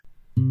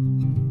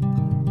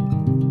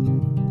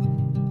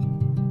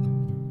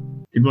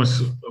it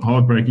was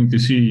heartbreaking to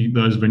see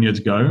those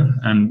vineyards go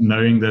and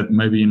knowing that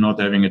maybe you're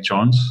not having a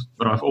chance.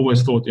 But I've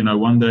always thought,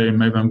 one day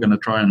maybe I'm going to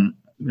try and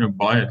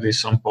buy at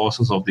least some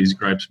parcels of these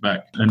grapes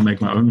back and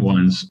make my own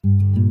wines.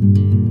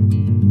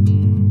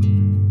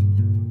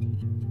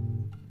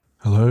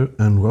 Hello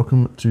and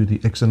welcome to the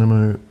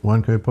XNMO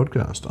Wine Co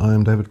podcast. I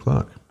am David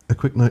Clark. A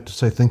quick note to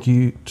say thank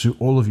you to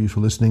all of you for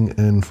listening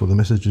and for the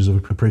messages of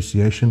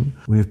appreciation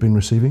we have been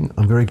receiving.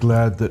 I'm very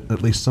glad that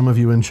at least some of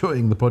you are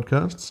enjoying the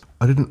podcasts.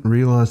 I didn't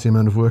realise the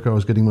amount of work I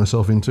was getting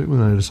myself into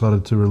when I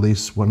decided to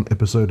release one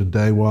episode a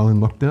day while in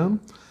lockdown,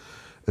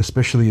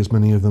 especially as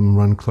many of them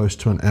run close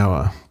to an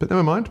hour. But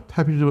never mind,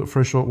 happy to do it for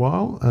a short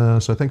while.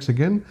 So thanks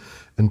again,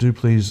 and do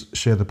please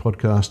share the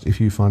podcast if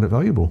you find it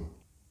valuable.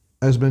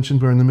 As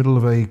mentioned, we're in the middle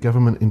of a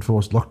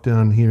government-enforced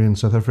lockdown here in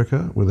South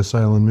Africa, where the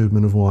sale and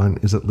movement of wine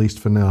is at least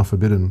for now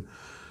forbidden.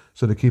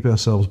 So to keep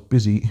ourselves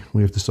busy,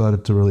 we have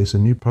decided to release a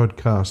new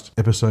podcast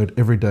episode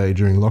every day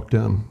during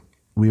lockdown.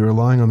 We are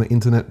relying on the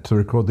internet to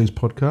record these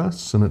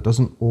podcasts, and it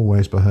doesn't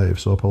always behave,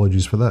 so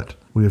apologies for that.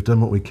 We have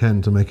done what we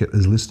can to make it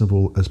as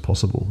listenable as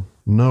possible.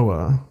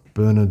 Noah,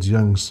 Bernard's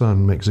young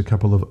son, makes a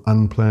couple of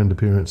unplanned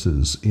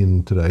appearances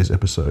in today's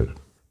episode.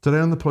 Today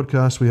on the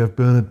podcast, we have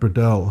Bernard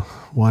Bradell,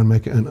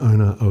 winemaker and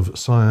owner of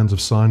Scions of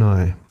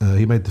Sinai.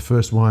 He made the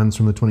first wines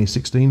from the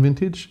 2016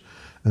 vintage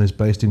and is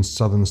based in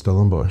southern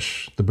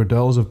Stellenbosch. The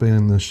Bradells have been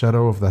in the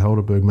shadow of the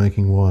Helderberg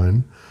making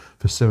wine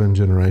for 7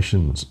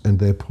 generations, and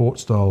their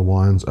port-style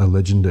wines are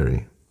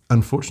legendary.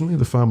 Unfortunately,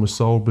 the farm was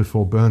sold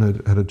before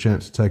Bernard had a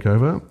chance to take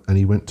over, and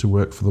he went to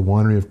work for the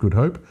Winery of Good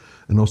Hope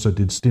and also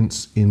did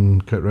stints in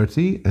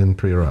Côte-Rôtie and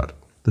Priorat.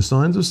 The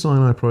Scions of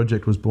Sinai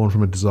project was born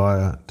from a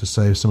desire to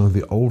save some of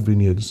the old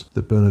vineyards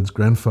that Bernard's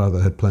grandfather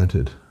had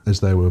planted,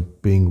 as they were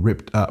being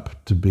ripped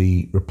up to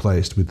be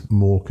replaced with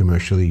more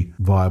commercially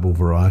viable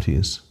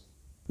varieties.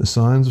 The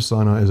Scions of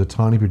Sinai is a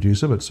tiny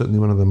producer, but certainly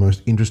one of the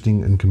most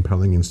interesting and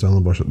compelling in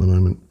Stellenbosch at the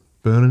moment.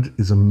 Bernard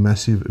is a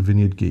massive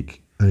vineyard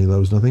geek, and he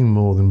loves nothing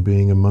more than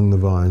being among the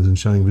vines and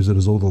showing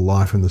visitors all the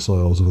life in the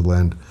soils of the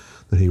land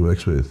that he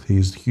works with.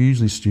 He's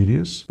hugely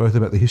studious, both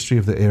about the history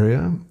of the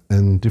area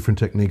and different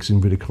techniques in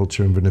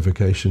viticulture and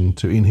vinification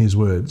to, in his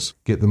words,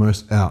 get the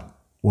most out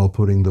while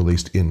putting the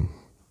least in.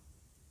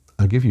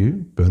 I give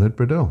you Bernard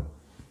Bradell.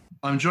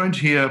 I'm joined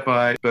here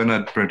by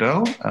Bernard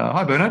Bradell.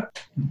 Hi, Bernard.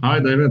 Hi,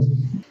 David.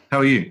 How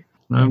are you?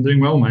 I'm doing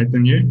well, mate.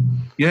 And you?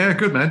 Yeah,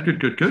 good, man.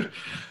 Good.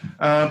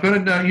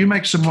 Bernard, you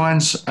make some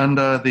wines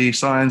under the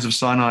Scions of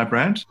Sinai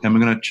brand, and we're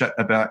going to chat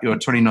about your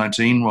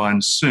 2019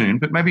 wines soon.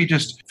 But maybe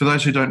just for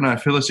those who don't know,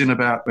 fill us in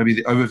about maybe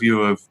the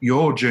overview of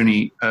your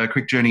journey,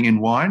 quick journey in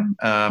wine,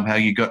 how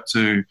you got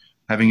to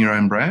having your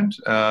own brand,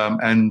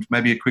 and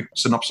maybe a quick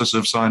synopsis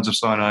of Scions of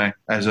Sinai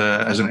as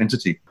an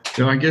entity.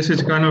 Yeah, I guess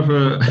it's kind of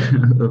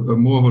a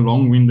more of a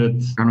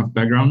long-winded kind of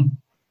background.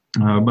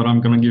 But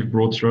I'm going to give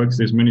broad strokes.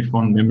 There's many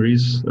fond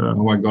memories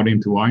how I got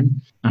into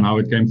wine and how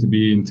it came to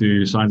be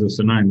into Scions of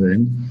Sinai in the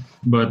end.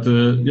 But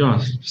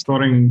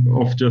starting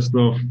off just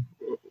off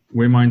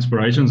where my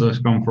inspirations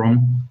have come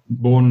from.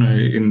 Born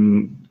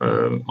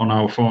on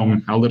our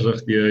farm,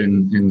 Helderberg here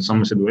in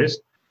Somerset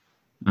West.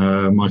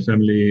 My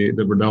family,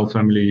 the Bradell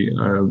family,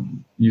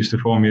 used to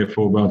farm here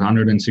for about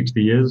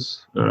 160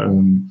 years.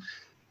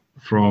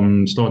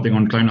 From starting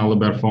on Klein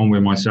Helderberg farm,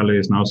 where my cellar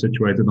is now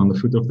situated on the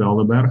foot of the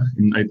Helderberg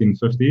in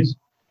 1850s.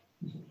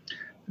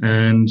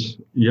 And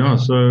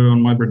so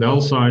on my Bradell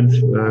side,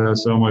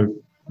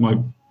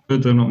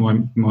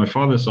 my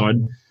father's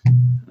side,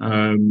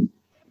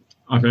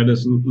 I've had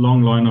this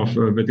long line of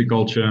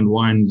viticulture and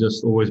wine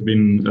just always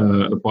been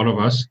a part of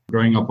us.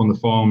 Growing up on the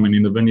farm and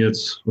in the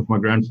vineyards with my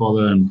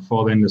grandfather and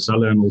father in the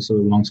cellar, and also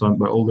alongside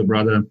my older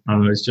brother.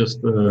 It's just,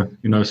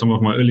 some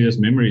of my earliest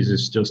memories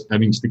is just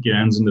having sticky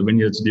hands in the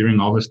vineyards during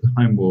harvest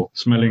time, or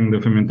smelling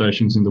the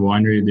fermentations in the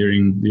winery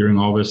during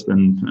harvest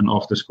and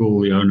after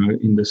school,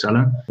 in the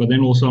cellar. But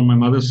then also on my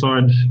mother's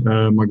side,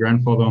 my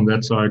grandfather on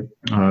that side,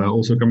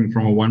 also coming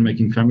from a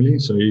winemaking family.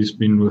 So he's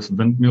been with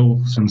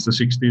Windmill since the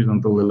 60s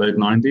until the late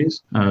 90s.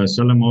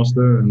 Cellar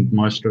master and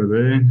maestro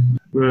there.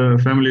 The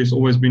family has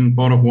always been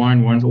part of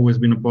wine. Wine's always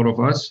been a part of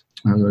us.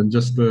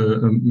 Just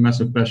a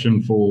massive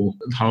passion for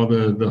how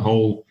the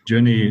whole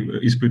journey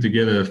is put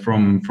together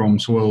from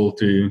soil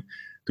to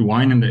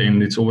wine in the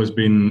end. It's always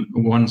been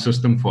one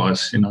system for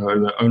us.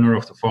 The owner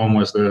of the farm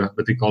was the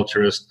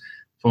viticulturist,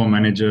 farm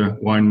manager,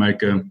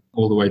 winemaker,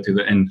 all the way to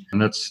the end.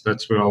 And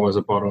that's where I was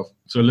a part of.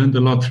 So I learned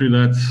a lot through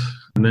that.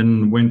 And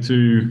then went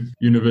to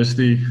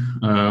university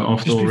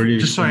after already.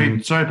 Sorry,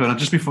 Bernard,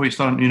 just before you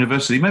start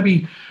university,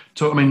 maybe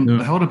talk. The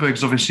Helderberg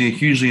is obviously a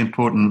hugely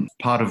important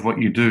part of what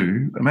you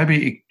do.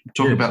 Maybe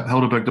talk about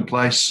Helderberg, the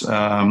place,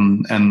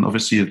 and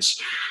obviously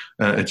its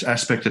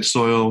aspect, its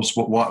soils.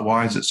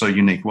 Why is it so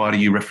unique? Why do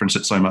you reference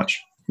it so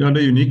much? Yeah,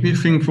 the unique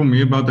thing for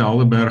me about the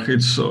Helderberg,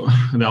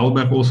 the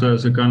Helderberg also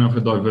has a kind of a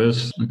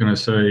diverse,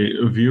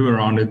 view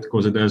around it,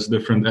 because it has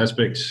different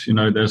aspects.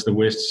 There's the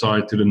west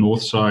side to the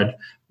north side.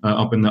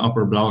 up in the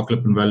upper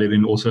Blauwklippen Valley,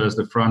 then also has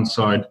the front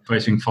side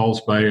facing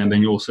False Bay, and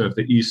then you also have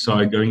the east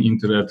side going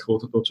into that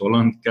Grootekrans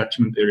Holland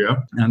catchment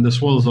area. And the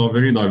soils are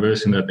very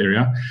diverse in that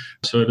area.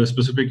 So the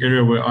specific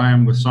area where I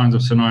am with Signs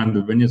of Sinai and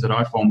the vineyards that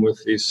I farm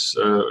with is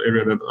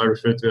area that I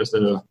refer to as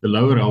the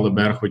lower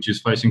Helderberg, which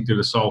is facing to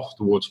the south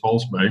towards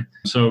False Bay.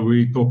 So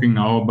we're talking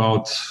now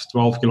about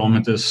 12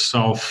 kilometers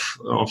south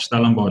of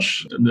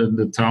Stellenbosch,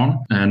 the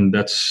town, and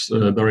that's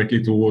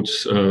directly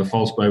towards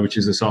False Bay, which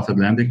is the South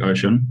Atlantic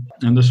Ocean.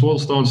 And the soil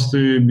starts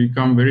to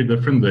become very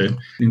different there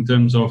in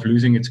terms of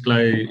losing its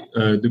clay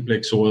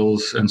duplex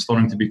soils and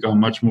starting to become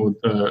much more,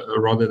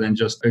 rather than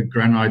just a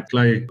granite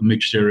clay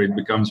mixture, it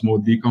becomes more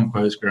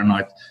decomposed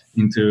granite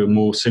into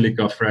more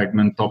silica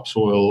fragment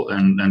topsoil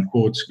and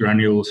quartz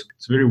granules.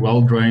 It's very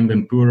well drained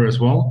and poor as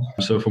well.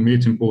 So for me,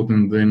 it's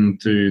important then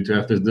to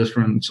have this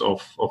difference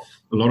of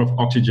a lot of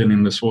oxygen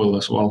in the soil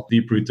as well,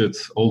 deep-rooted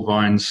old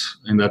vines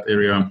in that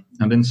area.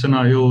 And then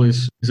Sinai Hill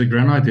is a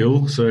granite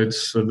hill, so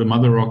it's the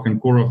mother rock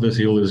and core of this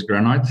hill is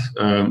granite,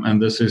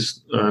 and this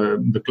is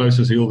the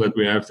closest hill that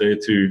we have there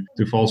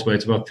to False Bay.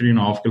 It's about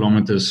 3.5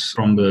 kilometers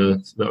from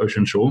the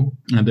ocean shore.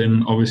 And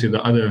then obviously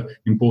the other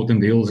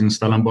important hills in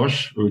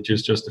Stellenbosch, which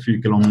is just a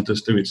few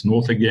kilometers to its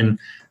north again.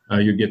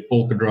 You get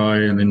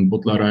Polkadry and then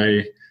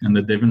Butleray and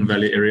the Devon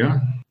Valley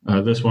area.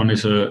 This one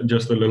is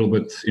just a little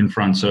bit in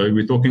front. So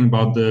we're talking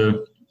about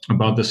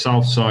the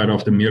south side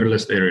of the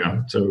Meerlist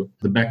area, so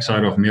the back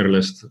side of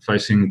Meerlist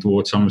facing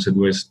towards Somerset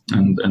West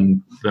and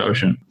the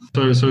ocean.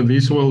 So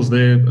these soils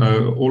there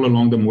all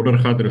along the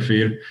Moddergat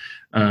Rivier,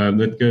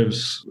 that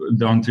goes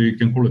down to, you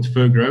can call it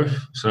Firgrove,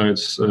 so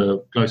it's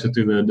closer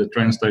to the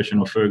train station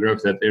of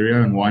Firgrove, that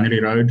area, and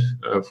Winery Road,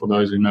 for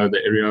those who know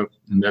the area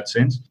in that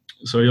sense.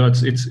 So yeah,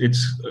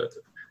 it's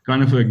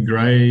kind of a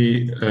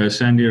grey,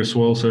 sandier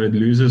soil, so it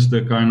loses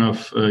the kind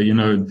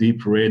of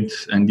deep red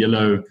and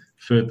yellow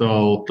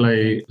fertile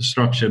clay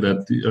structure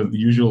that the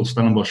usual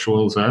Stellenbosch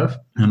soils have.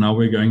 And now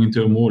we're going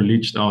into a more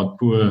leached out,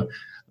 poor,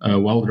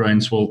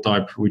 well-drained soil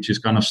type, which is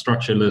kind of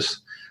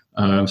structureless.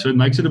 So it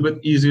makes it a bit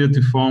easier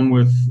to farm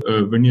with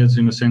vineyards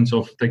in the sense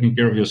of taking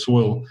care of your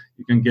soil.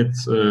 You can get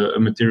a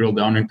material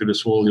down into the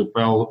soil, your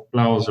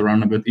plows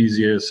run a bit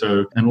easier.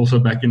 So, and also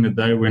back in the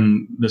day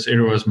when this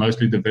area was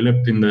mostly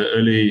developed in the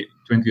early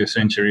 20th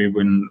century,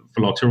 when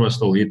phylloxera was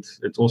still hit,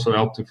 it also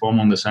helped to farm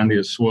on the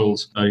sandier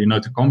soils,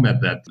 to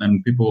combat that.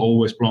 And people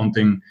always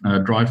planting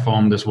dry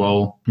farmed as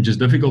well, which is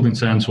difficult in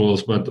sand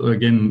soils, but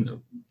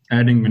again,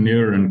 adding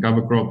manure and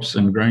cover crops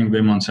and growing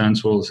them on sand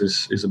soils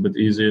is a bit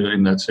easier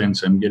in that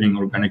sense, and getting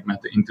organic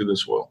matter into the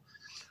soil.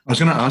 I was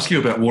going to ask you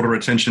about water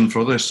retention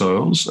for those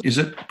soils. Is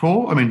it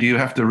poor? I mean, do you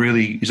have to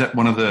is that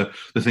one of the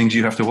things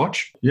you have to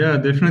watch? Yeah,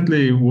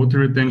 definitely water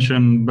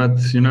retention. But,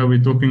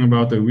 we're talking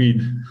about a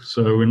weed,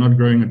 so we're not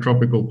growing a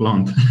tropical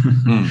plant.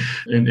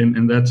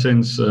 In that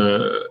sense,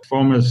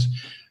 farmers,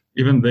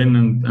 even then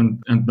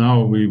and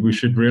now, we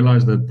should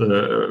realize that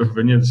the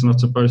vineyard is not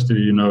supposed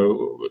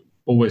to,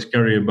 always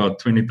carry about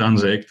 20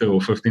 tons a hectare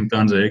or 15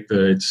 tons a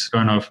hectare. It's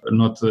kind of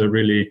not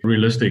really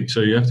realistic.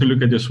 So you have to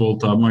look at your soil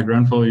type. My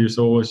grandfather used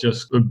to always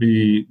just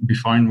be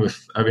fine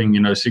with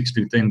having 6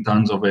 to 10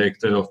 tons of a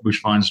hectare of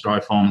bush vines dry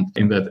farmed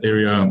in that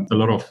area. A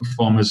lot of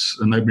farmers,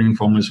 neighboring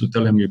farmers, would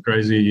tell him, you're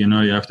crazy, you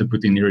have to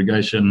put in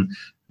irrigation.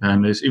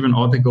 And there's even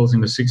articles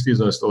in the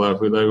 60s I still have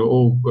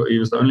where he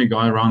was the only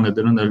guy around that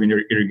didn't have any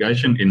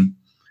irrigation in.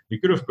 He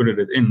could have put it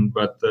in,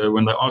 but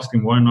when they asked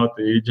him why not,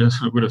 he just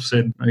would have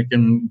said, I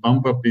can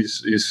bump up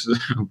his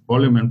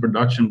volume and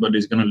production, but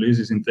he's going to lose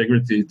his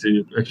integrity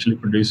to actually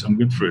produce some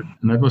good fruit.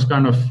 And that was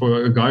kind of,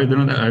 for a guy who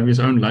didn't have his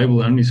own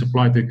label, only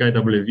supplied to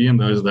KWV in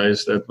those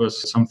days, that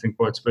was something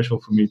quite special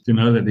for me to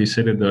know that he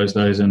said it those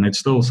days. And it's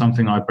still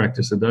something I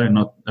practice today,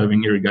 not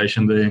having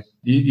irrigation there.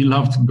 He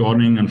loved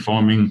gardening and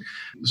farming,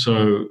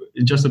 so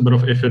just a bit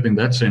of effort in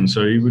that sense.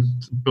 So he would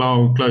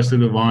plow close to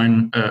the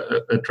vine,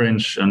 a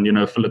trench, and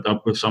fill it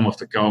up with some of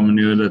the cow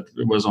manure that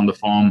was on the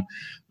farm,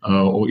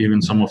 or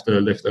even some of the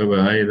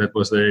leftover hay that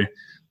was there.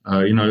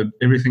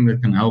 Everything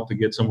that can help to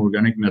get some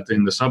organic matter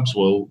in the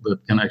subsoil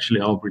that can actually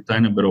help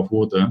retain a bit of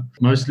water.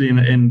 Mostly in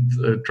the end,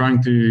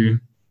 trying to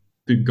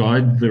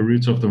guide the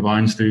roots of the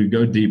vines to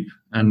go deep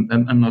and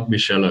not be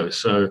shallow.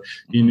 So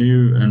he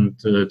knew, and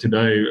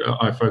today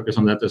I focus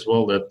on that as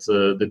well, that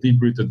the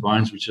deep-rooted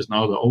vines, which is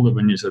now the older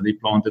vineyards that he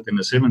planted in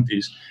the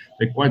 70s,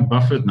 they're quite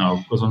buffered now,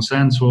 because on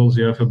sand soils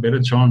you have a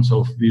better chance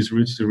of these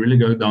roots to really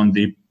go down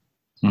deep.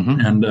 Mm-hmm.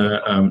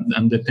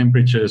 And the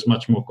temperature is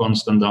much more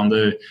constant down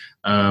there.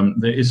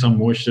 There is some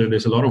moisture.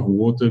 There's a lot of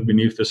water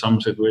beneath the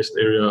Somerset West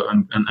area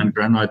and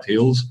Granite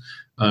Hills.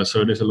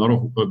 So there's a lot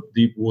of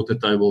deep water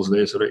tables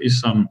there. So there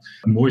is some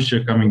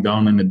moisture coming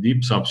down in the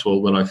deep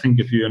subsoil. But I think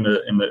if you're in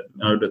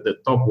the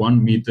top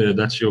 1 meter,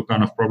 that's your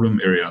kind of problem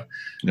area.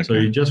 Okay. So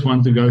you just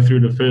want to go through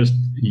the first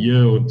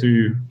year or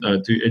two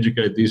to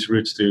educate these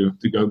roots to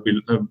go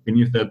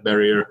beneath that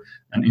barrier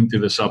and into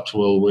the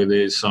subsoil where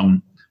there's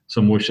some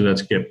moisture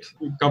that's kept.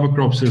 Cover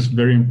crops is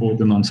very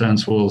important on sand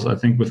soils. I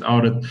think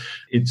without it,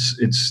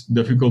 it's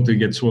difficult to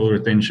get soil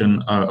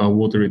retention,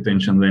 water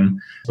retention then.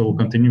 So we'll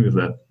continue with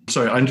that.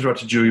 Sorry, I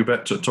interrupted you. You're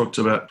about to talk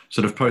about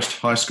sort of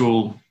post-high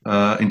school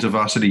into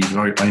varsity.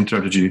 I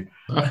interrupted you.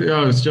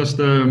 Yeah, it's just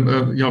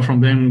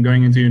from then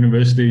going into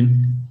university.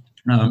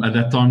 At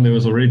that time, there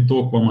was already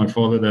talk by my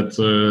father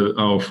that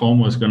our farm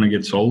was going to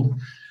get sold.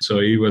 So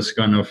he was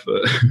kind of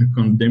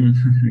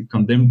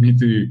condemned me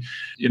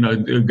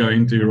to, go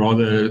into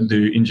rather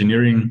do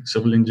engineering,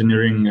 civil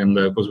engineering, and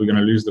because we're going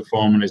to lose the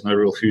farm and there's no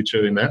real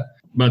future in that.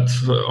 But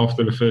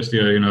after the first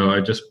year, I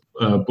just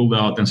pulled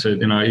out and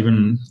said,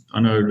 even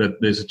I know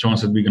that there's a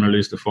chance that we're going to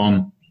lose the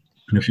farm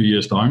in a few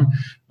years' time.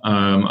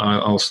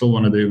 I'll still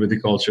want to do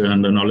viticulture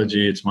and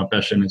enology. It's my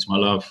passion. It's my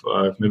love.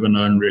 I've never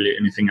known really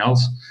anything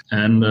else,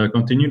 and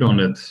continued on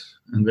it.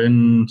 And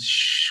then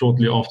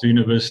shortly after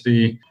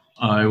university,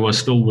 I was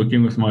still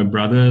working with my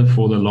brother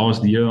for the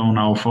last year on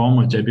our farm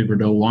at JP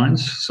Bradell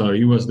Wines. So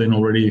he was then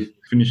already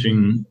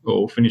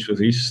finished with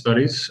his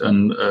studies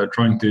and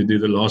trying to do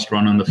the last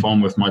run on the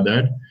farm with my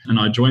dad. And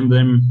I joined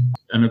them,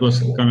 and it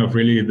was kind of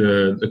really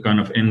the kind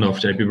of end of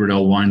JP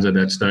Bradell Wines at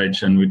that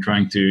stage. And we're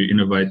trying to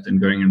innovate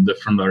and going in a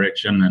different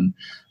direction. And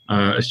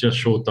it's just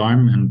short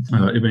time, and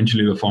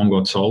eventually the farm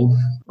got sold.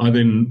 I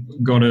then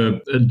got a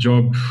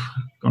job.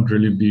 Can't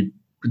really be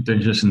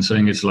pretentious in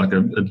saying it's like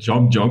a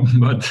job,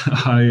 but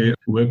I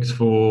worked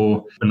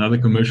for another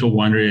commercial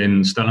winery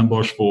in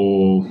Stellenbosch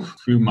for a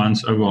few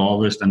months over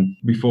harvest and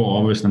before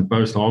harvest and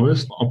post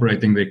harvest,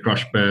 operating their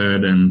crush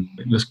pad, and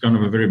just kind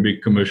of a very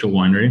big commercial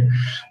winery.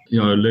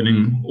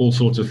 Learning all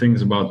sorts of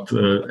things about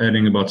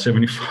adding about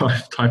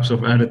 75 types of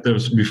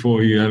additives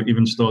before you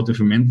even start to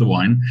ferment the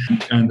wine,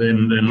 and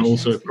then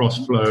also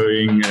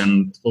cross-flowing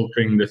and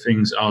filtering the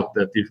things out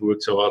that you've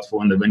worked so hard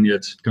for in the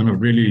vineyards. Kind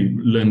of really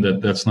learned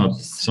that that's not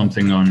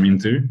something I'm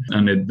into,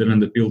 and it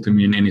didn't appeal to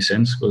me in any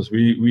sense, because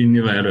we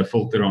never had a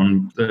filter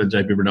on the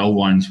JP Bradell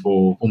wines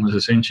for almost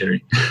a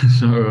century.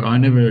 So I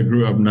never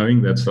grew up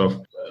knowing that stuff.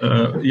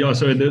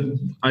 So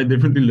I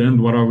definitely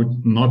learned what I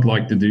would not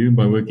like to do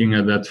by working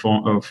at that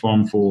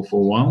farm for a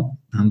while.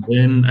 And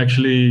then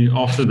actually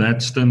after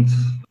that stint,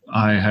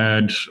 I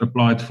had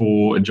applied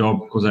for a job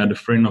because I had a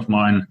friend of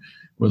mine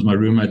was my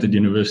roommate at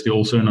university,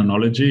 also in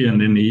enology,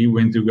 and then he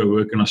went to go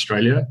work in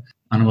Australia.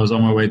 And I was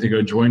on my way to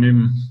go join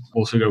him,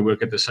 also go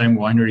work at the same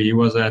winery he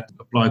was at,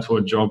 applied for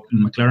a job in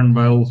McLaren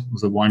Vale. It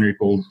was a winery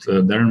called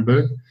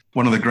Darrenberg.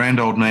 One of the grand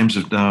old names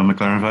of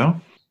McLaren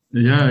Vale.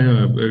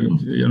 Yeah.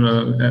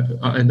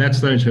 At that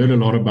stage, heard a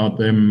lot about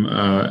them,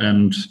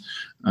 and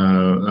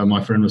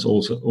my friend was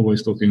also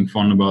always talking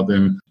fun about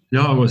them.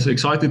 Yeah, I was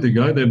excited to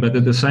go there, but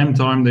at the same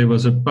time, there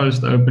was a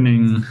post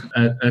opening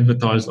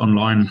advertised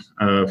online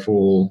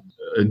for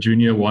a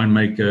junior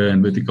winemaker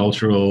and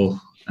viticultural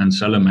and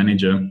cellar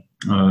manager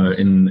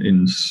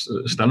in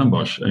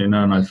Stellenbosch. And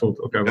I thought,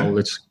 okay, well,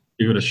 let's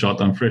give it a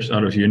shot. I'm fresh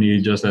out of uni,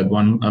 just had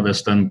one other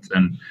stint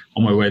and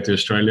on my way to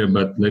Australia,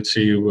 but let's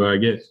see where I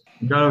get.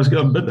 I was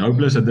a bit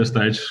hopeless at this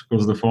stage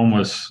because the farm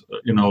was,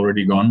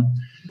 already gone.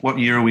 What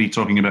year are we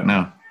talking about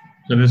now?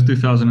 So this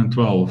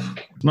 2012,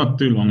 not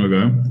too long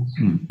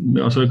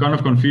ago. So kind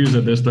of confused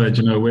at this stage,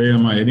 where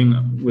am I heading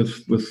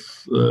with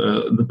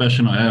the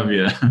passion I have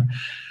here?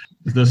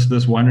 This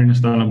winery in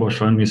Stellenbosch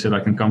phoned me, said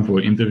I can come for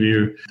an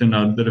interview. Then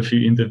I did a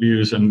few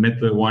interviews and met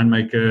the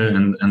winemaker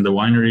and the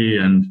winery,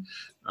 and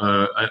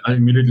I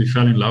immediately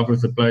fell in love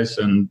with the place.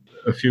 And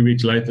a few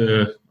weeks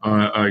later,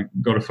 I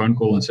got a phone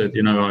call and said,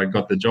 I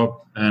got the job.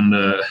 And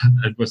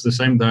it was the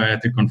same day I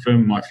had to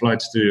confirm my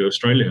flights to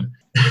Australia.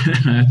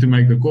 I had to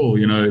make the call.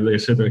 They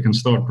said I can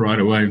start right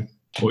away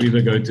or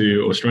either go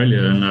to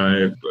Australia. And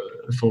I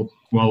thought,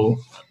 well,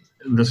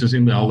 this is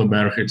in the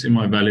Helderberg. It's in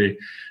my valley.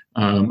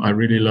 I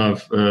really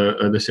love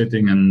the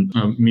setting and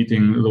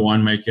meeting the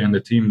winemaker and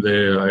the team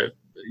there.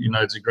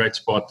 It's a great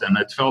spot, and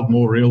it felt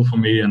more real for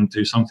me and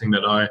to something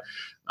that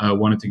I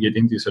wanted to get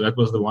into. So that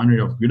was the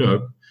winery of Good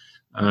Hope.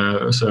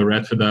 So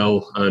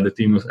Radfordale, the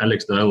team with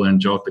Alex Dale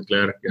and Jacques de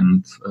Klerk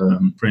and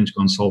French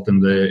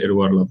consultant there,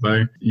 Edouard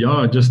Lapay.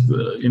 Yeah, just,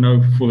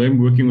 for them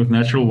working with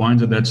natural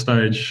wines at that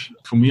stage,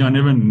 for me, I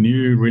never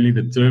knew really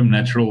the term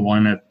natural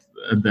wine at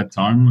that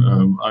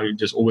time. I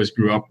just always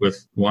grew up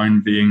with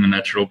wine being a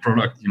natural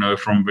product,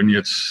 from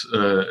vineyards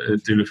to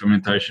the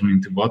fermentation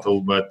into bottle,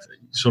 but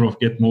sort of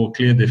get more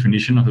clear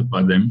definition of it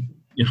by them.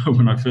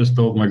 When I first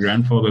told my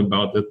grandfather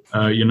about it,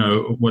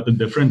 what the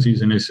difference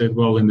is, and he said,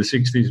 well, in the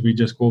 60s, we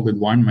just called it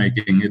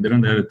winemaking. It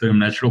didn't have the term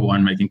natural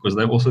winemaking because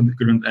they also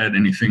couldn't add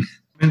anything.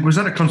 And was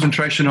that a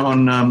concentration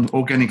on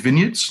organic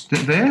vineyards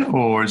there,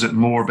 or is it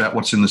more about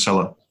what's in the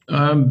cellar?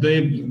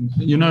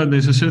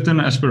 There's a certain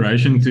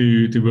aspiration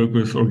to work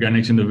with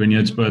organics in the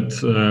vineyards, but,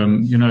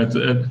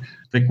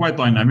 they're quite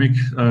dynamic,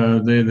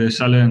 their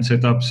cellar and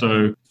setup.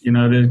 So,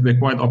 they're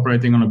quite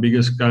operating on a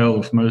bigger scale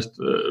of most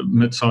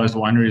mid-sized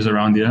wineries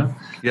around here.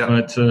 Yeah.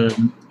 But,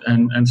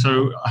 and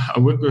so I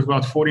work with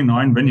about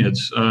 49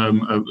 vineyards,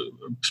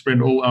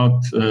 spread all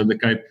out the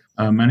Cape,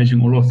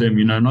 managing all of them.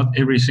 Not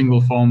every single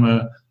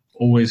farmer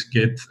always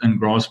get and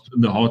grasp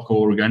the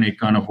hardcore organic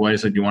kind of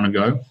ways that you want to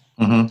go.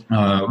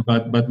 Mm-hmm.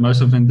 But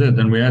most of them did,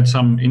 and we had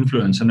some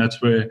influence, and that's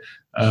where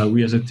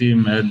we as a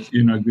team had,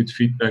 good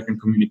feedback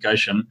and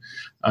communication.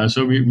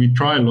 So we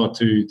try a lot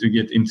to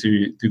get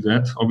into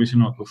that. Obviously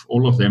not with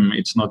all of them.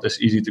 It's not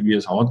as easy to be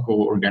as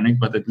hardcore organic,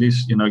 but at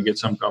least, get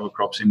some cover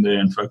crops in there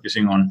and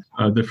focusing on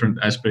different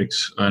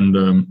aspects.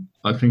 And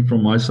I think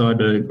from my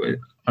side,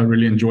 I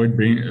really enjoyed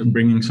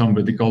bringing some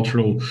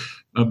viticultural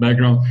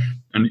background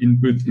and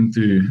input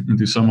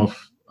into some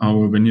of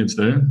our vineyards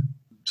there.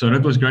 So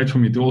that was great for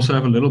me to also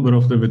have a little bit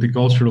of the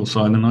viticultural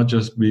side and not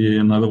just be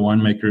another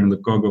winemaker in the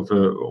cog of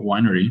a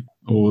winery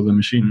or the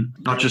machine.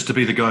 Not just to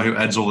be the guy who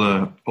adds all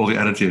the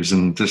additives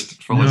and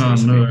just follows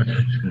the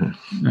recipe.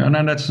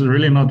 No, that's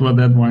really not what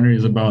that winery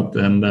is about.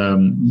 And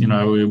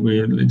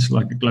it's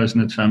like a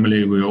close-knit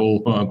family. We're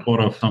all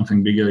part of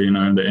something bigger, in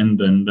the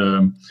end. And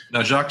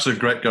now Jacques is a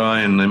great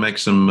guy, and they make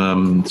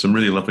some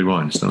really lovely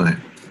wines, don't they?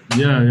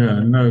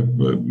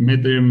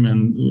 Met him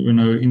and,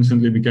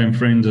 instantly became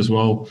friends as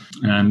well.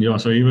 And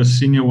so he was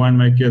senior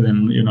winemaker,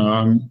 then,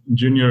 I'm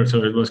junior.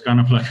 So it was kind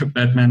of like a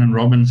Batman and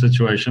Robin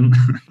situation.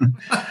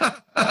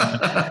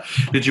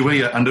 Did you wear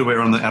your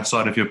underwear on the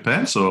outside of your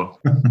pants or?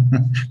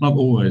 Not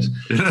always.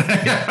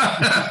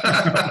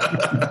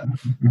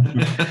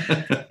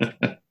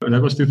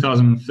 That was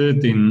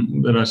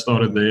 2013 that I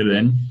started there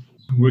then.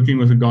 Working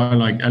with a guy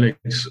like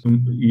Alex,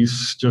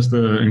 he's just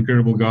an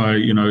incredible guy.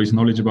 His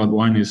knowledge about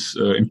wine is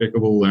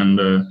impeccable,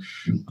 and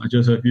I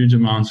just have huge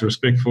amounts of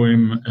respect for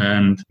him.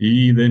 And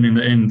he then, in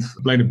the end,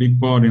 played a big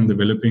part in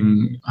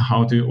developing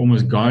how to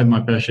almost guide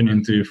my passion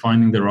into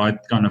finding the right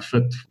kind of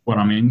fit what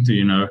I'm into.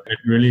 It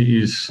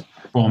really is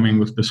farming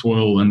with the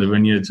soil and the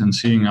vineyards and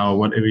seeing how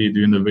whatever you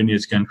do in the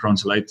vineyards can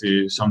translate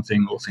to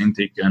something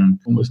authentic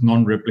and almost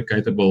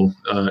non-replicatable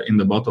in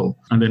the bottle.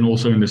 And then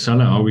also in the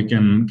cellar, how we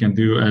can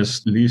do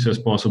as least as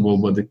possible,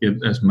 but to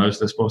get as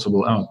most as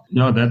possible out.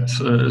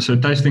 So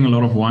tasting a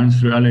lot of wines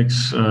through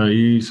Alex.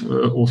 He's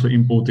also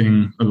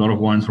importing a lot of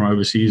wines from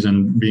overseas,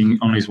 and being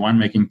on his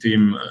winemaking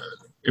team,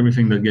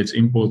 everything that gets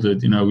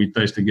imported, we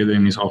taste together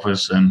in his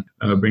office and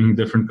bring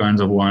different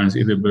kinds of wines,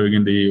 either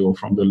Burgundy or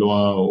from the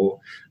Loire or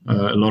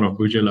a lot of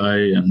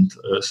Beaujolais and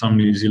some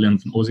New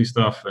Zealand and Aussie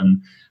stuff.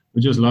 And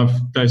we just love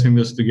tasting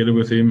this together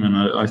with him. And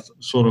I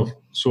sort of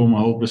saw my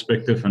whole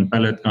perspective and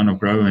palate kind of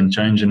grow and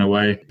change in a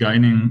way,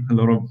 gaining a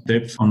lot of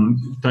depth on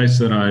tastes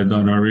that I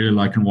really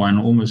like in wine,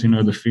 almost,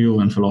 the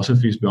feel and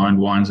philosophies behind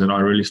wines that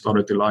I really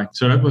started to like.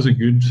 So that was a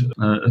good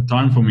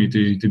time for me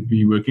to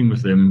be working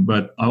with them.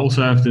 But I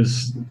also have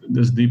this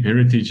deep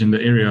heritage in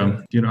the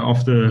area.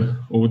 After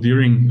or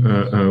during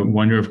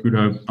One Year of Good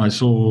Hope, I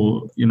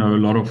saw, a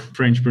lot of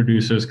French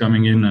producers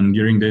coming in and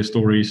hearing their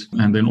stories.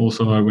 And then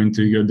also I went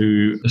to go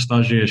do a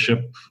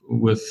stagiairship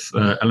with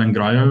Alain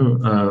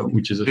Graillot,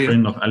 which is a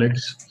friend of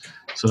Alex.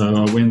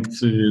 So I went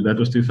to, that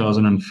was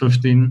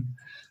 2015.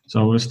 So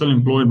I was still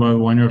employed by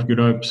One Year of Good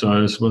Hope. So I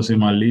was in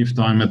my leave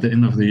time at the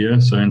end of the year.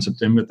 So in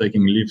September,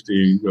 taking leave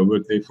to go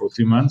work there for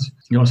 2 months.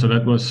 So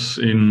that was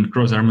in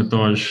Cross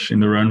Hermitage in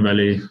the Rhone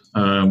Valley.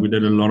 We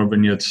did a lot of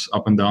vineyards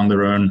up and down the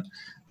Rhone.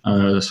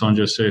 Saint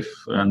Joseph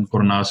and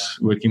Cornas,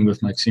 working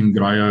with Maxime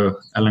Graillot,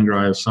 Alain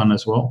Graillot's son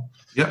as well.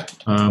 Yeah.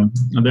 And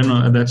then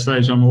at that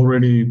stage, I'm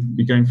already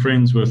became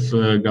friends with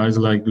guys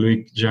like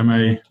Louis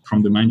Jamet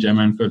from the main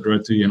Jamet and Côte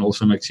Rôtie, and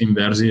also Maxime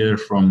Verzier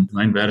from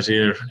main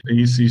Verzier.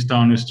 His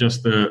town is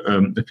just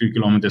a few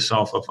kilometers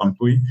south of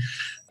Ampuy.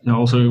 I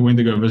also went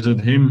to go visit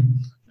him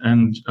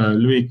and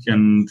Louis,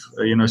 and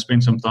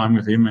spend some time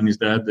with him and his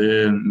dad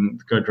there in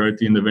Côte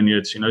Rôtie in the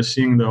vineyards.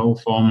 Seeing the whole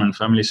farm and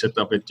family set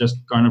up, it just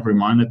kind of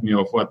reminded me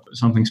of what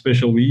something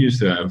special we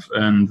used to have,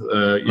 and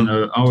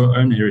our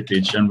own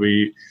heritage. And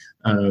we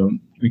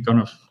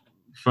kind of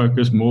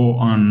focus more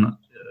on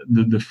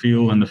the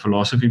feel and the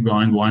philosophy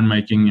behind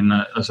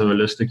winemaking as a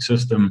holistic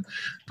system,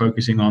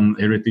 focusing on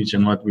heritage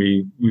and what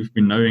we've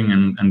been knowing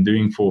and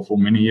doing for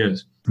many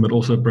years, but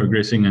also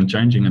progressing and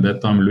changing. At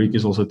that time, Louis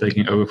is also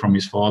taking over from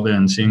his father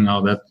and seeing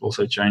how that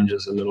also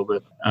changes a little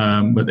bit.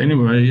 But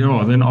anyway,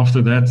 then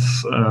after that,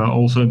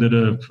 also did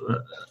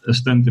a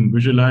stint in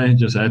Beaujolais,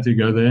 just had to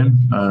go there.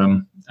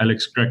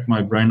 Alex cracked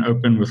my brain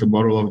open with a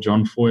bottle of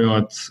John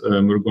Foyard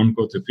Bourgogne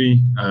Côte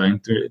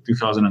in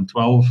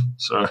 2012.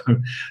 So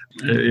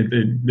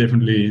it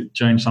definitely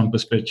changed some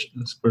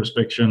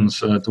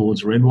perspectives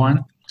towards red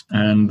wine.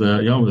 And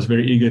I was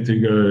very eager to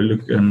go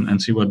look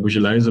and see what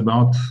Beaujolais is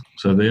about.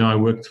 So there I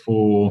worked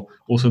for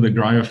also the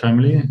Graillot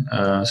family.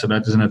 So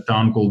that is in a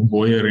town called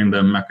Boyer in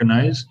the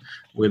Maconnais,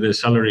 where the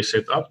cellar is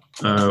set up.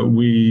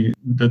 We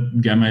did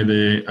Gamay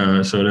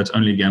there, so that's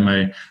only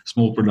Gamay,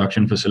 small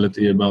production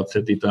facility, about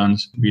 30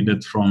 tons. We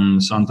did from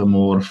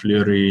Saint-Amour,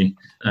 Fleury,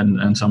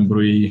 and some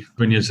Bruy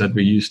vineyards that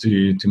we used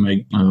to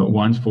make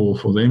wines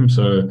for them.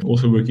 So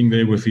also working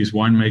there with his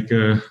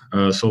winemaker,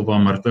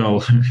 Sylvain Martel.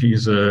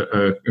 He's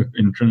a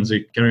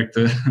intrinsic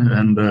character,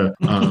 and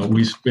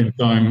we spent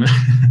time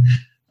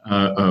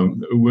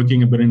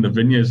working a bit in the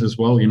vineyards as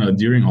well,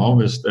 during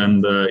harvest,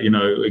 and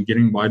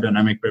getting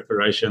biodynamic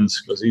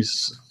preparations, because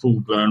he's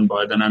full-blown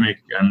biodynamic,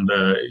 and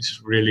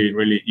he's really,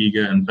 really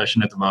eager and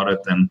passionate about it.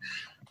 And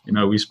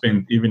we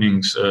spent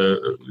evenings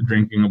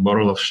drinking a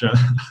bottle of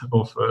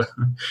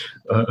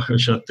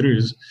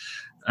chartreuse.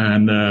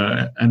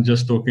 And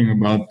just talking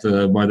about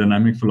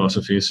biodynamic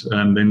philosophies.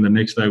 And then the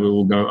next day we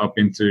will go up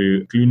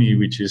into Cluny,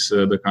 which is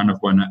the kind of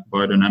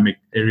biodynamic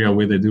area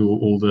where they do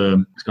all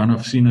it's kind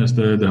of seen as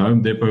the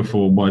home depot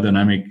for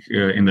biodynamic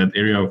in that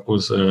area. Of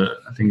course,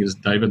 I think it's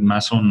David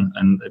Masson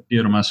and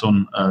Pierre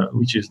Masson,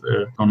 which is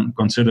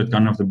considered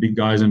kind of the big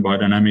guys in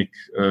biodynamic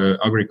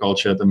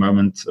agriculture at the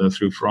moment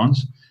through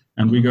France.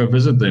 And we go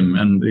visit them,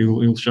 and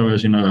he'll show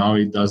us, how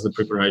he does the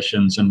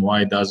preparations and why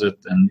he does it,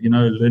 and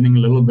learning a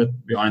little bit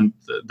behind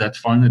that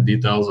finer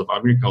details of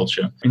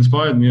agriculture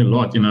inspired me a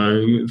lot.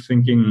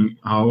 Thinking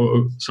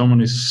how someone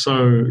is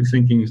so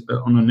thinking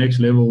on the next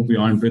level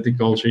behind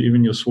viticulture,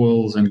 even your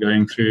swirls, and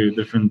going through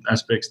different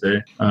aspects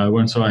there.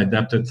 Once I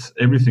adapted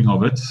everything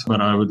of it,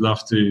 but I would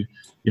love to,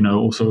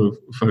 also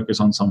focus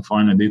on some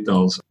finer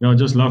details. I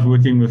just love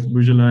working with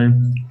Beaujolais.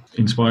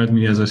 Inspired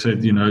me, as I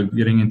said,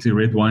 getting into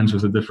red wines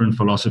with a different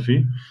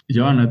philosophy.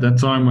 Yeah, and at that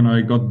time when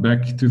I got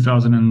back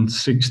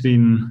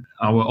 2016,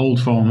 our old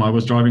farm, I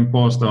was driving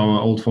past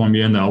our old farm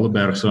here in the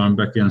Helderberg, so I'm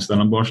back here in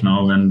Stellenbosch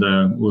now, and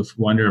with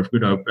Winery of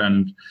Good Hope,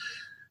 and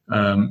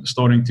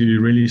starting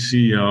to really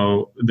see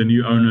how the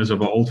new owners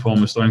of our old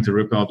farm are starting to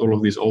rip out all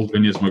of these old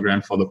vineyards my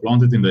grandfather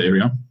planted in the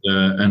area,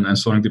 and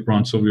starting to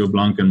plant Sauvignon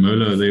Blanc and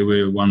Merlot. They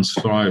were once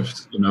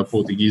thrived,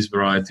 Portuguese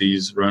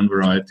varieties, Rhone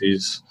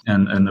varieties,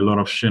 and a lot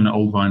of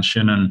old vine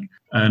Chenin.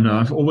 And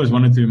I've always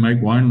wanted to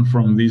make wine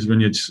from these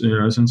vineyards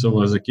since I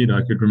was a kid.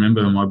 I could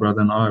remember my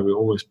brother and I, we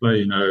always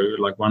play,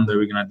 like one day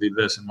we're going to do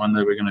this and one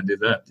day we're going to do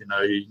that.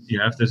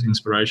 You have this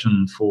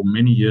inspiration for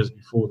many years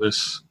before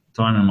this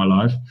time in my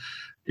life.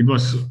 It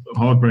was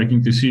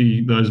heartbreaking to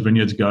see those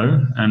vineyards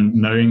go and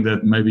knowing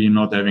that maybe you're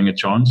not having a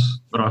chance.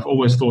 But I've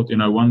always thought,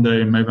 one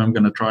day maybe I'm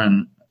going to try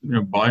and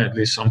buy at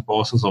least some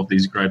parcels of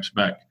these grapes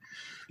back.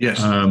 Yes.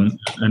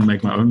 And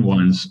make my own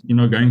wines.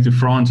 Going to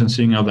France and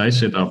seeing how they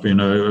set up.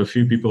 A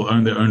few people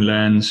own their own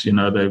lands.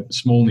 They're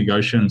small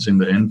negotiations in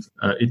the end.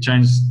 It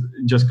changed.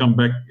 Just come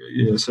back.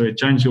 So it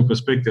changed your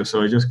perspective.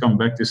 So I just come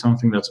back to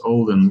something that's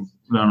old and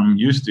that I'm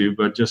used to,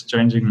 but just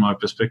changing my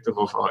perspective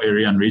of our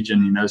area and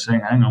region. Saying,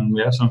 hang on,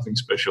 we have something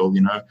special.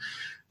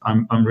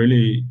 I'm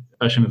really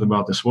passionate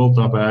about the swirl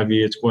type I have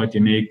here. It's quite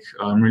unique.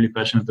 I'm really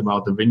passionate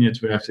about the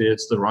vineyards we have here.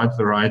 It's the right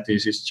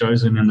varieties. It's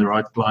chosen in the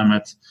right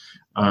climate.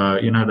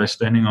 They're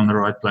standing on the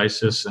right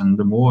places. And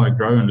the more I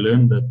grow and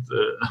learn that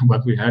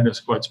what we had is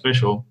quite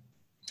special,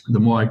 the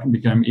more I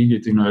became eager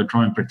to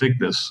try and protect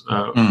this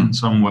in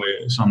some way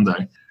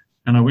someday.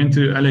 And I went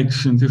to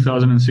Alex in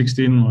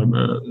 2016,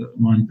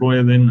 my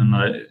employer then, and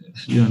I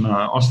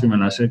asked him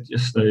and I said,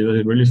 yes,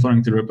 they're really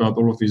starting to rip out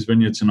all of these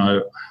vineyards, and I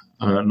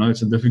know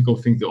it's a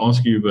difficult thing to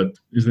ask you, but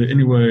is there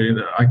any way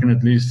that I can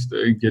at least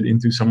get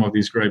into some of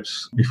these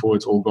grapes before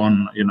it's all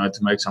gone, to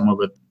make some of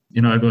it?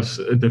 It was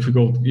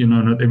difficult.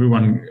 Not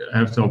everyone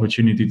have the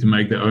opportunity to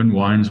make their own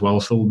wines while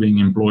still being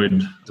employed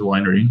at the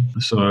winery.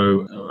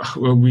 So,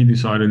 we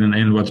decided in the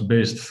end what's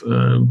best,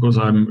 because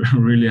I'm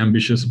really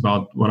ambitious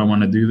about what I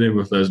want to do there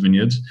with those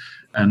vineyards.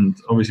 And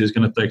obviously it's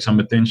going to take some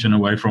attention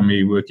away from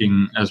me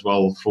working as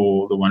well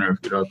for the Winery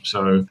of Good Hope.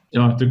 So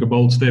I took a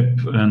bold step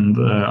and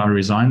I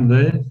resigned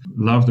there.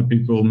 Love the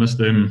people, miss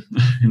them,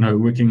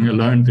 working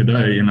alone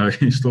today,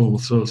 still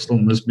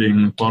miss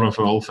being part of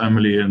a whole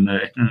family and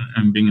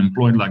being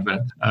employed like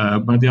that.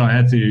 But I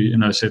had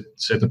to,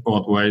 set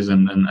apart ways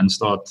and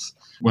start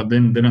what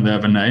then didn't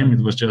have a name.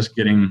 It was just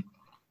getting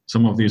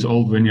some of these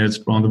old vineyards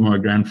planted by my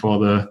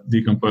grandfather,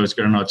 decomposed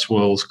granite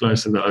swirls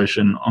close to the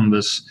ocean on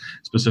this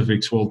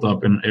specific swirl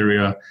type and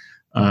area.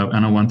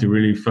 And I want to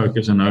really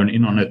focus and hone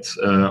in on it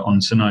on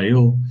Sinai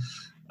Hill,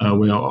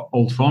 where our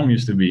old farm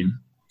used to be.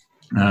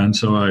 And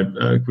so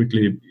I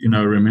quickly,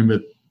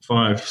 remembered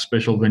 5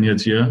 special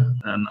vineyards here,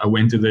 and I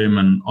went to them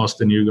and asked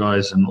the new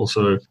guys, and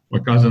also my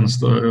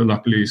cousins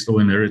luckily still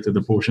inherited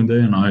a portion there,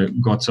 and I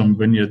got some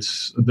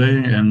vineyards there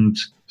and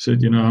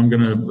said, I'm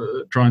going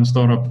to try and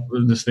start up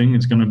this thing.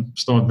 It's going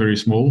to start very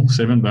small,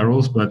 7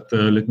 barrels, but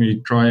let me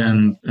try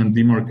and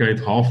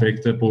demarcate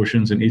half-hectare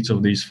portions in each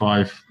of these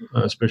 5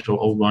 special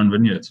old wine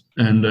vineyards,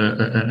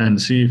 and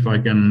see if I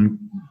can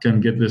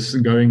get this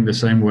going the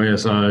same way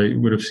as I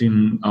would have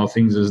seen how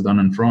things is done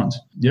in France.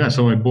 Yeah,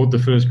 so I bought the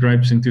first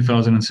grapes in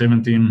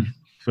 2017.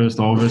 First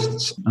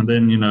harvests, and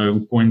then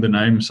coined the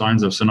name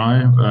Signs of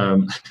Sinai,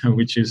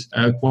 which is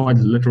quite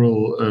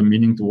literal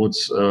meaning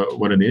towards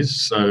what it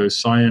is. So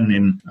Sion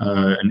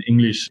in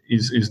English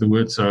is the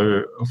word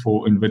so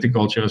for in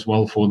viticulture as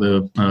well for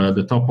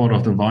the top part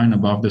of the vine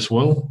above the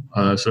swirl.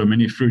 So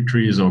many fruit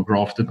trees are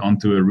grafted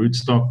onto a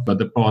rootstock, but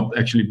the part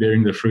actually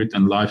bearing the fruit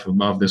and life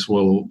above the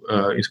swirl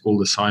is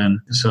called the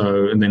Sion.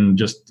 So and then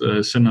just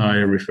Sinai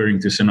referring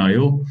to Sinai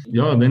Hill.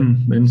 Yeah,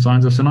 then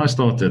Signs of Sinai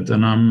started,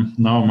 and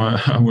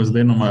I was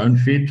then on my own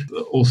feet.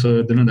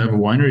 Also didn't have a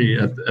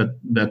winery at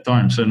that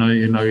time, so now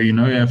you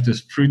have this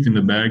fruit in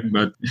the bag,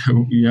 but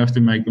you have to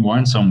make the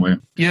wine somewhere.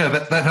 Yeah,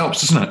 that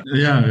helps, doesn't it?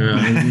 Yeah.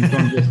 You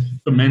can't just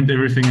ferment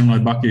everything in my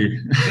bucky.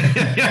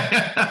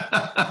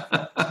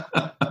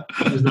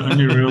 was the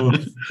only real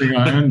thing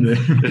I owned there.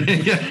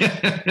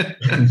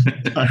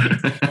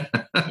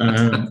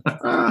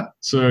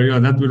 So yeah,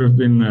 that would have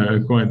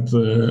been quite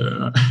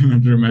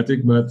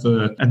dramatic. But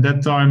at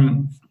that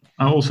time,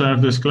 I also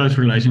have this close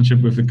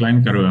relationship with the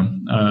Klein Karoo,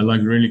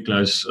 like really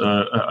close.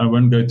 I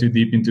won't go too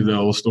deep into the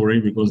whole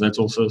story because that's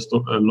also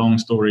a long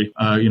story.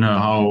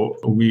 How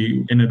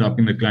we ended up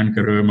in the Klein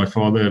Karoo. My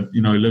father,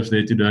 lives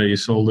there today. He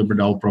sold the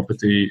Bredel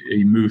property.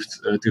 He moved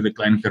to the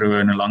Klein Karoo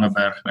in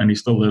Langeberg, and he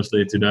still lives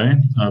there today.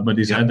 But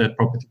he's had that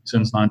property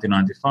since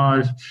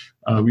 1995.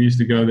 We used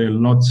to go there a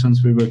lot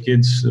since we were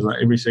kids, like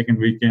every second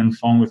weekend,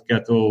 farm with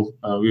cattle.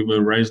 We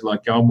were raised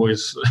like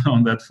cowboys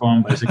on that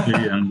farm,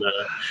 basically. And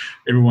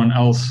everyone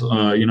else,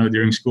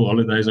 during school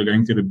holidays are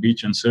going to the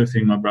beach and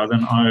surfing. My brother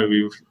and I,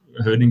 we've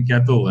herding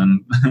cattle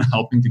and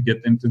helping to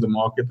get them to the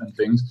market and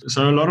things.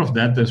 So a lot of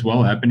that as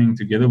well happening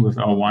together with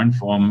our wine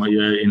farm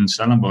here in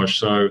Stellenbosch.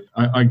 So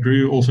I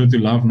grew also to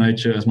love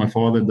nature as my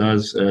father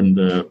does, and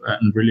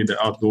really the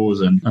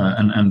outdoors and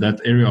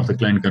that area of the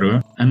Klein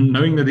Karoo. And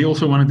knowing that he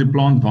also wanted to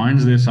plant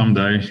vines there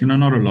someday,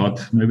 not a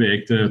lot, maybe a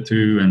hectare or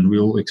two, and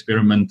we'll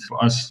experiment.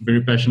 For us,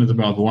 very passionate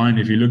about wine.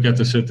 If you look at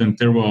a certain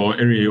terroir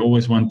area, you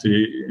always want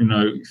to,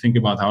 think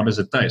about how does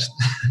it taste.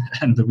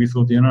 And we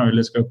thought,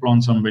 let's go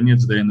plant some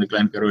vineyards there in the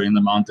Klein Karoo in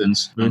the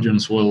mountains, virgin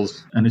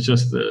soils, and it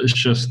looks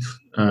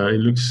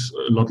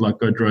a lot like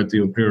Côte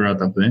Rôtie or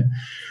Priorat up there.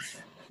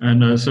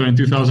 And so in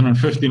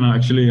 2015, I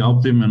actually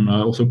helped him, and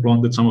I also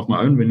planted some of my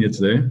own vineyards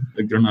there,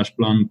 the Grenache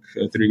Blanc,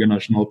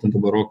 Triganache Nalt, and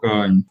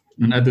Barocca.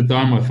 And at the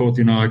time, I thought,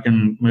 I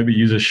can maybe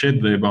use a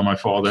shed there by my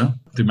father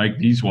to make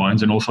these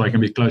wines, and also I can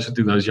be closer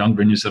to those young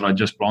vineyards that I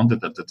just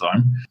planted at the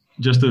time.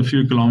 Just a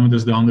few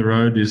kilometers down the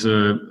road is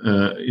a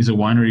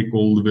winery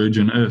called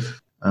Virgin Earth.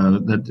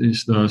 That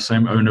is the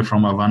same owner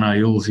from Havana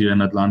Hills here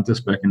in Atlantis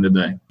back in the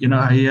day.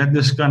 He had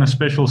this kind of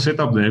special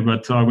setup there,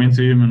 but I went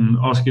to him and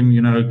asked him,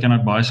 can I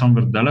buy some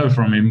Verdelho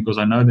from him? Because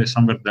I know there's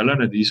some Verdelho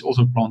that he's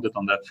also planted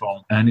on that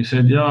farm. And he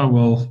said, yeah,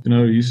 well,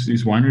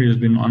 his winery has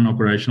been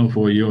unoperational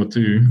for a year or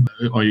two.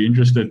 Are you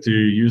interested to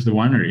use the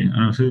winery?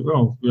 And I said,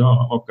 well,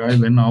 yeah, okay,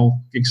 then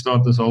I'll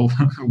kickstart this whole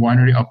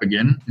winery up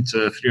again. It's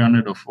a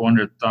 300 or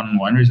 400 ton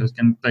winery, so it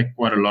can take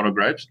quite a lot of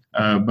grapes.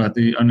 But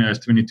he only has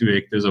 22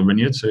 hectares of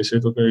vineyards. So he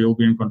said, okay, you'll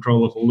be in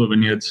control of all the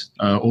vineyards,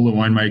 all the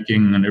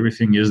winemaking and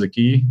everything. Here's the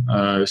key.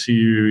 See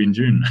you in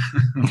June.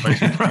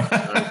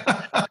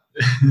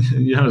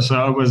 So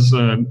I was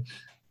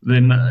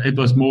then it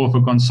was more of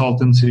a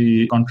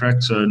consultancy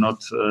contract, so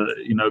not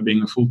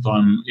being a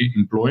full-time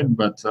employed,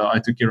 but I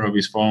took care of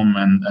his farm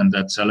and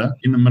that cellar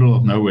in the middle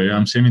of nowhere.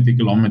 I'm 70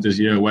 kilometers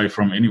here away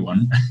from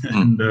anyone.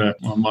 And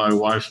my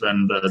wife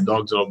and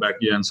dogs are back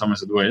here in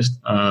Somerset West,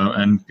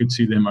 and could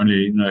see them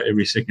only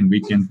every second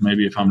weekend,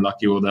 maybe if I'm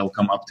lucky, or they'll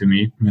come up to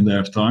me when they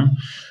have time.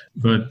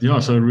 But yeah,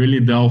 so I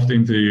really delved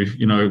into,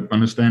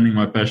 understanding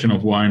my passion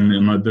of wine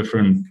in a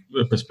different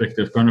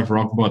perspective, kind of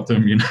rock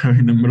bottom,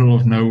 in the middle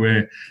of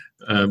nowhere,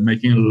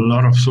 making a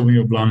lot of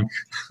Sauvignon Blanc,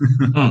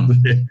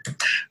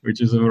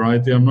 which is a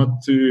variety I'm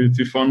not too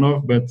fond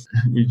of, but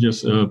we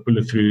just pull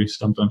it through.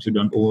 Sometimes you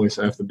don't always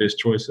have the best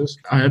choices.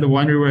 I had a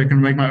winery where I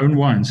can make my own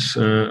wines,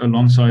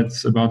 alongside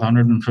about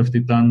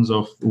 150 tons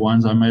of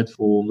wines I made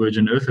for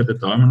Virgin Earth at the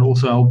time, and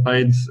also helped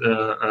paid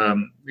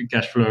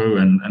cash flow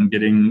and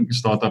getting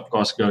startup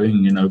costs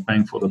going,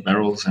 paying for the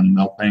barrels and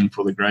now paying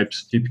for the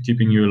grapes,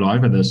 keeping you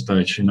alive at that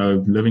stage.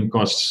 Living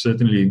costs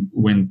certainly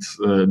went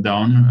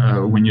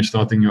down when you're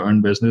starting your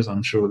own business.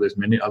 I'm sure there's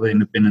many other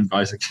independent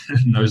guys that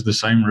knows the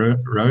same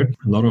road.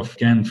 A lot of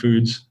canned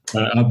foods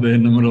out there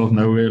in the middle of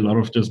nowhere, a lot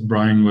of just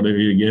buying whatever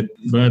you get.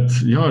 But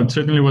yeah, it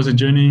certainly was a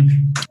journey.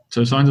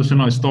 So Signs of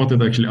Sinai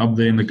started actually up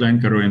there in the Klein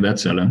Karoo in that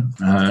cellar.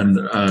 And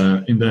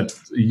in that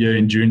year,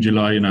 in June,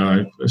 July,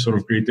 I sort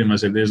of greeted him. I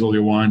said, there's all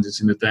your wines. It's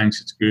in the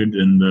tanks. It's good.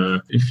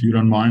 And if you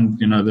don't mind,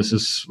 this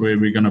is where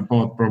we're going to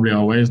part probably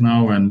our ways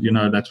now. And,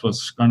 that's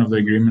what's kind of the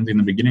agreement in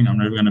the beginning. I'm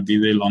never going to be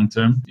there long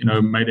term.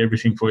 Made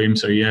everything for him.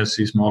 So he has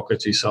his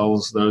markets. He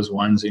sells those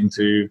wines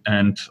into,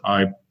 and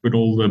I put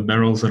all the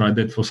barrels that I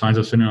did for Signs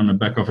of Sinai on the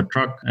back of a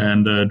truck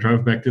and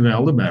drove back to the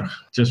Helderberg.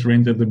 Just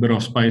rented a bit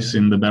of space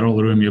in the barrel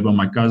room here by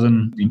my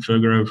cousin in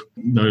Vergrove.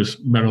 Those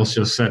barrels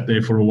just sat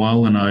there for a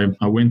while, and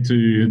I went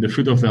to the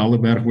foot of the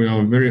Helderberg,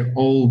 where a very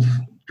old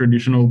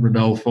traditional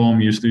Bredel farm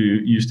used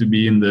to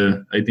be in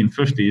the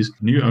 1850s.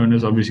 New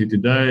owners, obviously,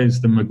 today. It's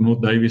the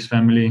McNaught Davies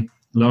family.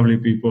 Lovely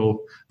people,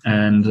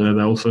 and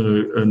they also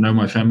know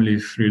my family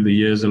through the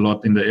years a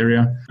lot in the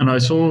area. And I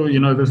saw,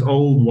 this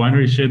old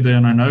winery shed there,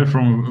 and I know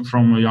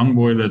from a young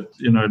boy that,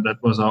 that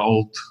was our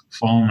old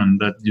farm, and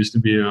that used to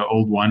be an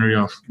old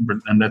winery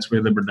and that's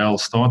where the Bredel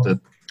started.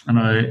 And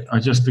I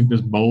just took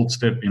this bold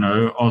step,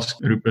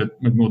 asked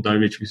Rupert McNaught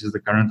Davies, which is the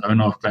current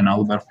owner of Klein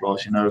Helderberg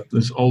Plaas,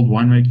 this old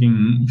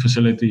winemaking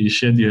facility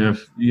shed you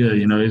have here,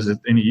 is it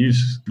any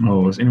use?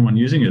 Or is anyone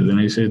using it? And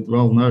he said,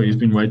 well, no, he's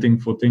been waiting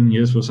for 10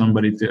 years for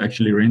somebody to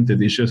actually rent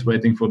it. He's just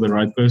waiting for the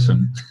right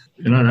person.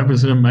 That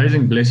was an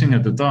amazing blessing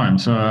at the time.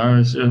 So I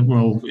was,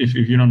 if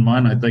you don't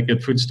mind, I take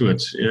it foot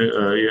stewards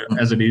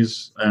as it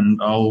is, and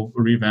I'll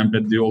revamp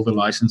it, do all the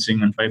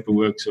licensing and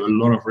paperwork. So a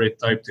lot of red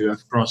tape to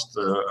have crossed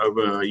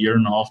over a 1.5 year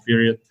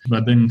period,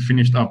 but then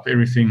finished up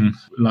everything,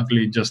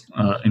 luckily, just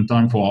in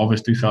time for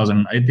Harvest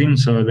 2018.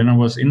 So then I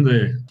was in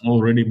there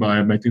already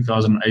by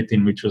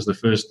 2018, which was the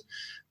first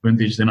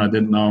vintage. Then I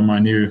did now my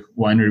new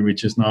winery,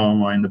 which is now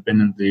my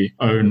independently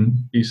owned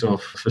piece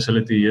of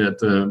facility at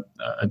the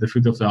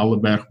foot of the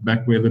Helderberg,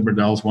 back where the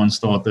Bredels once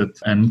started,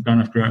 and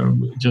kind of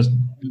just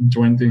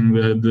joining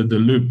the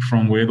loop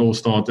from where it all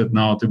started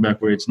now to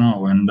back where it's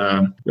now. And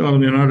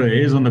the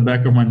hairs on the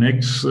back of my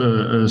neck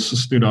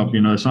stood up.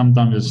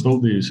 Sometimes it still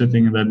do,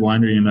 sitting in that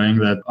winery, knowing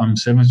that I'm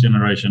 7th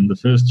generation, the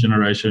first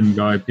generation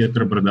guy,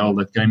 Pieter Bredel,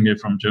 that came here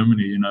from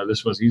Germany.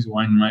 This was his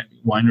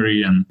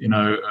winery, and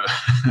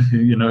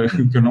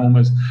you can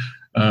almost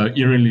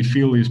eerily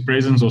feel his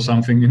presence or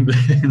something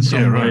in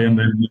some way, and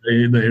then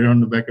the hair on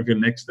the back of your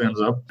neck stands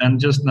up. And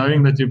just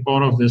knowing that you're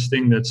part of this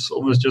thing that's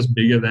almost just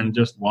bigger than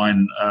just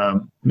wine.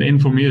 Then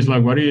for me, it's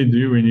like, what do you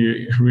do when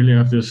you really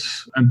have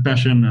this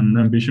passion and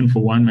ambition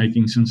for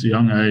winemaking since a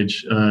young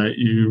age?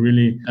 You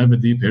really have a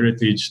deep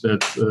heritage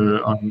that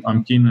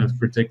I'm keen at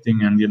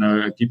protecting, and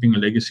keeping a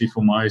legacy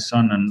for my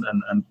son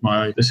and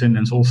my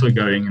descendants also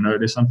going.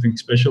 There's something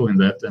special in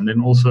that. And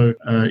then also,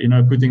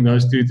 putting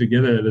those two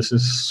together, this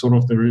is sort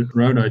of the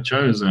road I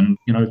chose, and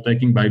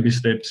taking baby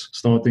steps,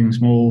 starting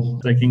small,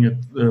 taking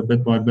it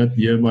bit by bit,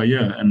 year by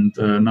year, and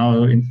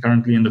now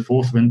currently in the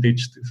 4th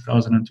vintage,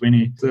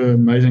 2020. It's an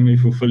amazingly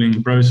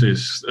fulfilling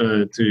process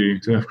to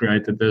have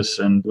created this,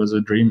 and it was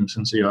a dream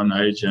since a young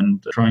age,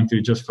 and trying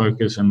to just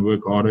focus and work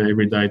harder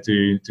every day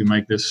to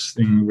make this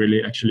thing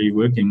really actually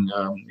working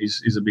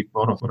is a big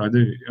part of what I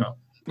do. Yeah.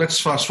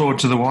 Let's fast forward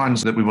to the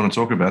wines that we want to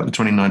talk about, the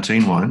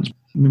 2019 wines.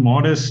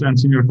 Nemours and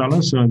Señor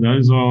Talos, so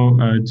those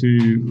are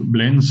two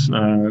blends.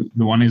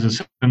 The one is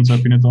a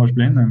Cinsault Pinotage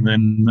blend, and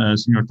then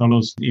Señor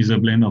Talos is a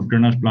blend of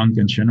Grenache Blanc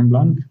and Chenin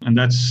Blanc. And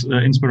that's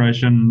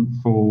inspiration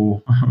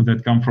for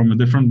that come from a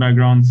different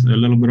background, a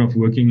little bit of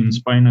working in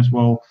Spain as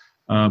well,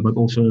 but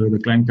also the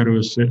Klein Karoo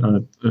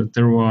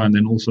terroir, and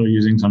then also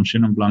using some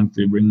Chenin Blanc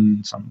to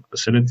bring some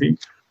acidity.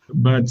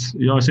 But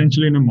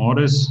essentially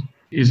Nemours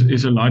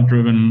is a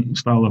light-driven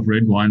style of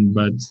red wine,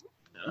 but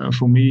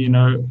for me,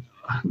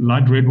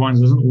 light red wines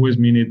doesn't always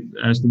mean it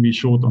has to be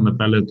short on the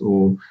palate,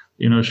 or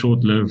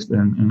short-lived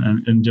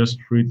and just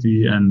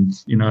fruity and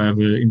have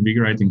an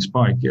invigorating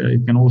spike.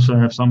 It can also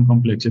have some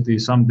complexity,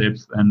 some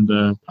depth, and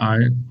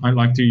I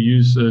like to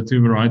use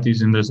two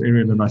varieties in this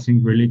area that I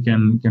think really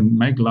can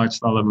make light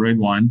style of red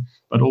wine,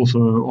 but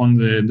also on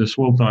the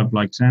swirl type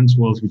like sand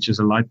swirls, which is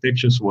a light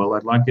texture swirl.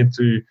 I'd like it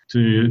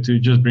to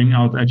just bring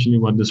out actually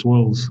what the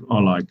swirls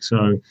are like.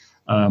 So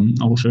I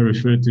also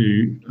refer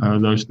to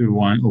those two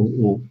wine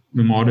or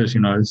Nemours,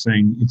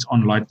 saying it's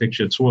on light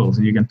textured swirls,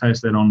 and you can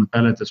taste that on the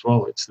palate as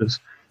well. It's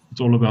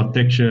all about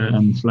texture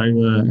and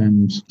flavor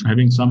and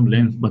having some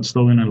length, but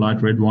still in a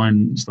light red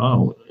wine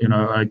style.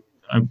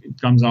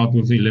 It comes out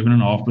with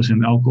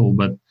 11.5% alcohol,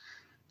 but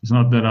it's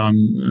not that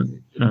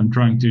I'm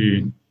trying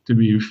to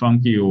be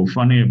funky or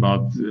funny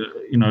about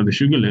the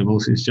sugar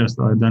levels. It's just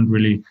I don't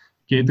really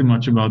care too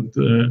much about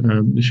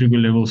the sugar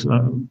levels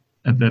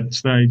at that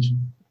stage.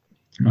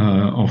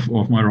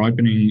 Of my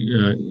ripening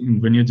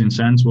in vineyards in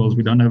sand swirls,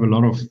 we don't have a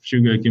lot of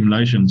sugar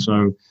accumulation,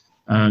 so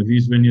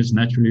these vineyards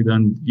naturally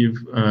don't give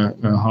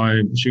a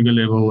high sugar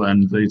level,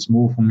 and it's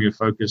more for me a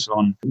focus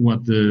on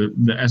what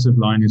the acid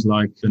line is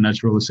like, the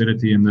natural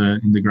acidity in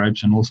the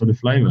grapes, and also the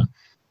flavor.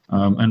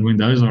 And when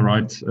those are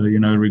right,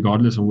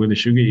 regardless of where the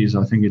sugar is,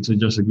 I think it's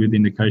just a good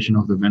indication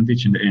of the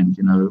vintage in the end.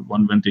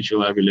 One vintage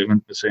you'll have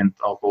 11%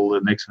 alcohol, the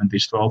next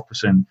vintage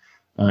 12%.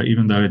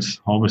 Even though it's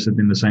harvested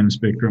in the same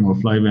spectrum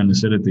of flavor and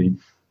acidity.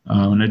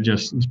 And it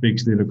just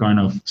speaks to the kind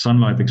of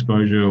sunlight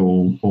exposure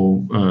or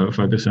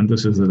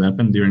photosynthesis that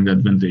happened during that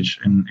vintage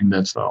in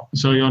that style.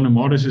 So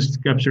Nemours is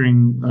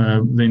capturing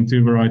then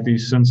two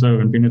varieties,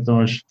 Cinsault and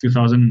Pinotage.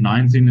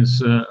 2019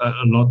 is a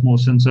lot more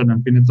Cinsault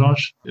than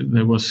Pinotage.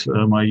 There was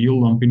my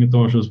yield on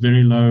Pinotage was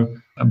very low,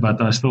 but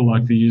I still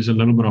like to use a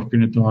little bit of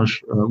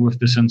Pinotage with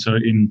the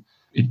Cinsault in.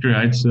 It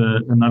creates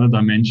another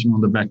dimension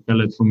on the back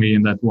palate for me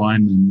in that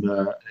wine,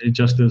 and it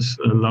just is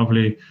a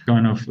lovely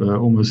kind of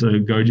almost a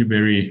goji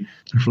berry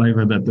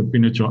flavor that the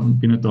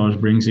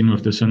Pinotage brings in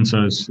with the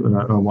Cinsault's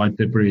white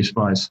peppery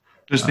spice.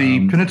 Does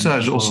the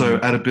Pinotage also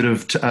add a bit of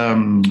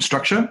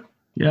structure?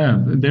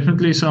 Yeah,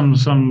 definitely some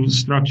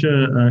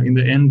structure in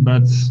the end,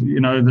 but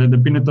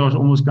the Pinotage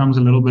almost comes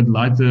a little bit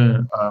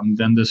lighter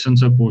than the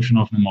Cinsault portion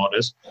of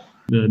Nemours.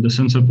 The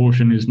Cinsault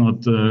portion is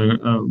not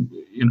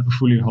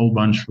fully whole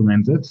bunch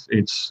fermented.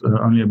 It's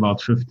only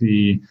about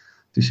 50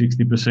 to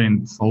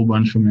 60% whole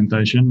bunch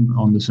fermentation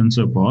on the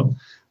Cinsault part,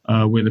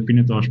 where the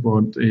Pinotage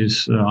part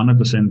is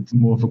 100%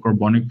 more of a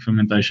carbonic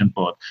fermentation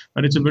part.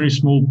 But it's a very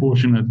small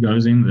portion that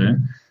goes in there.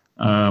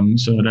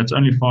 So that's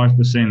only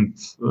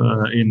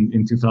 5%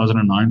 in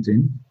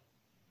 2019.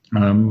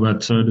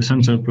 But so the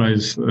Cinsault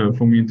plays,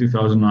 for me in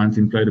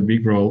 2019, played a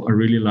big role. I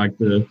really like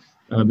the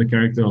the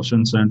character of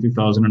Shinsa in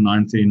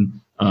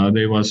 2019.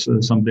 There was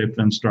some depth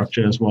and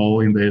structure as well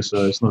in there,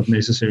 so it's not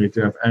necessary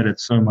to have added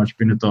so much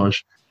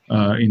pinotage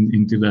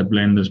into that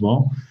blend as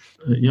well.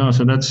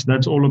 So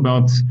that's all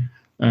about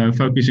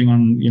focusing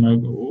on,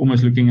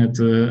 almost looking at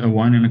a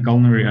wine in a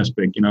culinary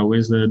aspect.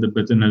 Where's the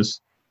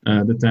bitterness,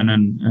 the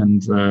tannin,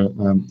 and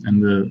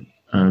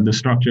the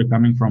structure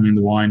coming from in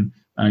the wine.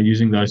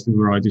 Using those two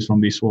varieties from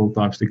these soil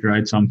types to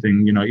create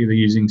something, either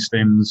using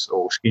stems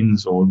or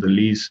skins or the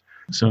lees.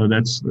 So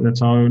that's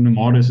how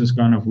Nomadis is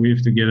kind of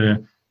weaved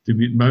together to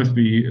both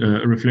be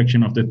a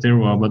reflection of the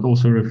terroir, but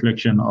also a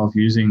reflection of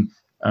using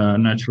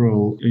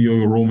natural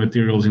your raw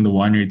materials in the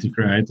winery to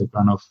create a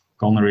kind of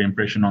culinary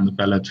impression on the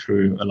palate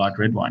through a light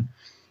red wine.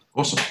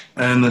 Awesome.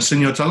 And the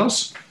Señor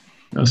Talos?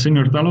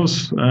 Señor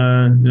Talos,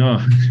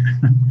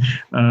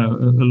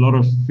 a lot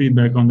of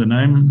feedback on the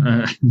name.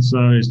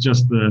 So it's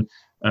just the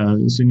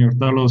Señor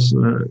Talos.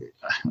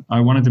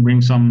 I wanted to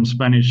bring some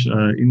Spanish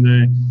in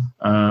there.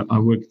 I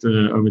worked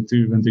over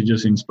 2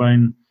 vintages in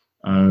Spain,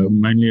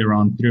 mainly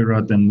around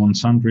Priorat and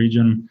Montsant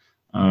region.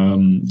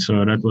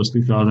 So that was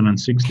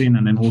 2016,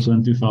 and then also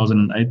in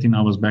 2018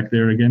 I was back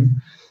there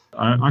again.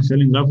 I fell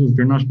in love with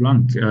Grenache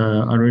Blanc.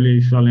 I really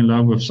fell in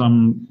love with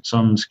some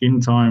skin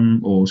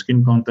time or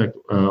skin contact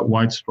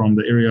whites from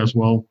the area as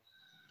well.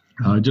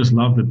 I just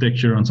love the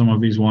texture on some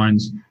of these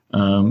wines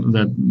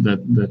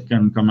that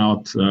can come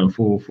out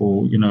for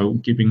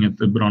keeping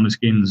it a bit on the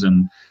skins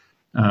and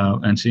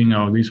seeing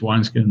how these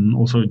wines can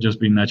also just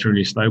be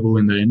naturally stable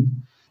in the end.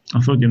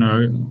 I thought,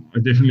 I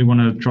definitely want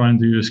to try and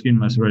do a skin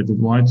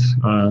macerated white.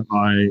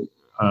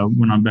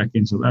 When I'm back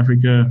in South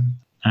Africa,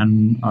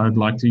 and I'd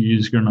like to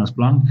use Grenache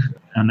Blanc,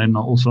 and then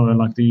also I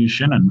like to use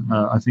Chenin.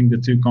 I think the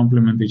two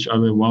complement each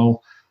other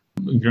well.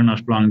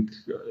 Grenache Blanc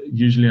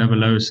usually have a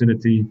low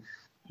acidity,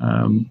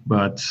 and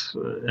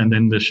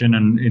then the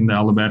Chenin in the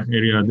Helderberg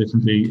area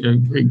definitely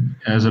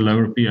has a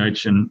lower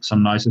pH and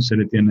some nice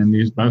acidity. And then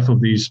both of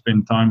these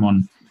spend time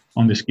on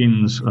the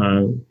skins.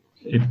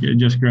 It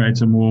just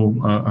creates a more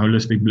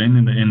holistic blend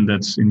in the end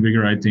that's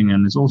invigorating,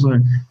 and it's also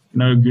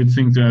a good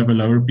thing to have a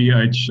lower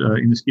pH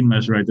in the skin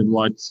macerated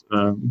white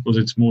because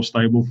it's more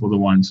stable for the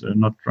wine. So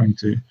not trying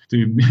to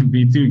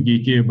be too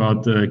geeky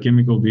about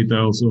chemical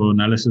details or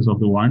analysis of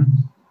the wine,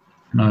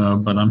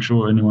 but I'm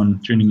sure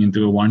anyone tuning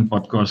into a wine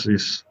podcast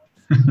is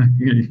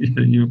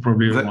you're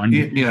probably a wine.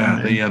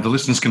 The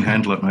listeners can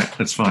handle it, mate.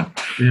 That's fine.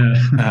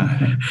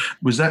 Yeah.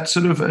 Was that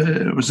sort of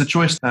was the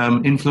choice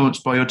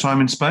influenced by your time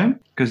in Spain?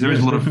 Because there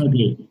is a lot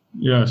definitely.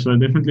 So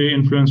definitely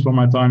influenced by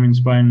my time in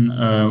Spain,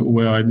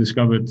 where I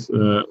discovered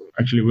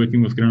actually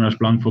working with Grenache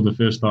Blanc for the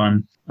first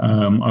time.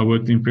 I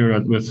worked in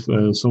Priorat with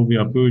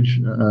Sylvia Puig,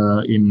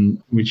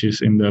 which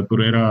is in the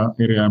Purera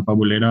area in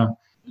Pabulera.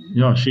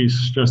 Yeah,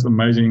 she's just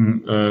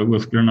amazing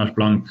with Grenache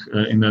Blanc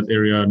in that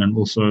area, and then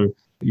also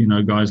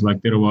guys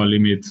like Terroir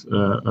Limit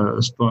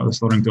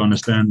starting to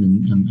understand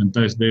and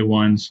taste their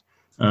wines.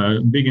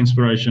 Big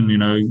inspiration,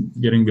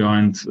 getting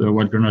behind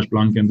what Grenache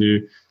Blanc can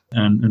do,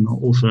 and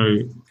also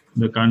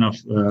the kind of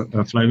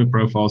flavor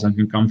profiles that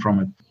can come from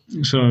it.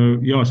 So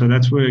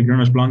that's where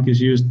Grenache Blanc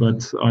is used,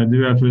 but I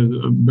do have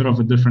a bit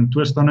of a different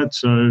twist on it.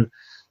 So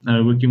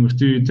working with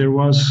 2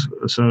 terroirs,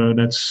 so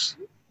that's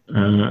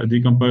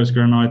decomposed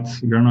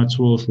granite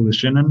swirls for the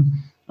Chenin.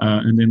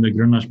 And then the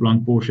Grenache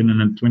Blanc portion in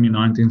the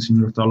 2019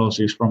 Señor Talos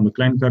is from the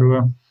Klein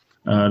Karoo.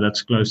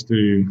 That's close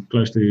to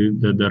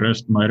the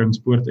Rest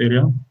Meiringspoort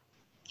area.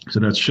 So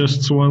that's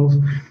schist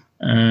soil.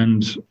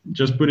 And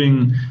just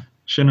putting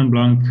Chenin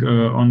Blanc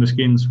on the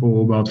skins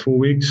for about 4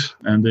 weeks.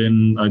 And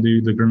then I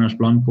do the Grenache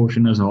Blanc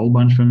portion as a whole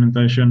bunch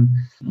fermentation.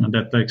 And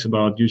that takes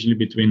about usually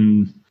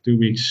between 2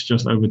 weeks,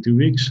 just over 2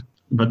 weeks.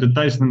 But the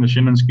taste in the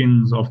Chenin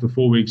skins after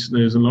 4 weeks,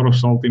 there's a lot of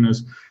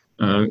saltiness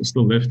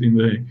still left in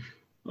there.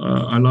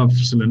 I love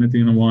salinity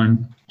in a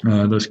wine.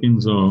 The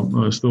skins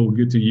are still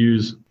good to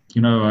use.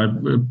 I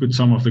put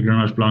some of the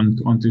Grenache Blanc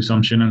onto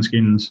some Chenin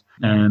skins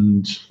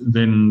and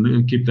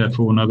then keep that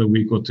for another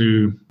week or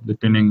 2,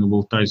 depending.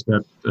 We'll taste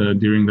that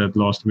during that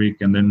last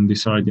week and then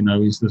decide,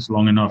 is this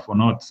long enough or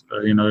not?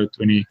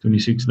 20,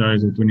 26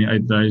 days or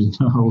 28 days.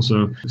 I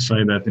also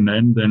say that in the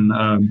end. Then,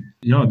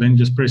 then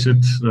just press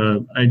it,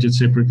 age it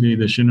separately,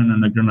 the Chenin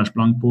and the Grenache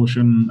Blanc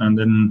portion, and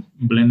then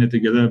blend it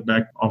together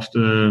back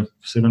after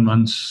 7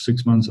 months,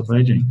 6 months of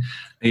aging.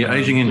 Are you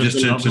aging in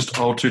just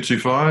old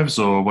 225s,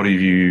 or what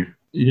have you?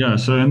 Yeah,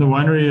 so in the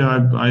winery,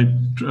 I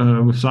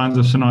with Scions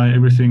of Sinai,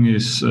 everything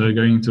is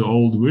going to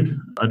old wood.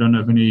 I don't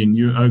have any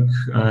new oak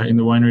in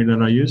the winery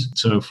that I use.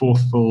 So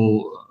 4th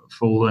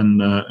full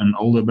and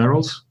older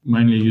barrels,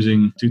 mainly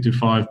using 2 to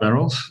 5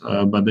 barrels.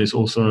 But there's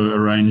also a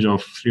range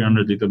of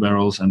 300-liter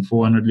barrels and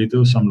 400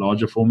 liters, some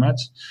larger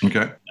formats.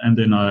 Okay. And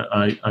then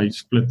I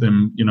split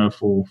them,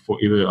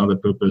 for either other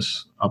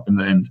purpose up in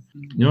the end.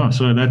 Yeah,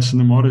 so that's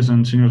Nomadis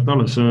and Señor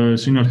Talos. So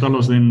Señor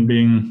Talos then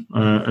being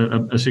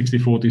a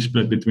 60-40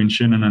 split between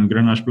Chenin and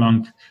Grenache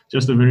Blanc,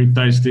 just a very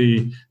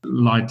tasty,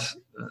 light,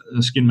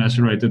 skin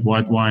macerated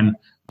white wine.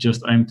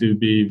 just aim to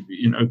be,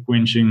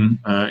 quenching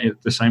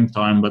at the same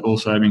time, but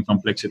also having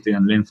complexity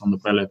and length on the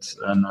palate,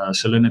 and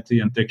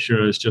salinity and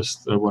texture is just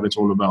what it's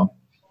all about.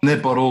 And they're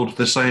bottled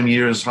the same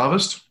year as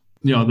harvest?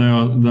 Yeah,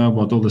 they're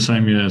bottled the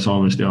same year as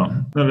harvest, yeah.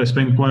 They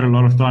spend quite a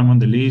lot of time on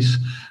the lees.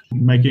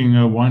 Making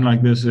a wine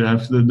like this, you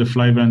have the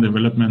flavor and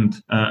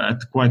development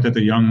at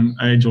a young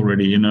age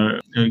already,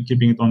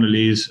 keeping it on the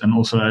lees and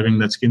also having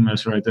that skin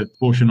macerated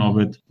portion of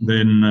it,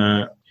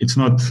 then it's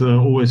not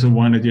always a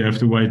wine that you have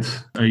to wait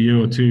a year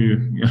or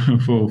two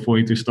for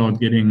it to start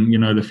getting,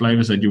 the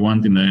flavors that you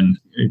want in the end.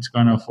 It's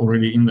kind of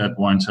already in that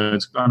wine. So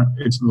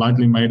it's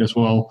lightly made as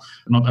well,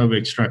 not over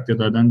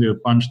extracted. I don't do a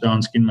punch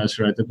down skin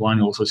macerated wine.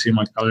 You also see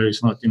my color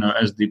is not,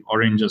 as deep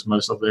orange as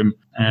most of them.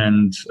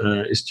 And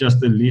it's just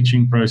the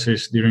leaching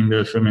process during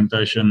the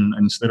fermentation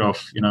instead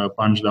of, a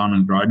punch down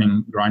and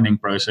grinding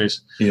process.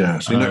 Yeah.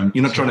 So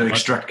you're not trying to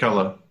extract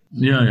color.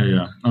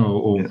 Yeah.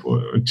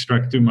 Or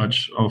extract too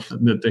much of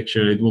the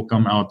texture. It will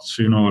come out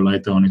sooner or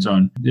later on its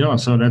own. Yeah,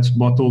 so that's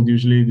bottled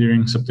usually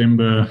during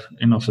September,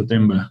 end of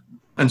September.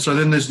 And so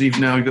then you've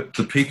now got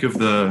the peak of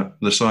the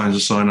Scions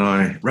of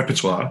Sinai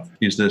repertoire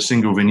is the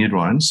single vineyard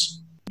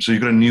wines. So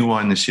you've got a new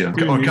wine this year,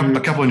 or a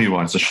couple of new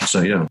wines, I should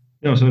say, yeah.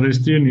 Yeah, so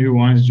there's 2 new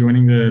wines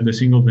joining the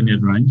single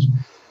vineyard range.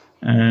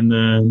 And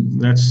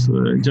that's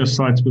just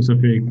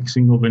site-specific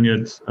single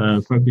vineyard,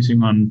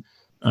 focusing on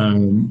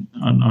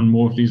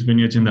more of these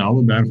vineyards in the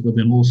Helderberg, but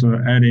then also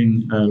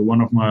adding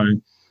one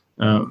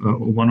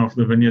of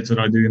the vineyards that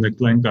I do in the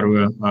Klein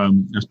Karoo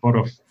as part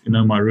of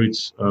my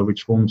roots,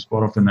 which forms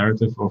part of the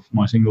narrative of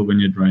my single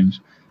vineyard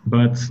range.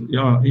 But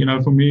yeah,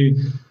 for me,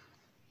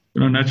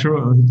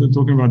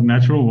 talking about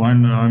natural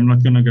wine, I'm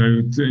not going to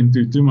go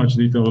into too much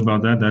detail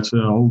about that. That's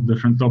a whole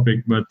different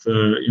topic. But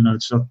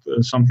it's not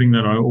something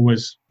that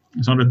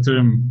it's not a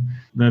term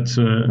that's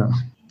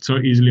so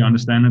easily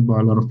understood by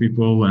a lot of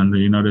people, and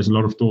there's a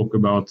lot of talk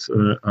about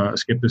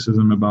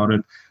skepticism about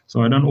it.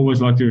 So I don't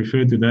always like to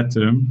refer to that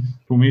term.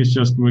 For me, it's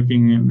just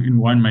working in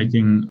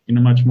winemaking in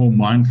a much more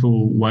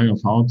mindful way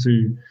of how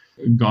to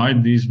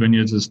guide these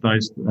vineyards as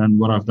taste, and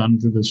what I've done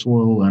to the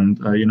soil and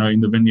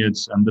in the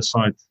vineyards and the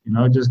site.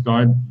 Just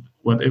guide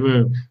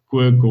whatever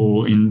quirk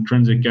or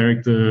intrinsic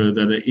character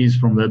that there is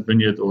from that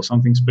vineyard, or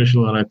something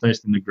special that I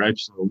taste in the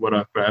grapes, or what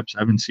I perhaps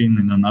haven't seen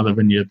in another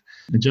vineyard.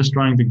 And just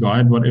trying to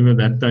guide whatever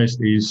that taste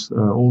is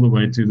all the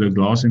way to the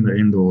glass in the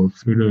end, or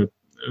through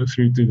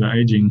to the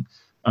aging,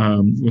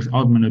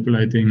 without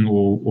manipulating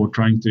or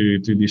trying to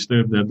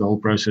disturb the whole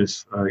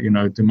process,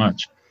 too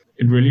much.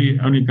 It really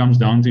only comes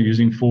down to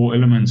using 4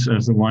 elements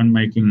as the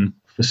winemaking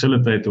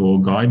facilitator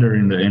or guider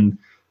in the end.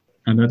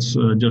 And that's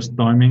just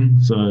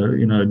timing. So,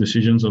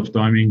 decisions of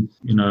timing,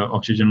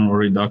 oxygen or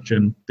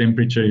reduction,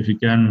 temperature, if you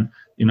can,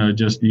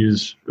 just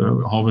use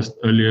harvest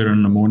earlier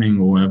in the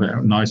morning, or have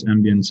a nice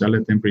ambient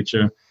cellar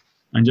temperature.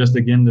 And just,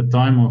 again, the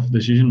time of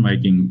decision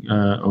making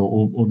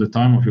or the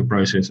time of your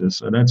processes.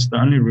 So that's the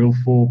only real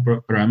 4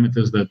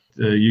 parameters that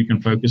you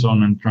can focus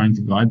on and trying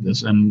to guide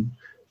this. And,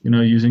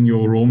 using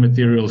your raw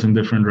materials in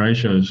different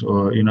ratios,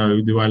 or,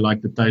 do I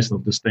like the taste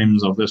of the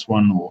stems of this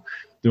one, or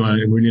do I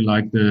really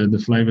like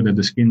the flavor that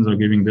the skins are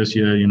giving this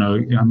year?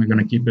 Am I going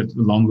to keep it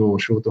longer or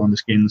shorter on the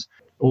skins,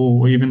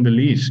 or even the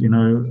leaves?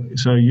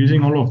 So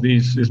using all of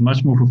these is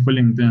much more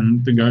fulfilling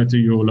than to go to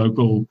your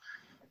local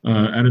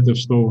additive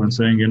store and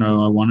saying,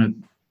 I wanted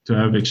to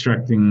have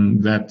extracting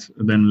that,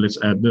 then let's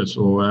add this,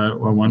 or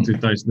I want to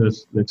taste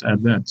this, let's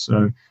add that.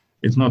 So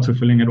it's not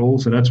fulfilling at all.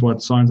 So that's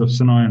what Scions of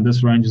Sinai and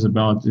this range is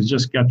about, is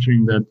just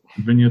capturing that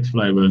vineyard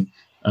flavor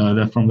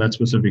that from that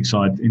specific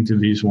site into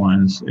these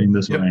wines in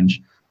this range.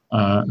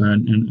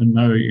 And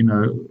no,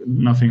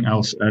 nothing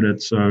else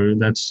added. So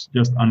that's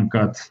just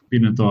uncut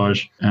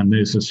pinotage. And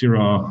there's a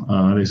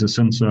Syrah, there's a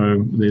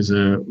Cinsault, there's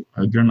a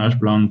Grenache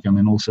Blanc, and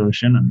then also a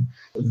Chenin.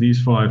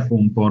 These 5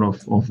 form part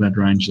of that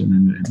range.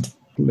 And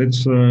let's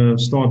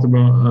start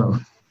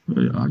about...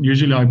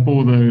 usually I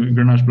pour the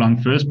Grenache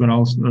Blanc first, but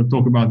I'll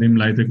talk about him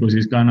later, because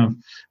he's kind of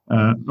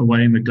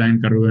away in the Klein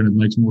Karoo, and it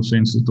makes more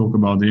sense to talk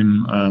about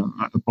him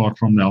apart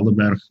from the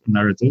Helderberg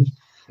narrative.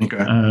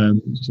 Okay.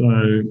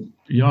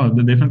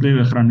 Definitely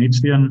the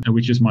Granietsteen,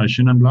 which is my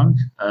Chenin Blanc.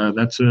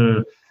 That's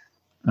a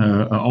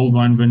old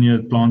wine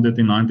vineyard planted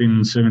in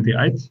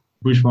 1978.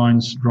 Bush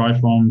vines, dry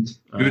farmed.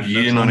 Good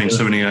year,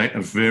 1978.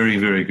 A very,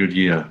 very good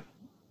year.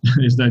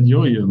 Is that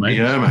your year, mate?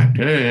 Yeah, mate.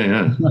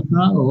 Yeah.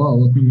 Oh,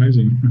 wow, that's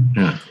amazing.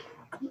 Yeah.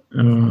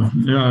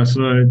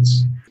 So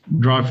it's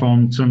dry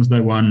farmed since day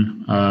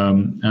one,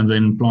 and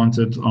then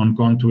planted on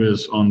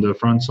contours on the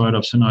front side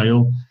of Sinai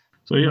Hill.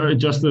 So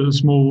just a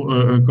small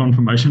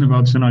confirmation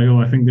about Sinai Hill.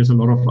 I think there's a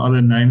lot of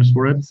other names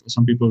for it.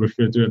 Some people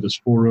refer to it as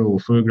Fora or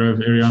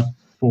Firgrove area.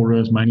 Fora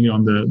is mainly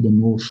on the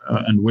north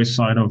and west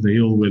side of the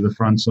hill, where the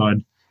front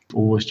side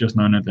always just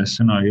known it as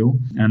Sinai Hill,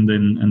 and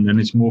then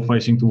it's more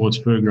facing towards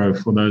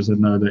Firgrove for those that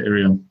know the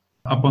area.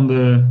 up on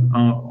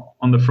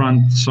the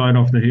front side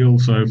of the hill,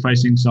 so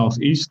facing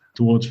southeast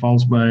towards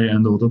False Bay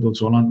and the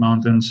Ototots-Holland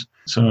Mountains.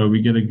 So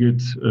we get a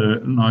good,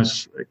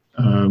 nice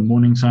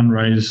morning sun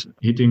rays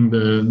hitting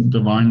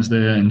the vines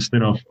there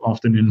instead of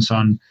afternoon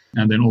sun,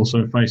 and then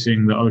also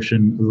facing the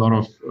ocean. A lot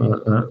of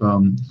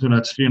so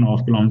that's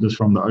 3.5 kilometers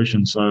from the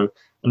ocean. So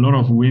a lot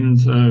of wind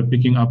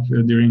picking up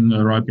during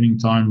ripening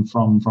time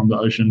from the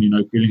ocean,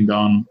 cooling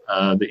down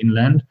the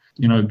inland.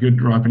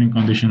 Good ripening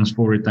conditions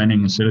for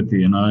retaining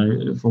acidity.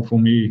 And for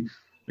me,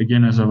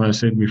 again, as I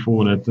said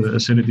before, that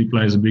acidity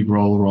plays a big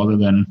role rather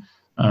than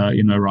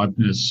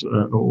ripeness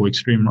or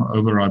extreme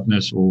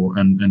over-ripeness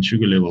and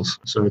sugar levels.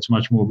 So it's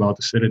much more about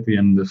acidity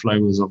and the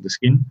flavors of the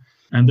skin.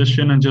 And this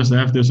Chenin just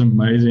have this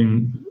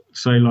amazing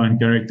saline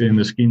character in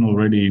the skin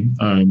already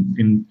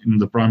in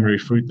the primary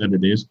fruit that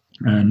it is.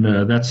 And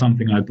that's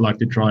something I'd like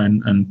to try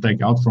and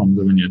take out from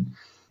the vineyard.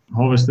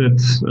 Harvested,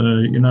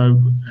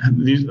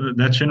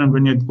 that Chenin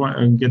vineyard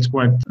gets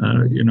quite,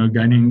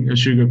 gaining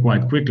sugar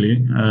quite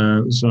quickly.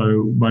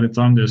 So by the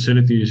time the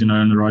acidity is, in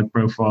the right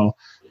profile,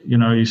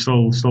 you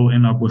still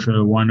end up with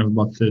a wine of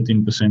about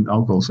 13%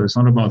 alcohol. So it's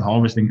not about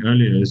harvesting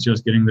earlier, it's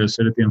just getting the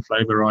acidity and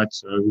flavor right.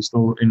 So we're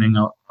still ending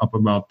up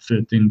about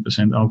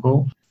 13%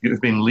 alcohol.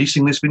 You've been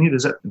leasing this vineyard.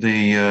 Is that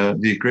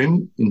the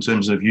agreement in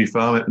terms of you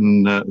farm it,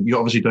 and you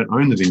obviously don't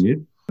own the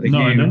vineyard? No,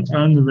 I don't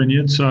own the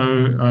vineyard.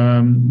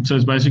 So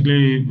it's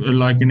basically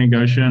like a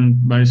negotiation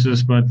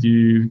basis, but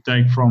you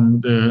take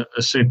from a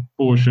set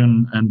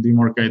portion and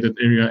demarcated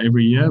area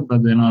every year.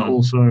 But then I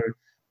also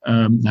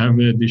have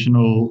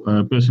additional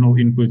personal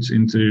inputs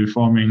into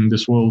farming the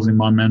soils in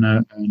my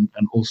manor, and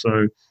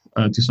also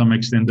to some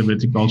extent the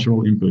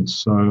viticultural inputs.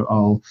 So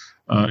I'll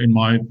in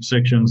my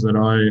sections that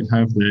I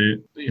have there,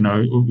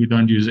 we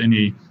don't use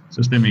any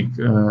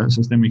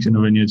systemics in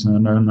the vineyards,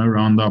 no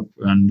Roundup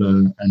and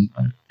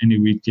any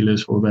weed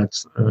killers for that,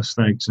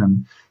 stakes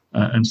and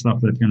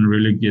stuff that can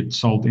really get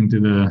salt into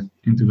the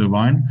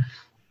vine,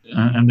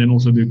 and then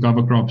also do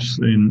cover crops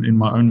in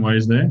my own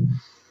ways there.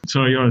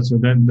 So that's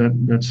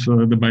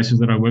the basis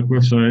that I work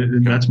with. So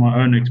that's my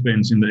own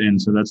expense in the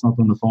end. So that's not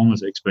on the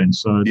farmer's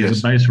expense. So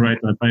there's a base rate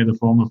I pay the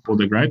farmer for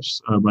the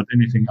grapes, but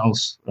anything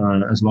else,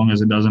 as long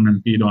as it doesn't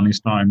impede on his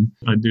time,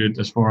 I do it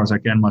as far as I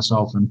can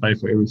myself and pay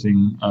for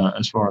everything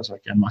as far as I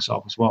can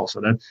myself as well.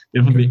 So that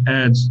definitely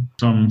adds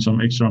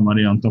some extra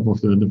money on top of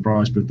the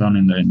price per ton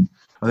in the end.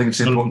 I think it's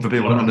important for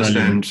people to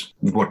understand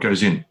what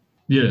goes in.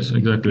 Yes,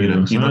 exactly.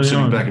 You're not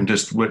sitting back and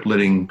just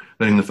letting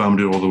the farm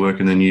do all the work,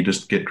 and then you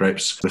just get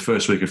grapes the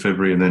first week of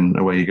February, and then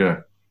away you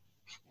go.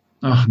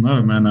 Oh,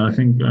 no, man. I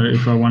think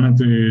if I wanted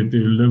to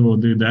live or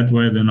do that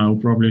way, then I'll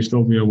probably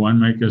still be a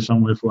winemaker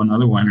somewhere for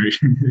another winery.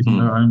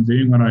 I'm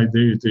doing what I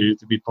do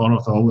to be part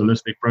of the whole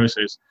holistic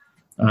process,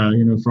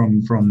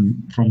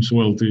 from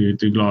soil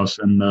to glass,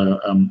 and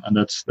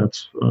that's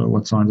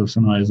what Signs of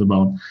Sinai is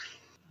about.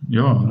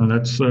 Yeah,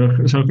 that's so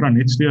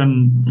Granitzky,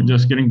 and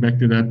just getting back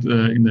to that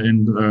in the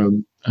end,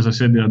 as I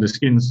said, the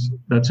skins,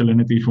 that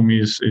salinity for me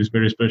is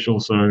very special.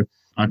 So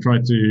I try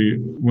to,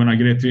 when I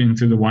get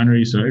into the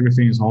winery, so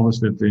everything is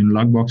harvested in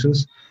lug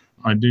boxes.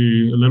 I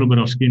do a little bit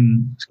of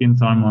skin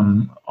time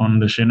on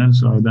the Chenin,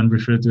 so I then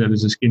refer to that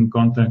as a skin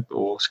contact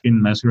or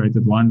skin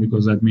macerated wine,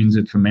 because that means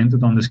it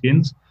fermented on the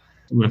skins.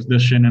 With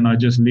this Chenin, I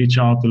just leach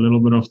out a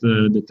little bit of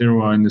the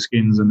terroir in the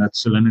skins and that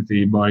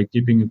salinity by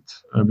keeping it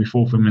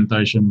before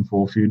fermentation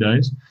for a few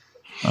days.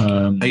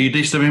 Are you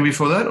destemming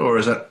before that, or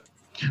is that?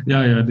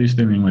 Yeah,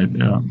 destemming, mate.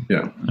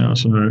 Yeah.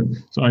 So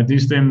I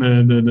destem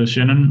the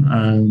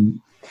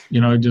Chenin.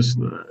 Just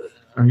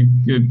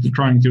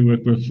trying to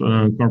work with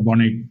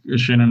carbonic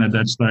Chenin at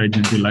that stage,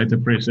 and to later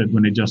press it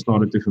when it just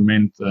started to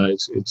ferment.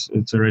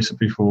 It's a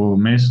recipe for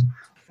mess.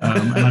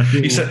 And I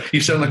feel you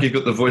sound like you've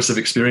got the voice of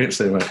experience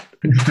there, mate.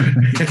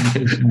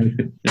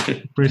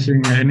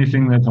 Pressing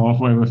anything that's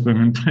halfway with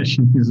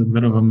fermentation is a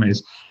bit of a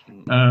mess.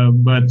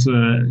 But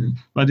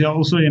yeah,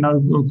 also,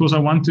 of course, I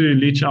want to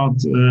leach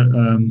out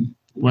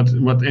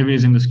whatever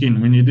is in the skin.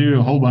 When you do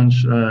a whole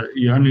bunch,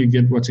 you only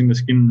get what's in the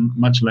skin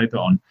much later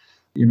on.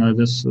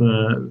 This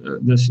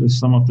is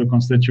some of the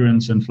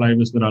constituents and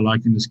flavors that I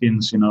like in the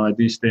skins. I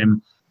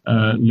destem.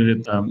 Let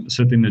it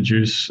sit in the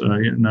juice,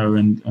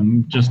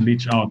 and just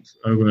leach out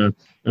over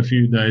a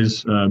few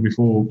days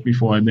before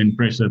I then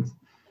press it.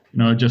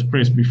 Just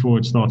press before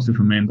it starts to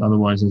ferment.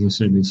 Otherwise, as I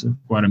said, it's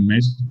quite a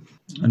mess.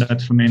 And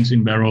that ferments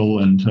in barrel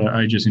and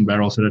ages in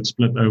barrel, so that's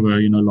split over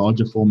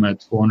larger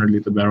format,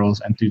 400-liter barrels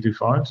and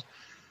 225s.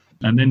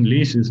 And then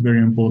lees is very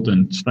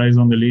important. Stays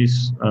on the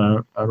lees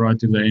right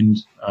to the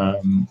end,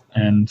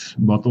 and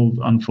bottled,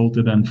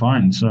 unfiltered, and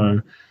fine.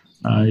 So.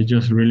 You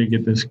just really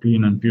get this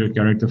clean and pure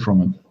character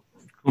from it.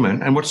 Cool,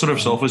 man. And what sort of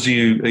sulfurs are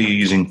you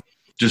using?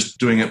 Just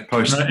doing it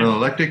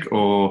post-malolactic,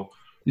 or?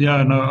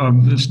 Yeah, no,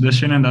 the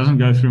Chenin doesn't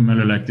go through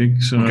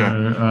malolactic, so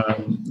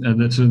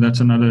that's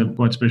another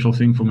quite special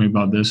thing for me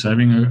about this.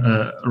 Having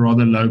a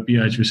rather low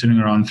pH, we're sitting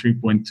around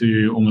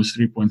 3.2, almost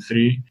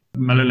 3.3.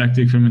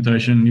 Malolactic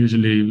fermentation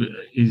usually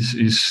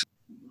is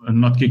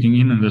not kicking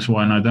in this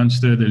wine. I don't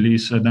stir the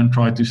lees. I don't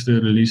try to stir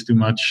the lees too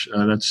much.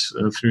 That's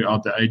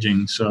throughout the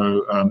aging,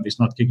 so it's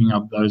not kicking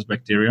up those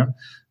bacteria.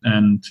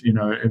 And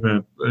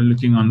ever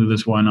looking under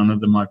this wine under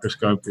the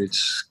microscope,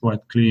 it's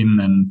quite clean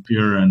and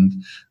pure. And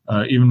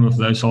even with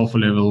low sulfur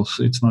levels,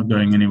 it's not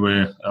going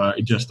anywhere.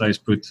 It just stays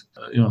put.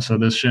 So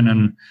this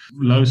Chenin,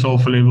 low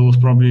sulfur levels,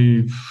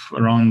 probably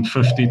around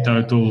 50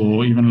 total,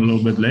 or even a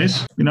little bit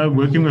less.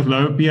 Working with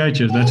lower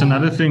pHs, that's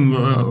another thing.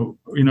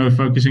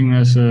 Focusing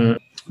as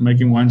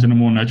making wines in a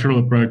more natural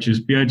approach is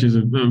pH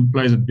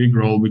plays a big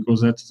role,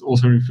 because that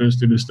also refers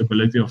to the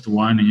stability of the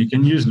wine, and you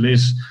can use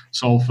less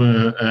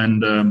sulfur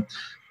and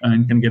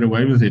can get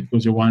away with it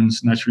because your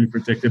wine's naturally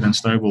protected and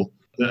stable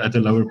at a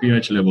lower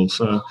pH level.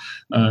 So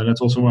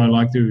that's also why I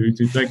like to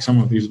take some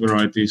of these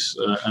varieties,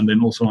 and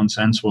then also on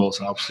sand swells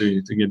helps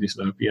to get these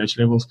low pH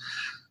levels.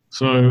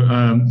 So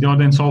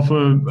then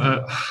sulfur.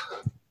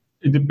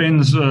 It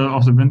depends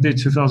of the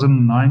vintage.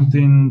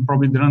 2019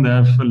 probably didn't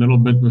have a little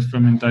bit with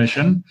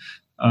fermentation,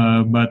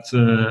 but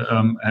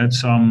had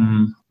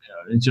some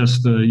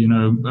just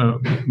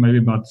maybe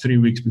about 3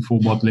 weeks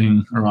before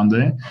bottling, around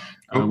there,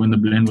 when the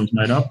blend was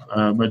made up,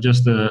 but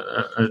just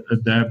a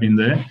dab in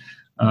there.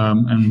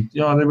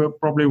 There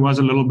probably was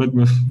a little bit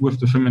with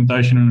the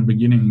fermentation in the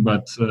beginning,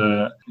 but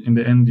in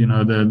the end,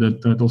 the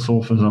total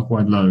sulfurs are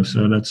quite low.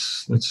 So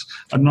that's.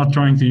 I'm not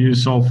trying to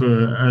use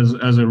sulfur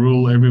as a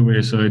rule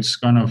everywhere. So it's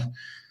kind of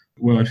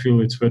where I feel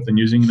it's fit, and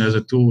using it as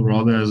a tool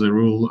rather as a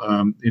rule.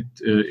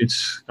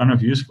 It's kind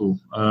of useful,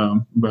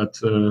 but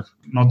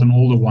not in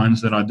all the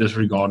wines that I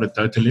disregarded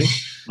totally.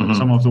 Mm-hmm.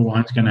 Some of the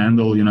wines can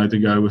handle, to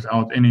go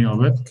without any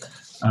of it.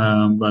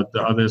 But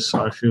the others,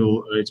 I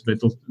feel it's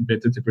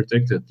better to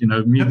protect it.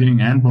 Me doing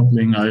hand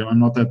bottling, I'm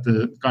not at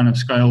the kind of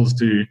scales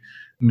to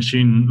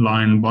machine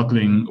line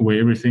bottling where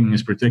everything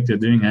is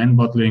protected. Doing hand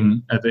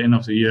bottling at the end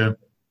of the year,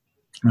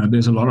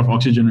 there's a lot of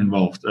oxygen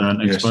involved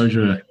and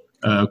exposure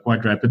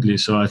quite rapidly.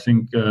 So I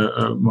think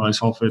my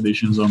sulfur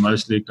additions are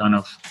mostly kind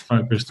of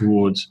focused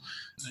towards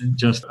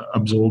just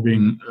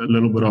absorbing a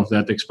little bit of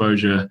that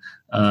exposure,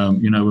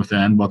 with the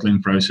hand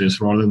bottling process,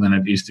 rather than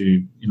it is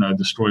to,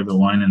 destroy the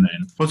wine in the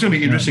end. Well, it's going to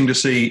be interesting to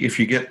see if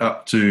you get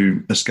up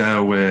to a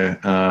scale where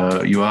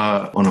you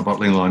are on a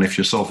bottling line, if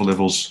your sulfur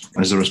levels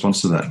as a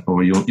response to that,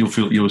 or you'll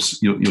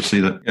see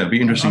that. Yeah, it'll be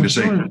interesting to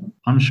see.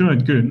 I'm sure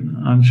it could.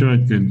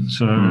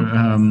 So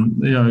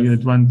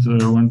it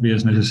won't be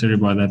as necessary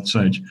by that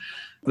stage.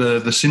 The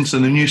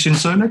new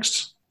Cinsault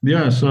next.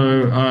 Yeah,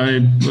 so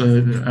I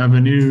have a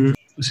new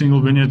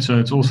single vineyard, so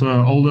it's also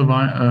an older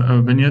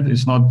vineyard.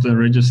 It's not a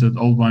registered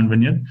old vine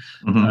vineyard.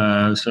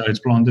 Mm-hmm. So it's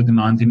planted in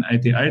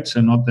 1988, so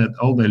not that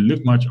old. They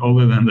look much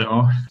older than they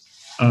are.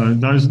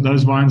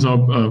 Those vines are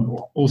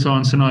also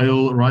on Sinai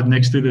Hill, right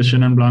next to the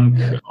Chenin Blanc,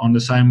 on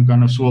the same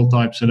kind of soil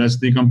type. So that's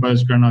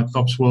decomposed granite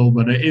topsoil,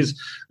 but there is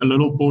a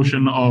little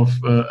portion of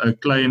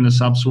clay in the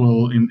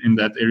subsoil in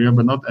that area,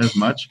 but not as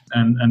much.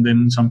 And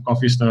then some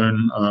coffee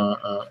stone,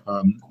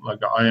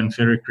 like an iron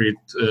ferrocrete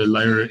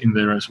layer in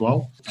there as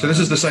well. So this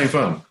is the same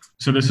farm?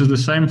 So this is the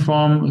same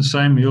farm,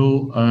 same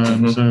hill.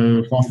 So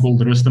a farm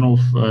called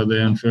Rustenhof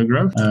there in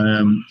Fairgrove.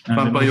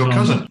 Farmed by your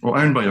cousin, or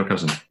owned by your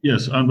cousin?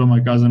 Yes, owned by my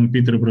cousin,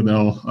 Peter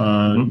Brodel.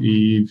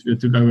 He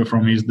took over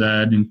from his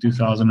dad in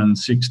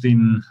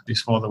 2016.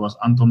 His father was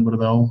Anton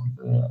Brodel,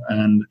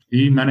 and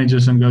he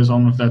manages and goes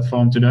on with that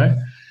farm today.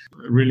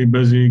 Really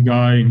busy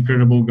guy,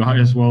 incredible guy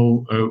as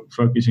well,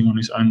 focusing on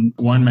his own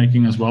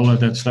winemaking as well at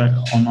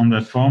that on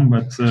that farm,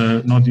 but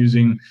not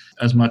using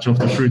as much of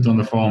the fruit on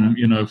the farm,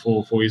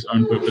 for his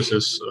own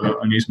purposes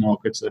on his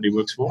markets that he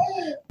works for.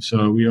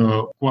 So we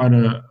are quite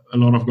a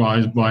lot of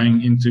guys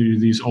buying into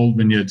these old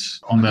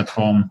vineyards on that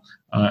farm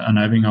and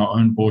having our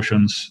own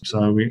portions.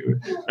 So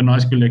a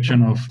nice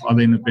collection of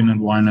other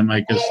independent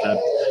winemakers that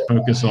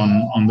focus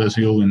on this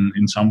hill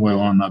in some way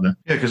or another.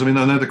 Yeah, because I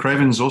know the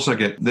Cravens also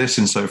get their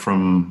Cinsault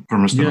from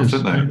Rustenhof,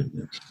 don't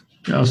they?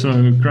 Yeah, so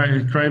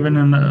Craven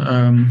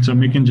and so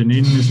Mick and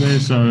Janine is there.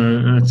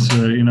 So it's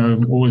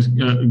always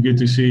good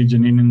to see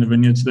Janine in the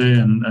vineyards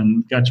there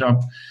and catch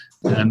up.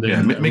 And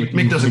then,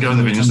 Mick doesn't go in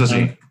the vineyards, does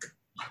he?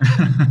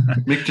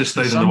 Mick just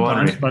stays in the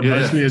winery, but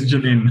mostly it's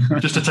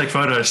Janine, just to take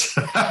photos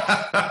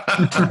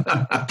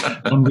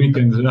on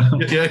weekends.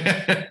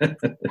 Yeah.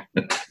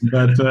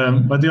 But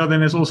then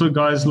there's also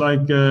guys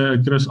like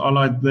Chris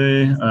Allite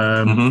there.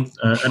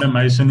 Adam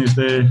Mason is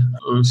there.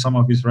 Some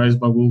of his Raised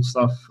by Wolves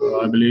stuff,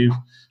 I believe.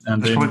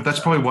 And that's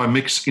probably why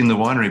Mick's in the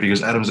winery,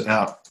 because Adam's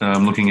out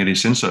looking at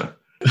his Cinsault.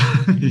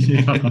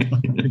 Yeah,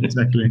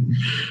 exactly.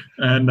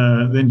 And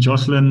then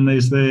Jocelyn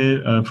is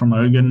there from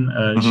Hogan.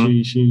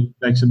 She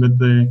takes a bit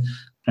there.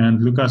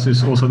 And Lucas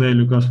is also there,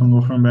 Lucas van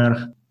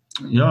Hogenberg.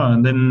 Yeah,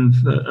 and then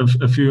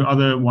a few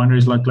other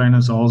wineries like Kleine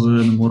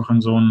Zalze,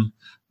 Morgenzon,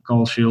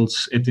 Carl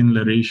Shields, Etienne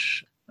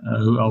Leriche.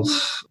 Who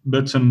else?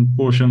 Bits and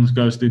portions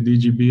goes to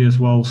DGB as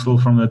well. Still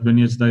from that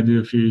vineyards, they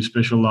do a few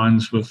special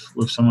lines with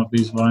some of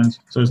these vines.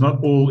 So it's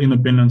not all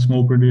independent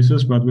small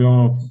producers, but we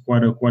are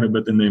quite a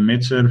bit in there.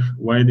 Metzer,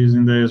 Wade is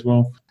in there as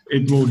well.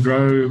 it will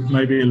grow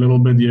maybe a little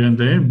bit here and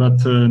there,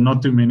 but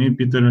not too many.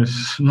 Peter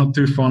is not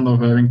too fond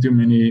of having too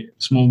many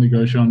small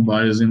negotiant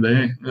buyers in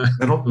there.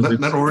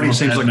 That already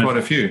seems like quite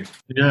a few.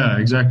 Yeah,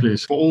 exactly.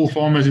 For all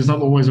farmers, it's not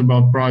always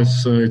about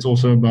price. It's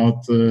also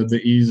about the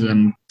ease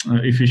and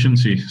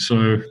efficiency.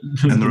 So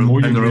and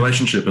the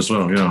relationship as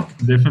well. Yeah,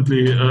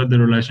 definitely the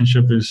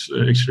relationship is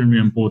extremely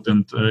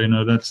important.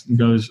 That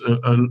goes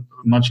a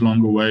much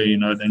longer way,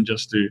 than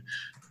just to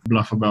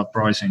bluff about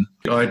pricing.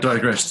 I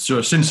digress.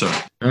 So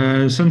Cinsault.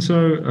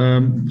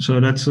 So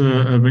that's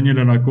a vineyard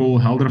that I call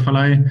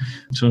Heldervallei.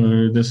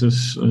 So this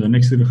is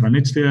next to the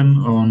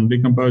Granietsteen on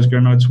decomposed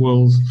granite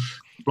swirls,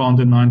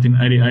 planted in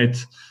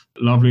 1988.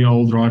 Lovely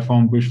old dry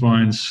farm bush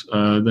vines.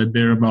 They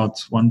bear about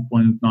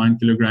 1.9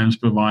 kilograms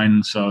per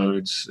vine. So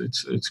it's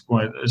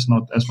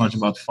not as much,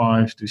 about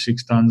 5 to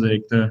 6 tons a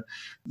hectare,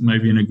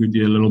 maybe in a good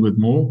year a little bit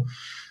more.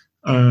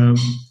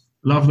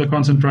 Love the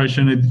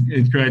concentration.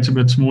 It creates a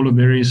bit smaller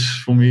berries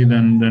for me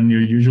than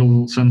your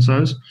usual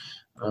Cinsaults.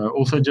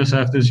 Also just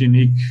have this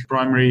unique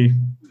primary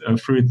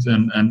fruit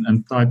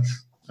and tight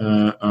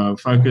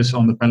focus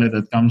on the palate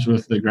that comes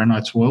with the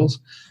granite swirls.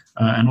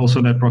 And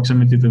also that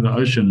proximity to the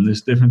ocean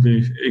is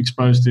definitely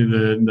exposed to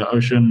the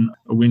ocean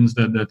winds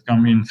that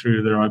come in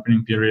through the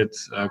ripening period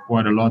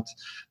quite a lot.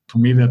 For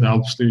me, that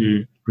helps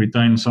to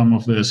retain some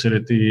of the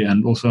acidity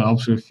and also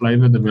helps with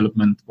flavor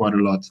development quite a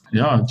lot.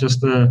 Yeah,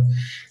 just a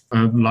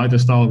lighter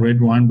style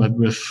red wine, but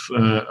with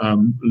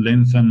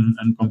length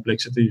and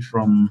complexity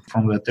from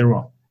that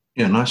terroir.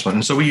 Yeah, nice one.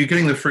 And so were you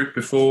getting the fruit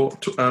before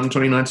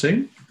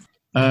 2019?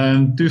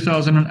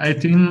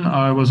 2018,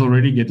 I was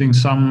already getting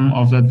some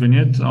of that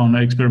vineyard on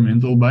an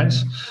experimental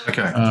base.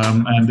 Okay.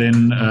 And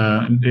then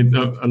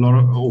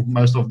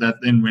most of that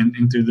then went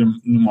into the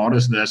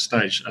Nomadis that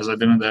stage, as I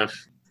didn't have.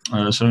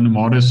 So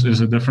Nomadis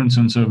is a different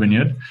Cinsault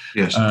vineyard.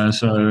 Yes.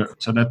 So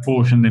that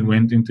portion then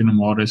went into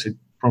Nomadis. It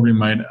probably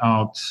made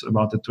out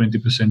about the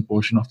 20%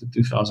 portion of the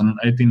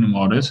 2018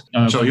 Nomadis.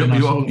 So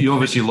you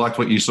obviously liked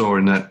what you saw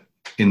in that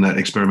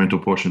experimental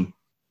portion.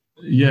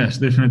 Yes,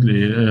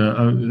 definitely.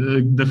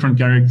 A different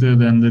character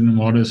than the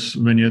Nomadis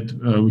vineyard,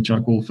 which I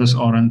call Vis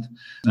Arend,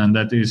 and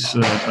that is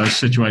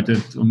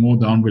situated more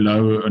down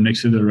below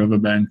next to the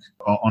riverbank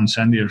on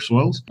sandier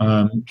soils.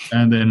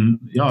 And then,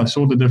 I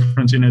saw the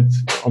difference in it.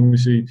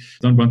 Obviously,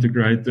 don't want to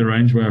create the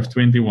range where I have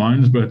 20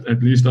 wines, but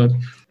at least I'd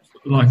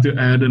like to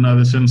add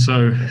another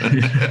Cinsault.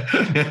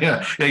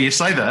 Yeah, you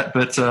say that,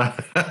 but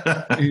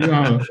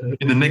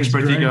in the next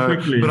breath you go,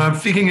 quickly. But I'm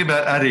thinking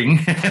about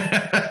adding.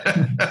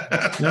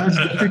 Yeah, it's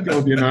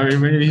difficult,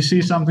 when you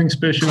see something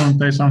special and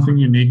taste something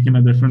unique in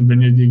a different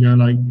vineyard, you go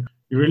like,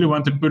 you really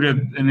want to put it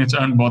in its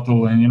own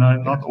bottle, and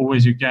not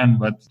always you can,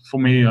 but for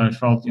me, I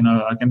felt,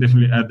 I can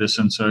definitely add this,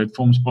 and so it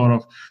forms part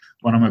of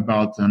what I'm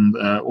about, and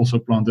also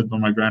planted by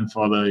my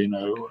grandfather,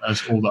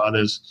 as all the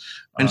others.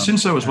 And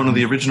Cinsault was one of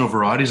the original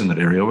varieties in that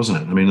area,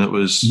 wasn't it? I mean, it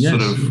was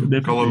sort of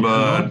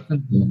Colombard,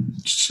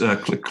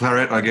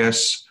 Claret, I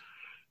guess.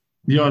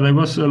 Yeah, there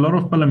was a lot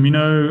of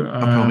Palomino,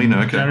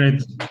 okay.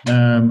 Claret,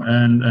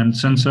 and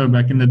Cinsault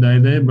back in the day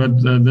there,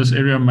 but this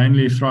area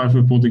mainly thrived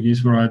with Portuguese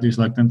varieties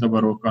like Tinta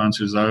Barroca and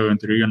Cinsault and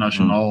Touriga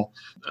Nacional.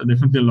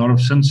 Definitely a lot of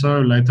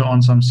Cinsault, later on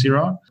some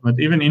Syrah. But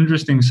even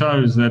interesting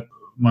so is that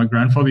my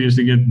grandfather used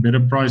to get better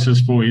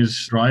prices for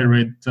his dry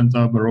red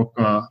Tinta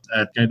Barroca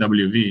at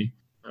KWV.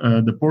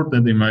 The port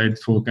that they made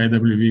for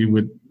KWV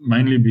would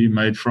mainly be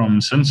made from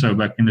Cinsault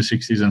back in the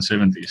 60s and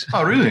 70s.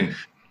 Oh, really?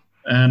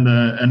 And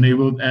they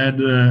would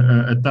add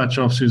a touch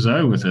of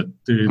Cinsault with it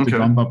to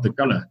bump up the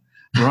color.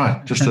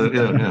 Right, just to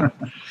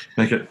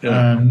make it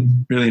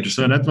really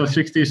interesting. So that was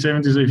 60s,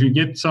 70s. If you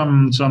get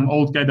some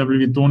old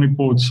KWV tawny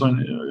ports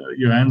on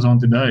your hands on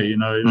today,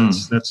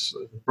 that's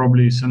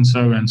probably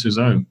Cinsault and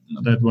Cinsault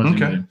that was in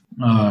there.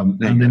 And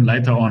then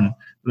later on,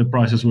 the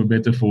prices were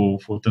better for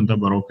Tinta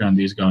Barroca and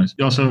these guys.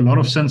 Also, a lot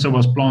of Cinsault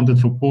was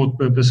planted for port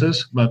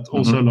purposes, but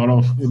also a lot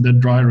of the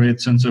dry red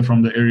Cinsault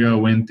from the area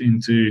went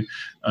into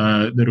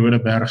the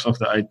Rode Bergs of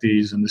the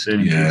 80s and the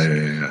 70s.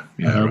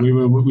 Yeah. We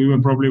were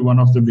probably one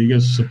of the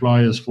biggest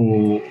suppliers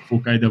for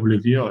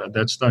KWV at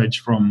that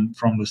stage from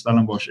the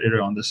Stellenbosch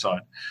area on this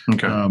side.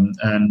 Okay.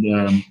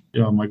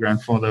 My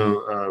grandfather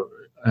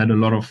had a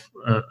lot of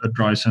a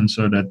dry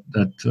Cinsault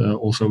that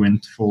also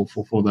went for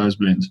those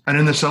blends. And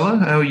in the cellar,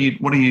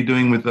 what are you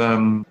doing with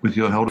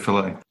your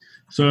Heldervallei?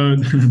 So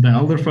the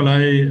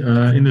Heldervallei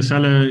in the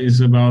cellar is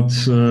about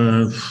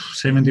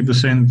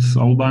 70%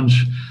 old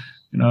bunch.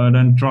 I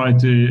don't try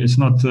to. It's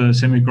not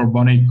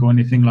semi-carbonic or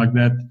anything like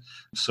that.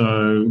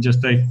 So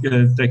just take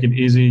it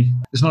easy.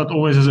 It's not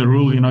always as a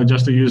rule,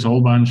 just to use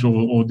whole bunch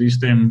or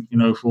destem,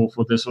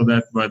 for this or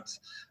that, but.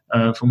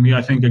 For me,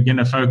 I think, again,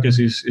 a focus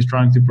is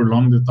trying to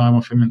prolong the time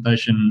of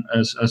fermentation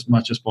as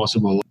much as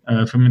possible.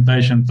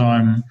 Fermentation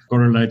time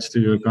correlates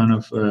to a kind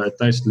of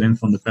taste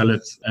length on the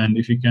palate. And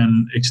if you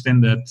can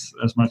extend that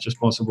as much as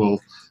possible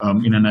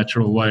in a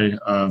natural way,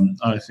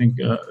 I think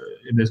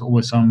there's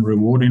always some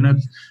reward in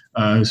it.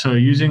 So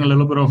using a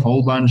little bit of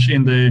whole bunch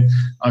in there,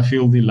 I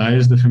feel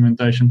delays the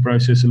fermentation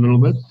process a little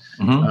bit.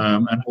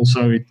 And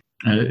also it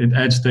It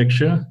adds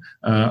texture.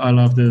 I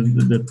love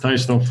the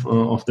taste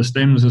of the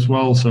stems as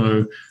well.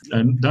 So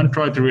don't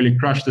try to really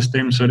crush the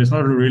stems. So there's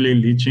not really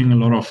leaching a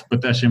lot of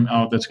potassium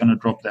out that's going to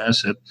drop the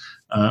acid.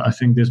 I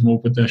think there's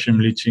more potassium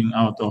leaching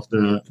out of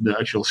the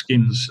actual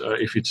skins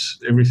if it's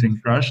everything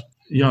crushed.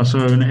 Yeah,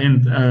 so in the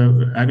end,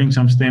 having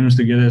some stems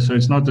together. So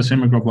it's not the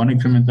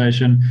semi-carbonic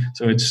fermentation.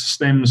 So it's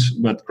stems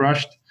but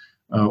crushed,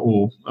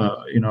 or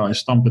I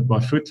stomp it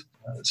by foot.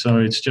 So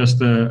it's just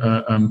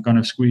a kind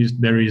of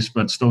squeezed berries,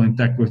 but still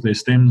intact with their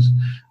stems,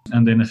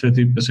 and then a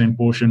 30%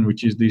 portion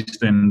which is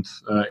destemmed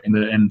in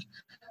the end.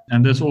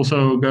 And this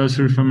also goes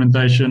through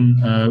fermentation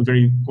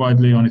very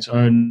quietly on its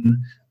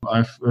own. I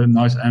have a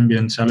nice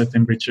ambient cellar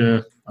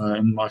temperature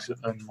in my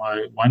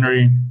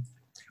winery,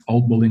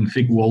 old building,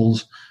 thick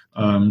walls.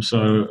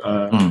 So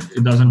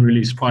it doesn't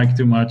really spike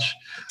too much.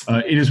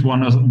 It is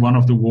one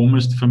of the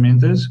warmest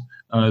fermenters.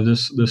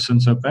 The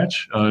Cinsault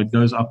patch. It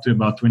goes up to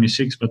about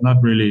 26, but not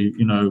really,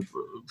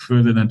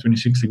 further than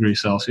 26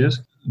 degrees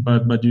Celsius,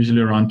 but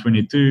usually around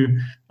 22.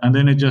 And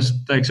then it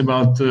just takes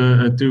about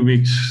 2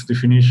 weeks to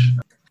finish.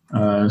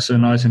 So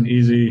nice and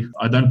easy.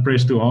 I don't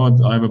press too hard.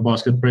 I have a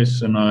basket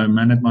press and I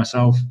man it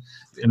myself,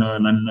 and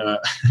then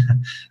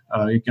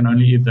you can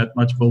only eat that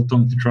much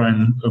biltong to try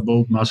and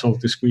build muscle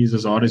to squeeze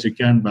as hard as you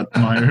can. But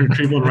my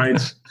retrieval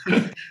rates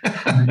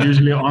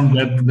usually aren't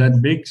that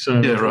big.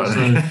 So, yeah,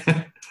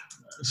 right.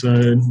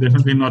 So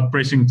definitely not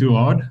pressing too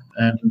hard,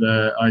 and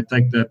I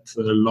take that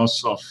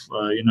loss of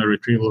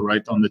retrieval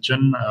rate on the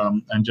chin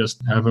and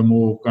just have a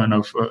more kind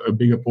of a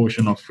bigger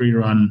portion of free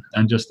run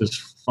and just this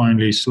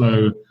finely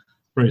slow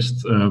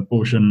pressed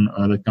portion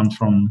that comes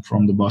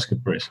from the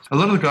basket press. A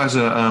lot of the guys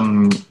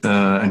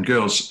and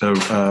girls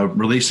are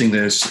releasing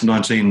their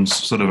 19s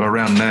sort of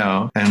around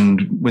now,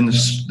 and when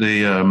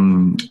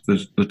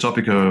the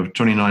topic of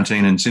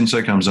 2019 and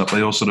Cinsault comes up,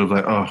 they all sort of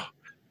like,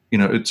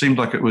 it seemed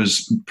like it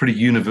was pretty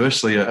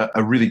universally a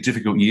really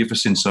difficult year for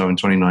Cinsault in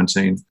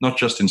 2019, not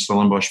just in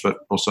Stellenbosch, but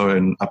also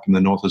up in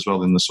the north as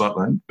well, in the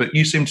Swartland. But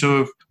you seem to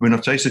have,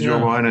 I've tasted your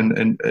wine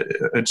and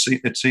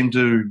it seemed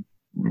to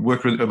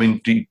work really.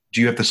 Do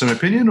you have the same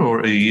opinion, or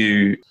are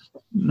you?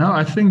 No,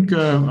 I think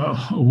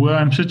where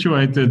I'm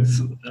situated,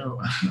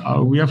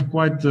 we have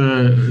quite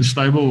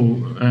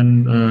stable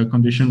and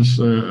conditions,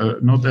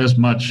 not as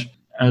much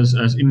as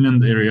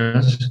inland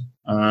areas.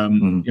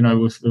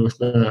 With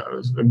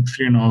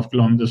 3.5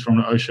 kilometers from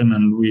the ocean,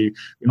 and we're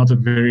not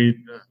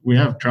we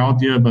have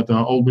drought here, but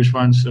our old bush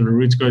vines, the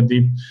roots go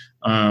deep.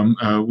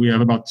 We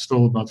have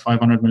still about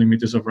 500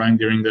 millimeters of rain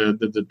during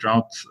the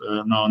drought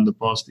now in the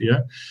past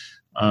year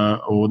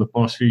or the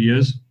past few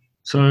years.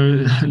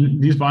 So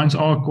these vines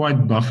are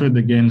quite buffered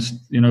against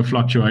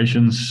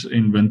fluctuations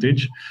in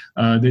vintage.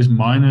 There's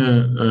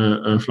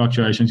minor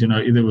fluctuations,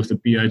 either with the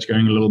pH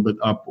going a little bit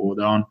up or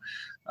down.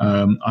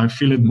 I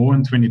feel it more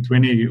in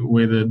 2020,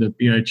 where the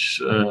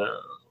pH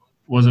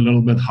was a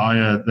little bit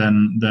higher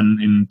than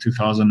in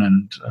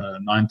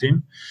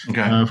 2019.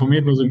 Okay. For me,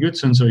 it was a good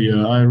Cinsault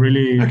year. I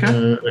really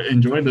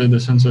enjoyed the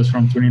Cinsaults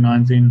from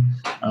 2019.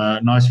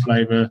 Nice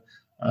flavor,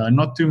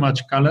 not too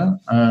much color,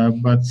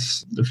 but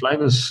the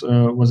flavors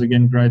was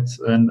again great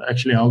and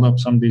actually held up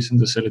some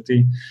decent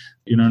acidity.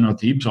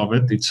 Not heaps of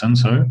it. It's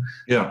Cinsault.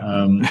 Yeah.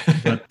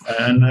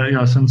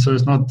 Cinsault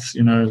is not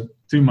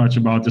too much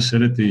about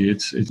acidity.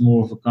 It's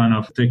more of a kind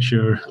of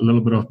texture, a little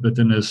bit of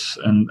bitterness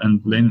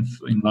and length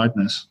in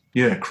lightness.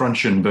 Yeah,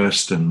 crunch and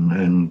burst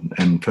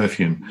and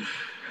perfume.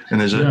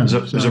 And there's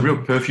a real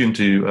perfume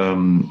to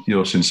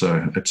your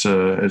Cinsault.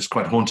 It's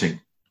quite haunting.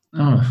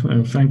 Oh,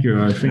 thank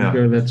you. I think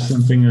that's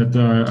something that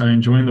I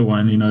enjoy in the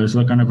wine. It's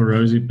like kind of a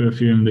rosy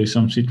perfume. There's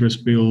some citrus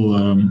peel.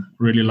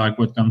 Really like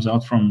what comes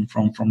out from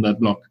that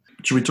block.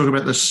 Should we talk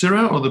about the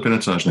Syrah or the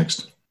Pinotage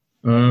next?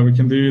 We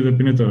can do the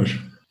Pinotage.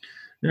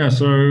 Yeah,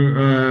 so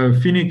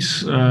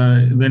Phoenix,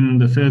 then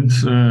the third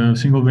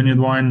single vineyard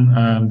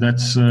wine,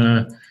 that's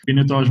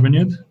Pinotage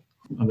vineyard.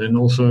 And then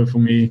also for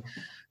me,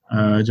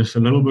 just a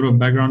little bit of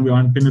background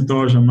behind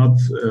Pinotage. I'm not,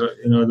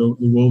 the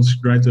world's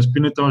greatest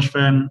Pinotage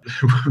fan.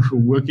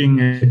 Working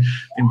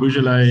in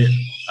Beaujolais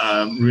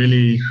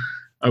really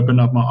opened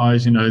up my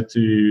eyes,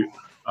 to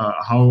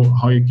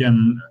how you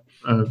can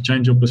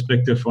change your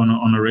perspective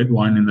on a red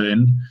wine in the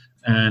end.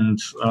 And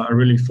I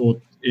really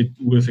thought it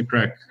worth a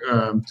crack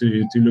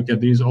to look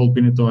at these old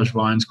Pinotage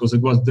vines, because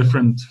it was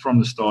different from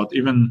the start.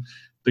 Even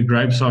the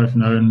grapes I've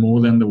known more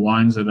than the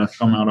wines that have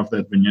come out of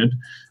that vineyard.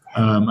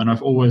 And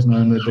I've always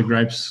known that the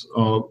grapes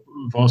are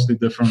vastly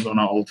different on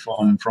our old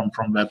farm from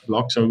that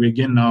block. So we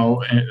again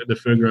now the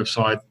Firgrove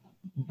side,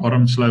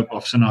 bottom slope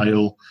of Sinai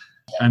Hill.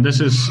 And this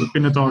is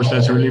Pinotage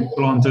that's really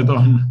planted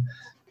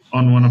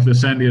on one of the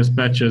sandiest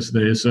patches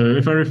there. So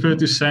if I refer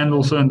to sand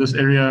also in this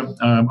area,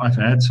 I've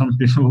had some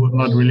people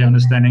not really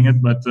understanding it,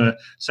 but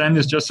sand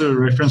is just a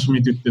reference for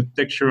me to the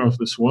texture of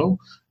the soil.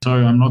 So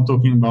I'm not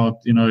talking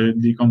about,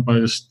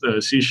 decomposed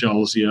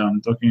seashells here. I'm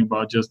talking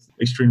about just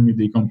extremely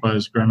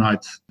decomposed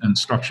granite and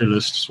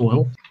structureless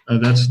soil.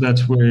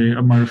 That's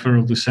where my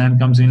referral to sand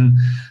comes in.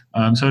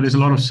 So there's a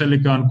lot of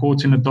silica and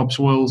quartz in the top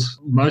soils.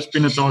 Most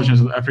pinotage in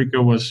South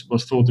Africa was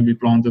thought to be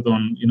planted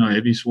on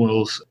heavy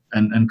soils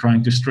and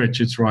trying to stretch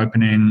its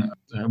ripening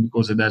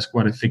because it has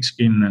quite a thick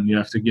skin and you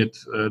have to get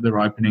the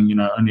ripening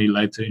only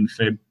later in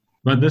Feb.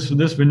 But this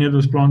vineyard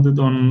was planted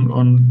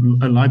on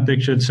a light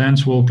textured sand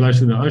swell close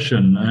to the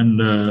ocean,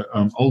 and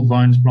old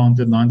vines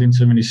planted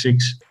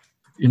 1976.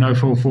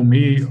 For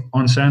me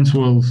on sand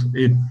swells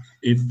it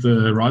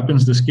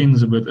ripens the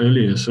skins a bit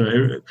earlier, so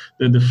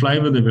the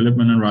flavor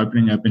development and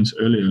ripening happens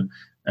earlier.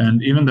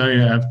 And even though you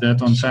have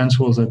that on sand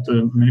swells, that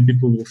many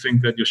people will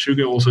think that your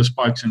sugar also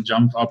spikes and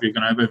jumps up, you're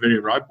going to have a very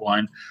ripe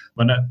wine.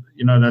 But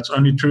that's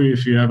only true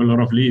if you have a lot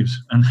of leaves.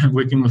 And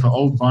working with an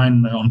old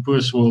vine on poor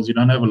swells, you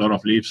don't have a lot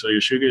of leaves, so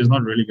your sugar is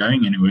not really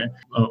going anywhere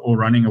or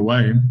running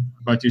away.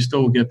 But you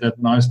still get that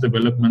nice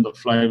development of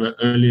flavor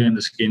earlier in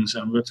the skins.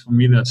 And for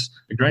me, that's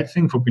a great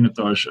thing for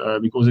pinotage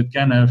because it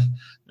can have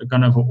a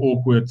kind of an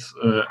awkward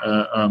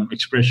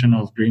expression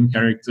of green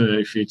character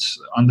if it's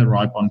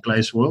underripe on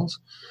clay swells.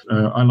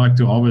 I like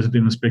to harvest it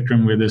in a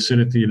spectrum where the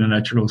acidity, the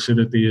natural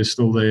acidity is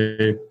still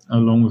there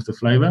along with the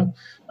flavor.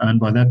 And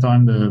by that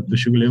time, the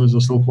sugar levels are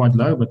still quite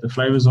low, but the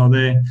flavors are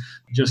there.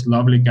 Just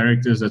lovely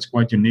characters that's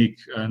quite unique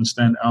and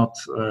stand out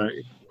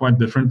quite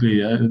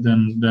differently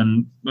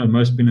than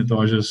most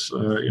pinotages,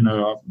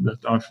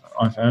 that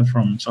I've had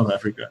from South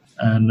Africa.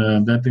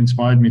 And that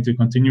inspired me to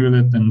continue with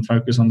it and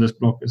focus on this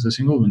block as a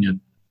single vineyard.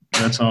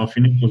 That's how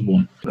Phoenix was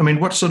born. I mean,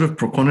 what sort of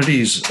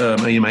quantities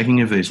are you making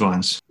of these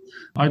wines?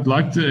 I'd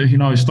like to,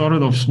 I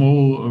started off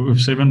small with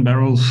 7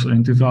 barrels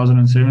in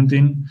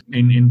 2017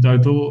 in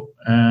total.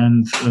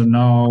 And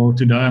now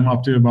today I'm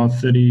up to about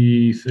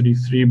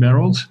 33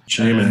 barrels.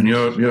 Gee, man,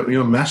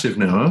 you're massive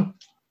now, huh?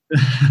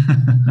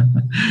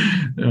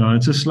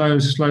 It's a slow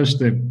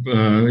step.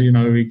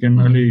 We can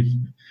only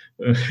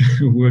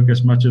work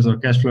as much as our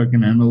cash flow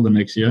can handle the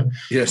next year.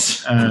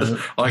 Yes,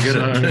 I get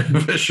it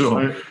for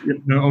sure.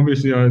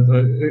 Obviously,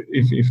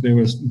 if there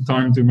was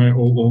time to make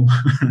or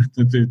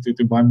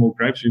to buy more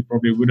grapes, we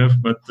probably would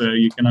have. But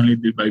you can only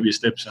do baby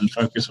steps and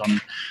focus on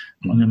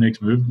the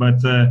next move.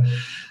 But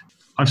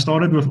I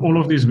started with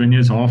all of these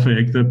vineyards half a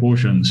hectare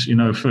portions,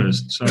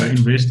 first. So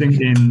investing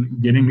in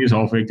getting these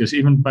half hectares,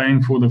 even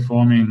paying for the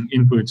farming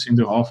inputs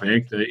into half a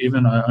hectare,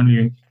 even I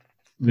only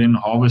then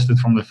harvested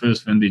from the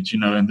first vintage,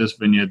 in this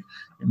vineyard,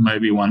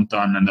 maybe 1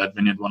 ton, and that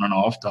vineyard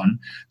 1.5 ton.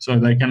 So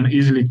they can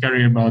easily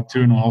carry about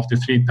 2.5 to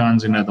 3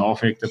 tons in that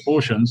half hectare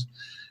portions.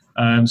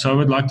 So I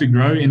would like to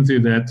grow into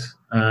that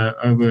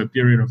over a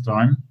period of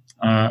time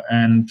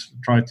and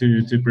try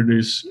to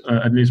produce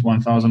at least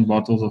 1,000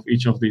 bottles of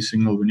each of these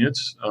single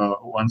vineyards,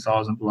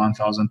 1,000 to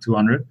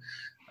 1,200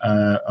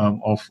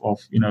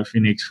 of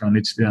Phoenix,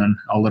 Granitstein,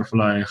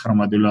 Eldervlei,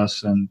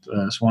 Gramadulas, and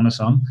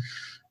Swanesang.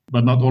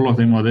 But not all of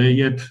them are there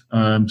yet.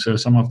 So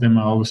some of them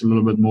are always a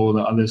little bit more,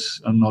 the others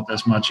are not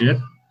as much yet.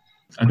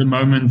 At the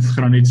moment,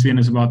 Granitstein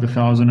is about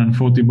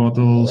 1,040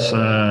 bottles.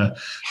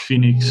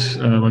 Phoenix,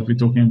 what we're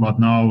talking about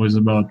now, is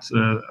about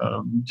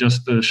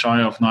just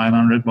shy of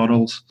 900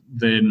 bottles.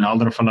 Then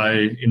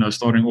Eldervlei,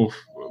 starting off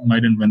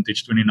maiden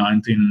vintage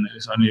 2019,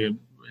 is only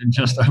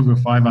just over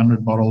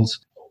 500 bottles.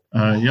 So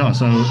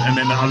and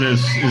then the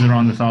others is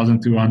around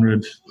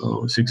 1,200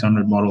 or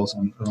 600 bottles.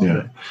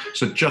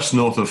 So just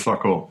north of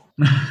fuck all.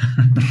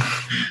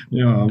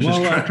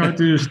 I try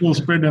to still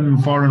spread them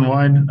far and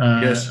wide.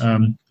 Yes.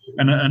 And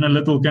a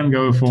little can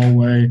go a far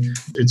way.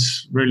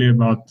 It's really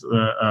about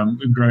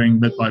growing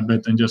bit by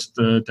bit and just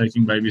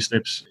taking baby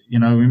steps. We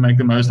make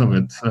the most of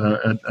it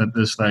at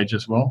this stage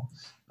as well.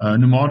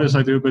 Nomadis,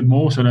 I do a bit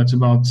more, so that's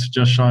about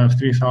just shy of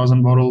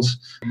 3,000 bottles.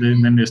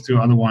 Then there's 2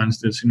 other wines,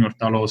 the Señor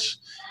Talos,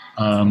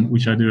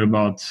 which I do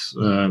about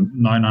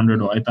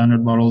 900 or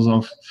 800 bottles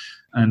of.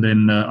 And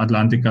then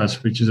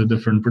Atlanticas, which is a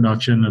different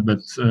production, a bit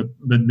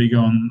bigger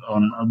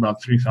on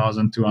about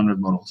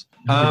 3,200 bottles.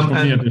 For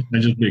me, they're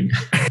just big.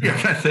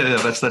 That's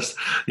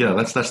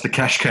the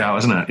cash cow,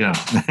 isn't it? Yeah.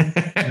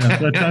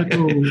 The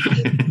total,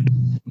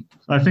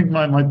 I think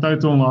my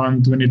total now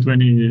in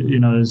 2020,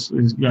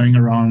 is going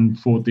around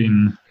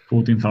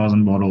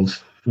 14,000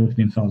 bottles,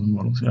 15,000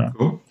 bottles. Yeah.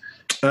 Cool.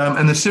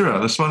 And the Syrah,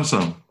 the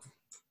Swanesang.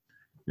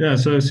 Yeah,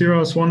 so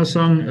Syrah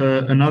Swanesang,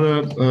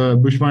 another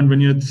bushvine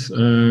vineyard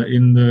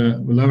in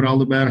the Lower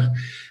Helderberg.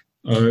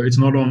 It's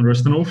not on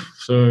Rustenhof,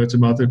 so it's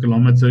about 1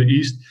 kilometer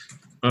east,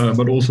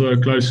 but also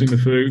close in the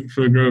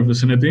Fir Grove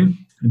vicinity.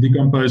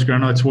 Decomposed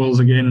granite swells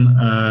again,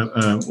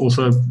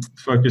 also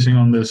focusing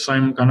on the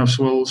same kind of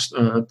swells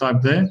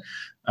type there.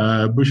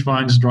 Bush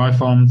vines, dry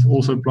farmed,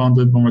 also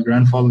planted by my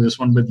grandfather, this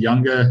one a bit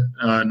younger,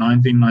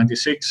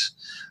 1996.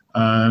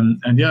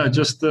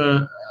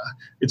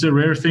 it's a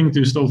rare thing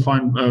to still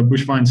find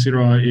bushvine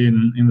Syrah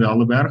in the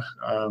Helderberg.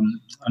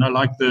 And I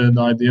like the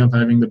idea of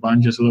having the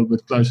bunches a little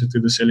bit closer to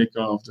the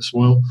silica of the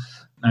soil.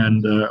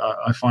 And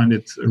I find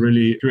it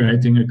really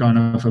creating a kind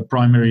of a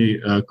primary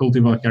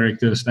cultivar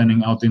character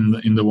standing out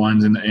in the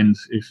wines in the end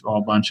if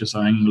our bunches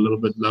are hanging a little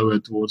bit lower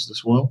towards the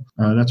soil.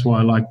 That's why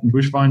I like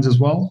bush vines as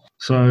well.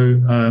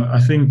 So I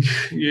think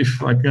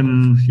if I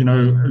can,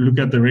 look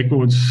at the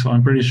records,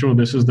 I'm pretty sure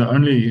this is the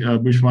only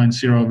bush vine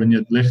Syrah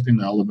vineyard left in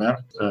the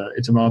Helderberg.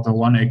 It's about a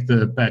 1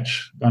 hectare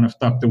patch kind of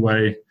tucked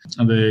away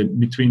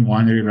between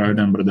Winery Road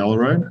and Bradell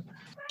Road.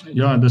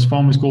 Yeah, this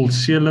farm is called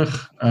Seelig,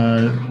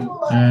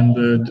 and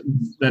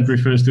that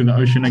refers to the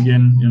ocean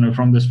again.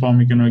 From this farm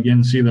you can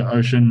again see the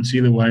ocean, see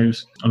the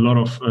waves. A lot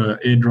of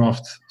air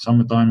draft,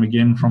 summertime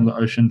again from the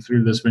ocean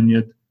through this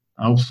vineyard.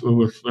 Helps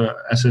with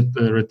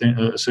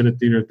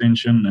acidity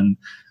retention, and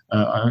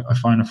I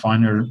find a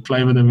finer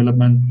flavor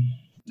development.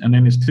 And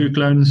then it's 2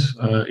 clones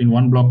in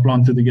one block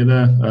planted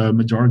together.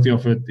 Majority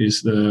of it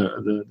is the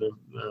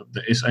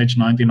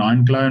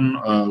SH99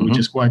 clone, which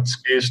is quite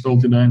scarce still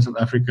today in South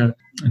Africa.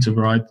 It's a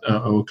variety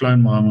or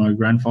clone my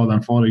grandfather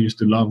and father used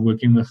to love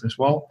working with as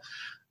well.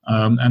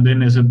 And then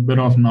there's a bit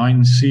of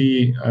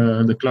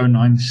 9C, the clone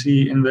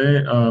 9C in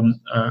there,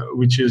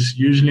 which is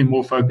usually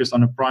more focused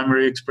on a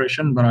primary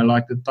expression, but I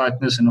like the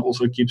tightness and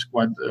also keeps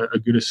quite a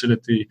good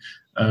acidity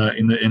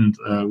in the end,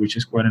 which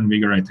is quite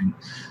invigorating.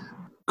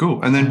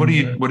 Cool. And then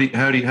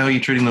how are you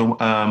treating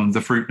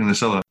the fruit in the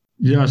cellar?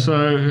 Yeah,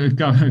 so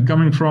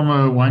coming from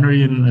a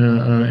winery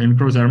in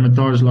Cross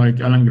Hermitage like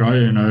Alan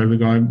Gray, the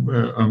guy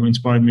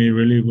inspired me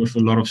really with a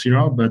lot of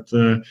Syrah, but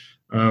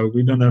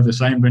we don't have the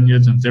same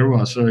vineyards and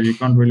terroir, so you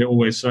can't really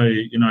always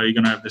say, you're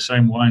going to have the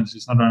same wines.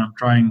 It's not that I'm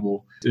trying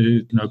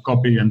to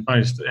copy and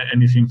paste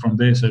anything from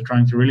there. So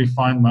trying to really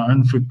find my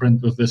own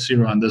footprint with this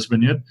Syrah and this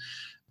vineyard.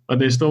 But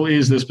there still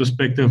is this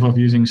perspective of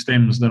using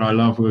stems that I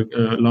love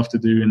to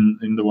do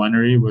in the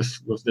winery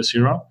with the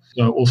Syrah.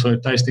 So also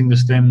tasting the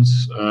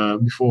stems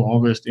before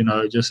harvest,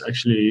 just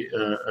actually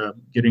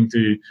getting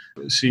to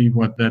see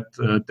what that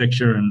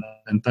texture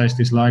and taste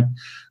is like,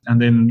 and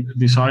then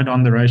decide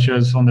on the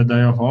ratios on the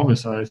day of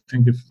harvest. I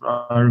think if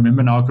I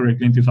remember now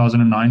correctly, in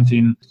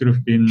 2019, it could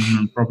have been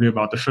probably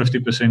about a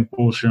 50%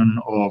 portion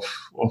of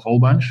whole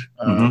bunch.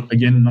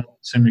 Again, not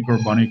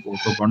semi-carbonic or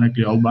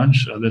carbonically whole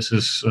bunch. This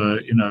is,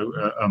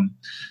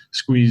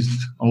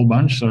 squeezed whole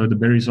bunch, so the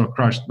berries are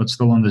crushed but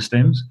still on the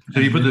stems. So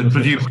do you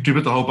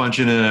put the whole bunch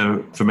in a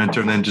fermenter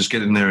and then just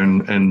get in there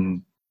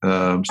and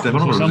step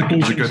on, or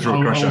does it go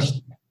through a crusher?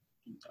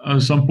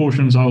 Some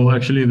portions I'll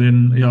actually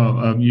then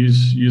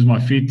use my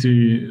feet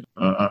to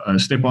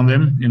step on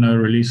them,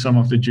 release some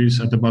of the juice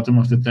at the bottom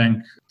of the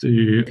tank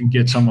to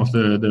get some of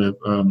the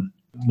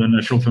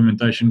natural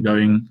fermentation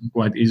going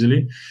quite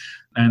easily.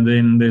 And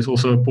then there's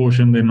also a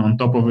portion then on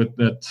top of it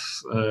that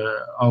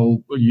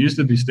I'll use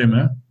the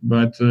destemmer,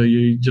 but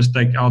you just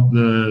take out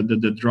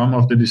the drum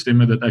of the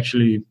destemmer that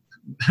actually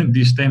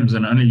destems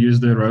and only use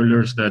the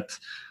rollers that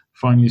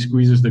finally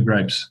squeezes the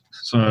grapes.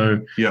 So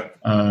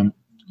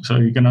so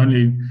you can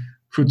only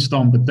foot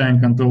stomp a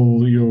tank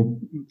until your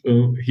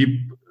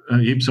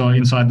hips are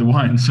inside the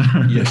wine. So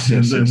yes.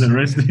 The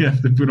rest you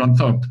have to put on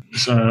top.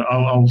 So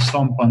I'll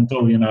stomp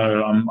until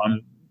I'm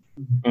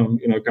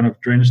kind of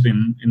drenched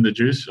in the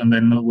juice, and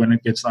then when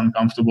it gets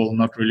uncomfortable,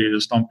 not really the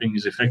stomping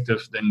is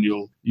effective, then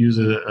you'll use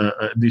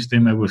a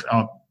destemmer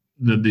without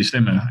the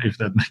destemmer, if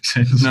that makes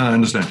sense. No, I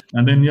understand.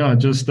 And then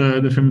just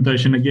the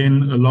fermentation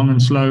again, long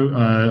and slow.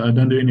 I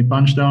don't do any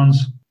punch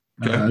downs.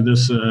 Okay.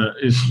 This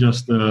is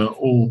just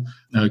all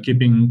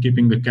keeping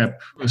the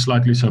cap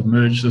slightly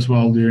submerged as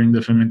well during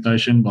the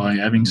fermentation by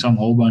having some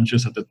whole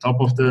bunches at the top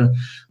of the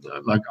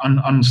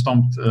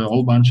unstomped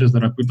whole bunches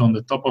that I put on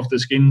the top of the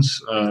skins.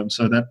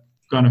 So that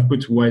kind of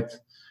puts weight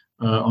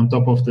on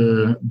top of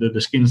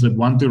the skins that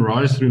want to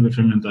rise through the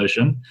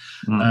fermentation.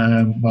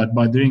 But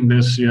by doing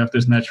this, you have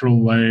this natural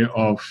way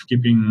of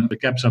keeping the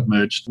cap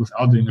submerged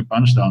without doing a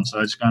punch down. So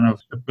it's kind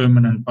of a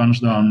permanent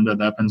punch down that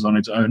happens on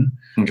its own.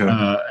 Okay.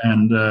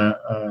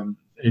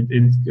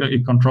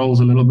 It controls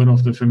a little bit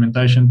of the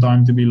fermentation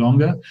time to be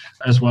longer,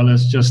 as well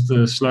as just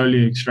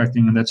slowly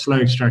extracting, and that slow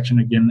extraction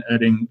again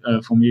adding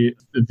for me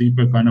a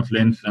deeper kind of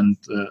length and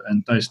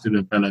taste to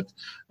the palate,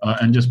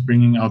 and just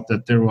bringing out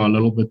that terroir a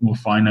little bit more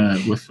finer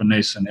with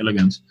finesse and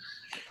elegance.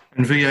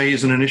 And VA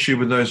isn't an issue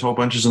with those whole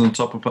bunches on the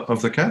top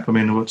of the cap? I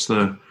mean, what's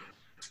the...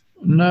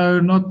 No,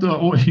 not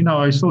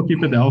I still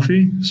keep it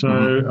healthy. So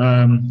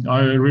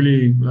I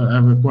really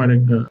have quite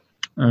a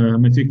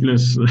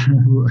meticulous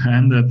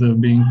hand at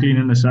being clean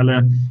in the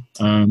cellar.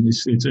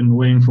 It's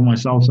annoying for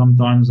myself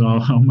sometimes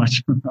how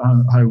much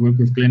I work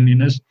with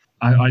cleanliness.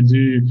 I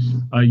do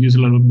use a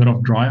little bit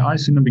of dry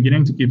ice in the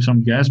beginning to keep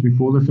some gas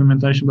before the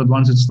fermentation, but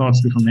once it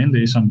starts to ferment,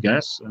 there is some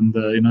gas, and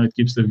it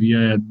keeps the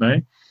VA at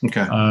bay.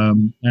 Okay.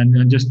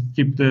 And just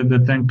keep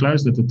the tank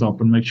closed at the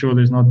top and make sure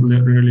there's not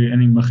really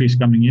any muggies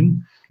coming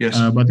in. Yes.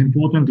 But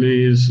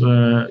importantly is,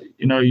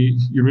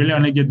 you really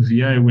only get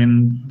VA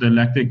when the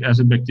lactic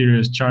acid bacteria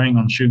is chowing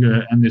on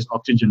sugar and there's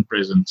oxygen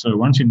present. So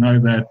once you know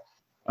that,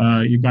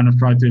 you kind of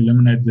try to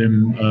eliminate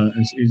them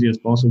as easy as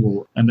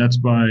possible. And that's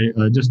by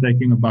just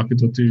taking a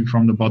bucket or two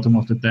from the bottom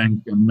of the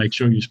tank and make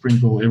sure you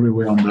sprinkle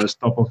everywhere on those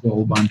top of the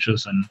whole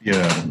bunches and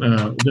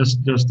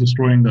just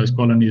destroying those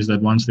colonies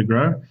that wants to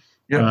grow.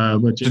 Yeah,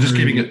 but so just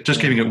keeping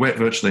it wet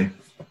virtually.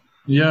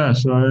 Yeah,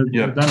 so I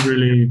don't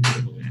really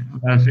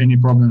have any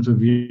problems with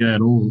VA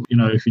at all.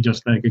 If you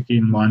just take a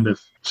keen mind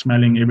of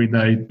smelling every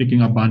day,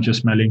 picking up bunches,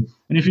 smelling.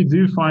 And if you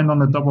do find on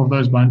the top of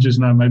those bunches,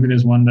 maybe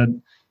there's one that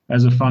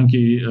has a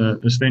funky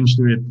stench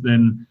to it,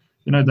 then,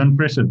 don't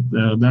press it.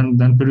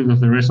 Don't put it with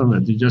the rest of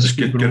it. You just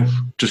keep it off.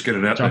 Just get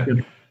it out there.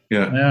 It.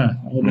 Yeah,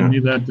 I don't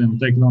need that, and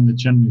take it on the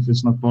chin if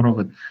it's not part of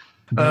it.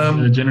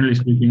 Generally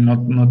speaking,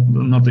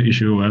 not the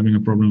issue of having a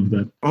problem with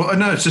that. Well,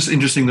 no, it's just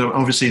interesting that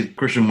obviously the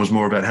question was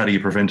more about how do you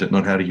prevent it,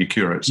 not how do you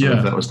cure it. So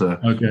that was the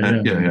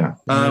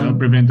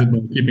prevent it by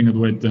keeping it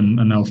wet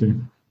and healthy.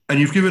 And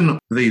you've given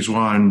these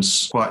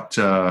wines quite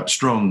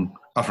strong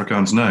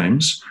Afrikaans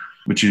names,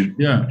 which you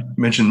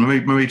mentioned.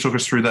 Maybe talk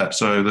us through that.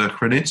 So the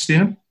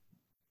Granitstein.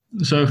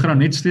 So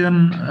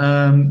Granitstein,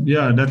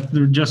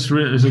 that just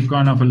is a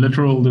kind of a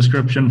literal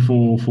description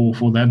for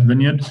that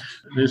vineyard.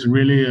 There's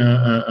really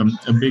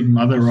a big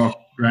mother rock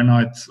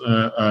granite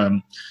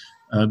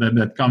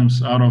that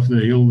comes out of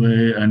the hill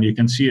there, and you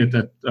can see it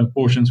at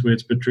portions where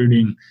it's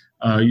protruding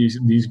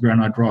these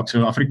granite rocks.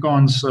 So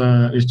Afrikaans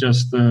is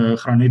just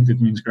granit, it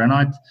means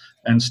granite,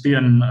 and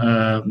steen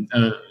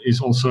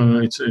is also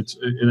it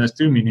has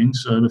two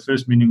meanings. The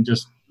first meaning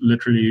just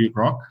literally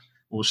rock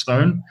or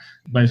stone,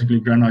 basically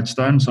granite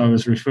stone. So I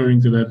was referring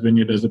to that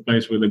vineyard as the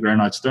place where the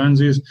granite stones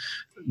is.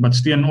 But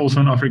steen also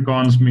in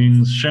Afrikaans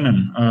means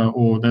Chenin,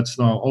 or that's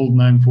the old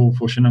name for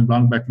Chenin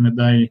Blanc back in the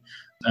day.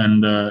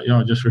 And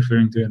just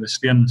referring to it as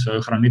steen.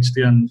 So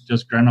Granitstein,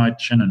 just granite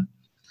Chenin.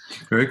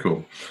 Very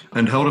cool.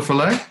 And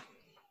Heldervallei?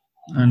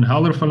 And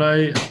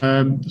Heldervallei,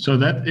 so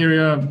that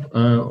area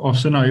of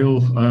Sinai Hill,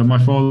 my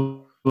father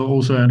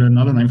also had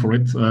another name for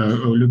it,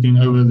 looking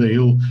over the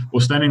hill, or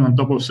standing on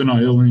top of Sinai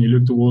Hill, and you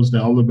look towards the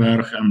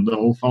Helderberg and the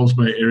whole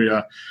Valsbay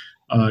area.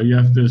 You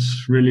have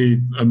this really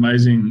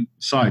amazing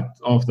sight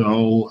of the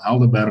whole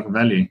Helderberg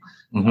Valley.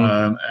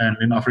 Mm-hmm. And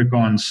in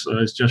Afrikaans,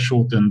 it's just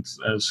shortened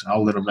as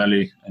Helder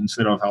Valley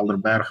instead of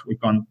Helderberg. We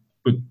can't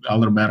put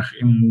Helderberg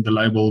in the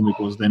label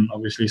because then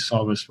obviously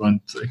SAWIS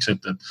won't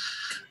accept it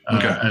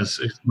as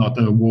it's not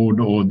a ward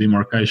or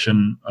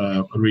demarcation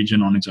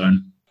region on its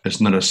own. It's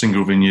not a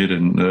single vineyard,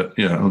 and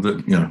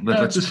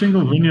it's a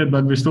single vineyard,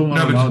 but we're still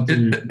not allowed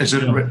to. Is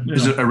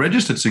it a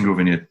registered single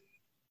vineyard?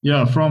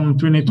 Yeah, from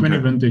 2020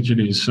 vintage it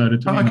is. So the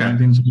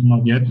 2019 is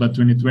not yet, but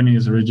 2020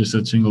 is a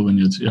registered single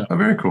vineyard. Yeah. Oh,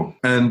 very cool.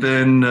 And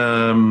then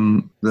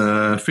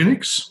the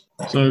Phoenix.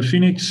 So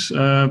Phoenix,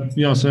 so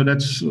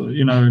that's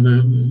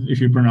if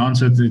you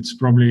pronounce it, it's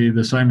probably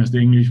the same as the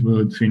English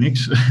word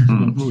Phoenix,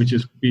 which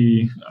is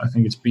I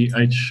think it's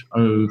Phoenix.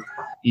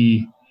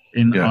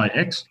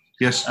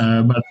 Yes.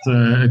 But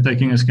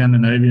taking a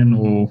Scandinavian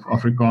or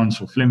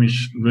Afrikaans or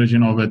Flemish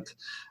version of it,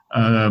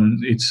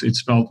 it's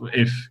spelled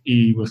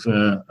F-E with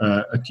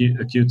a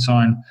acute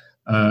sign,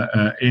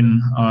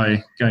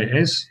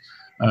 N-I-K-S.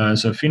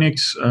 So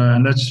Phoenix,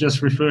 and that's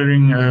just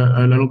referring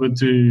a little bit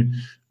to,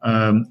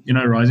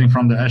 rising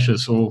from the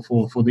ashes, or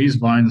for these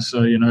vines,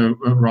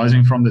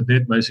 rising from the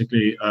dead,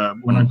 basically.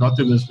 When I got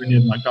to this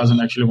vineyard, my cousin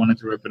actually wanted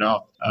to rip it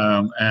out.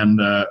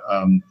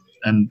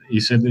 And he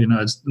said,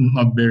 it's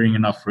not bearing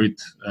enough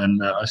fruit.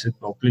 And I said,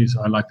 well, please,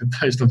 I like the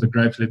taste of the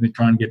grapes. Let me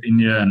try and get in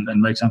here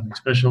and make something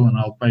special, and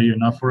I'll pay you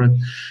enough for it.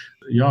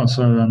 Yeah,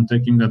 so I'm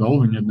taking that whole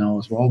vineyard now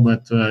as well.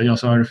 But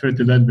so I refer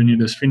to that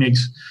vineyard as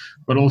Phoenix.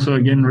 But also,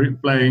 again,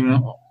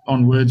 playing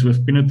on words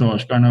with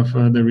Pinotage, kind of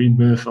the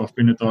rebirth of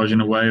Pinotage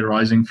in a way,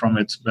 rising from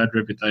its bad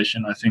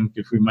reputation. I think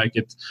if we make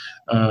it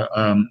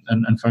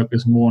and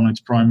focus more on its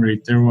primary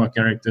terroir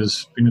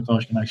characters,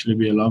 Pinotage can actually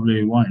be a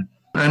lovely wine.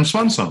 And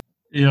Swansong.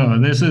 Yeah,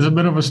 there's a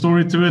bit of a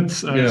story to it.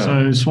 So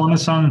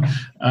Swanesang,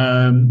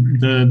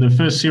 the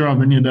first Syrah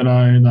vineyard that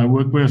I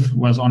worked with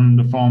was on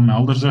the farm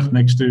Helderzicht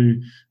next to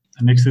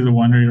the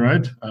winery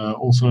road.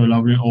 Also a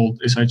lovely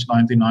old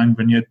SH99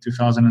 vineyard,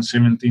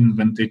 2017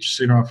 vintage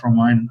Syrah from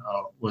mine,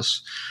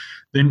 was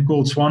then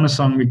called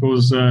Swanesang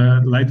because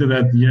later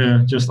that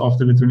year, just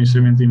after the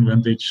 2017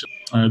 vintage,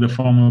 the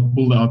farmer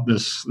pulled out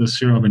this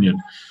Syrah vineyard.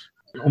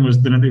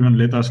 Almost didn't even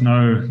let us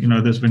know,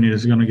 this vineyard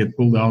is going to get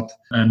pulled out.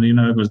 And,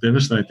 it was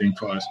devastating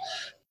for us.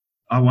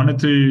 I wanted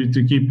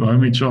to keep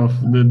homage of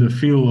the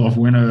feel of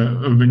when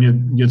a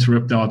vineyard gets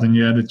ripped out and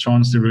you had a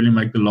chance to really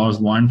make the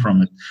last wine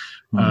from it.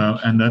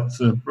 And that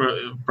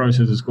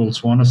process is called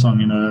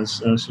Swanesang.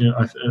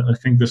 I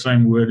think the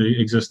same word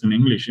exists in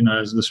English,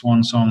 as the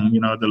swan song,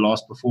 the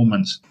last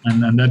performance.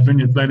 And that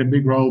vineyard played a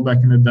big role back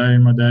in the day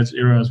in my dad's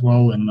era as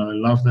well. And I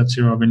love that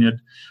Syrah vineyard.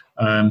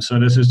 So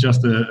this is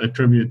just a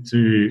tribute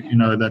to,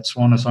 that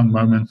Swanesang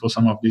moment for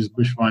some of these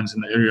bush vines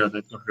in the area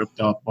that got ripped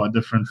out by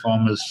different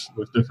farmers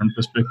with different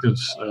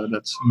perspectives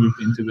that's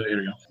moved into the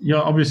area. Yeah,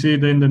 obviously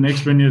then the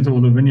next vineyard,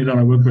 or the vineyard that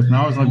I work with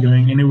now, is not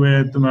going anywhere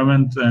at the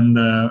moment. And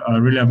I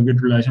really have a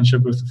good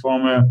relationship with the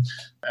farmer,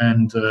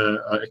 and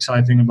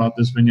exciting about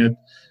this vineyard.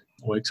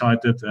 or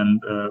excited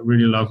and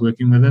really love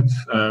working with it.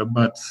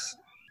 But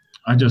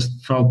I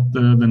just felt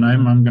the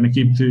name I'm going to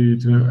keep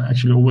to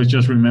actually always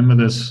just remember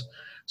this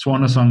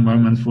Swan Song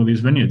moment for these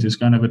vineyards. It's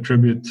kind of a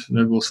tribute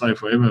that will stay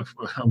forever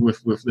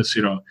with the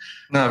Syrah.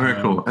 No,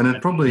 very cool. And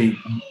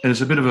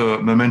it's a bit of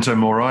a memento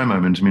mori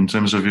moment. I mean, in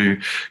terms of you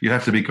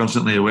have to be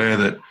constantly aware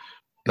that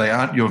they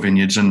aren't your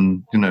vineyards,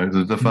 and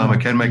the farmer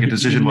can make a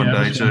decision one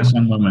day to.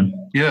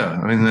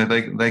 Yeah, I mean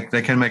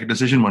they can make a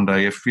decision one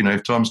day if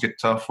times get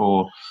tough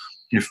or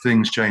if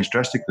things change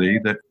drastically.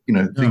 That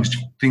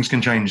things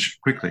can change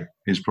quickly.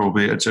 It's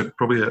probably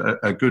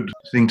a good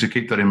thing to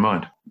keep that in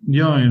mind.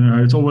 Yeah,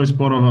 it's always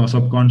part of our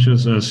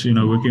subconscious as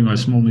working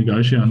as small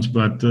negotiants,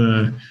 but.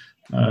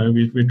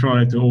 We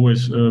try to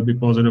always be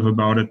positive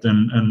about it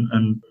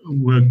and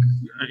work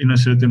in a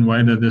certain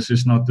way that this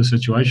is not the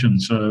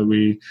situation. So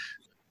we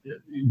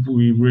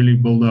really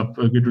build up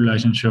a good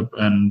relationship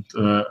and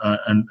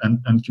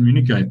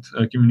communicate.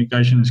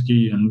 Communication is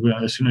key, and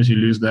as soon as you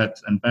lose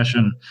that and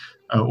passion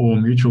or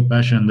mutual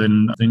passion,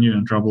 then you're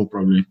in trouble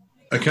probably.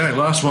 Okay,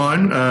 last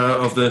wine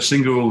of the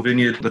single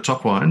vineyard, the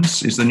top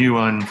wines, is the new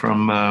wine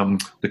from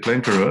the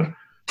Glencarua,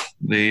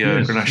 the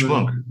Grenache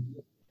Blanc.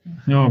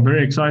 Yeah,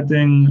 very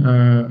exciting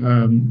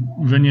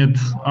vineyard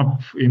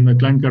up in the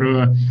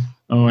Glencarua.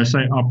 Oh, I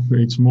say up,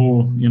 it's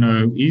more,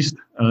 east.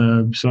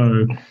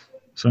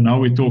 So now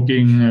we're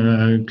talking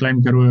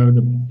Glencarua,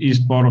 the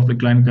east part of the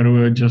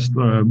Glencarua, just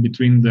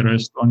between the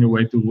rest on your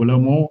way to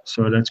Willowmore.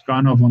 So that's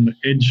kind of on the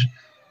edge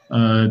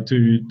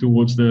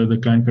towards the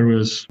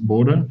Glencarua's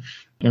border,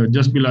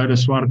 just below the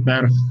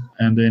Swartberg,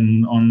 and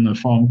then on a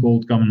farm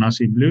called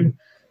Kamnassie Blue.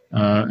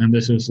 And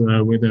this is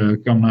where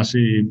the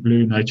Kamnassie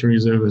Blue Nature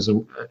Reserve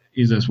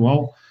is as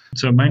well.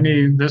 So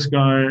mainly this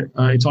guy,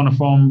 it's on a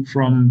farm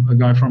from a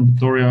guy from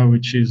Pretoria,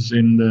 which is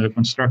in the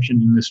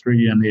construction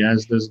industry, and he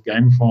has this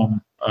game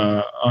farm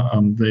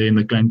there in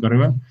the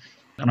Glencarua.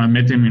 And I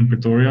met him in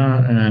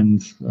Pretoria,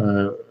 and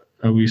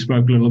we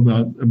spoke a little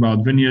bit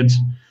about vineyards.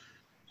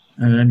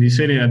 And he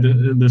said he had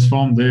this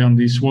farm there on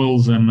these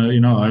soils, and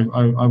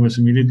I was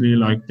immediately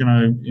like,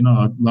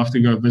 I'd love to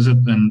go visit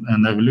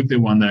and have a look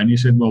there one day. And he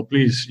said, well,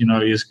 please,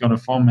 he's got a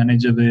farm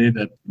manager there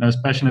that is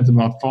passionate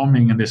about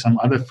farming, and there's some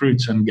other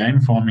fruits and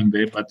game farming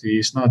there, but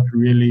he's not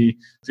really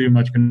too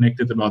much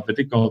connected about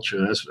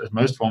viticulture, as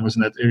most farmers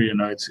in that area.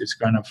 It's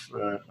kind of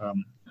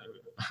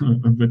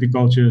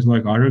viticulture is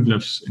like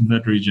hieroglyphs in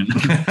that region.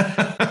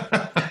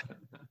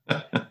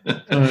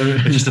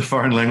 It's just a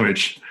foreign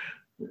language.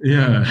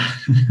 Yeah.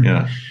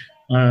 Yeah.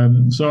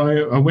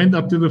 So I went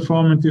up to the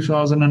farm in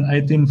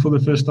 2018 for the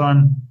first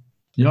time.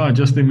 Yeah, I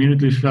just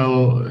immediately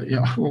fell.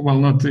 Yeah, well,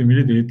 not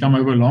immediately. It came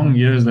over long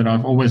years that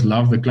I've always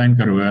loved the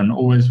Glencarua and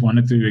always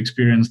wanted to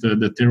experience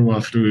the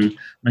terroir through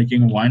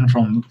making wine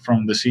from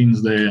the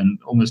scenes there and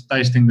almost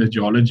tasting the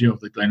geology of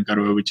the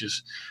Glencarua, which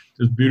is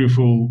just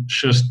beautiful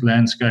schist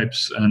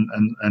landscapes and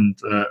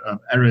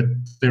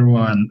arid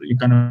terroir and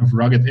kind of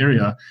rugged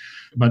area.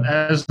 But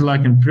as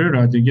like in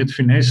Priorat, you get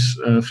finesse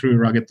through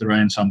rugged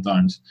terrain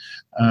sometimes,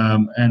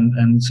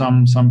 and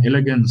some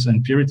elegance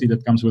and purity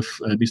that comes with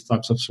these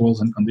types of soils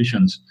and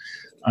conditions.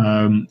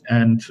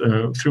 And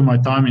through my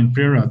time in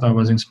Priorat, I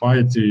was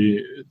inspired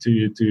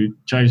to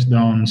chase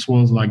down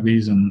soils like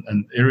these and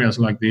areas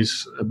like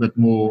these a bit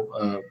more,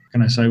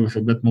 with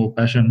a bit more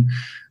passion.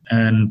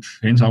 And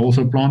hence I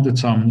also planted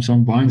some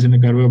vines in the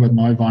Karoo, but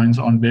my vines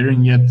aren't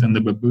bearing yet, and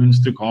the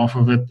baboons took half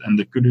of it and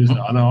the kudus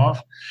the other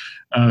half.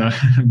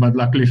 But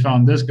luckily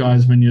found this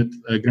guy's vineyard,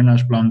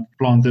 Grenache Blanc,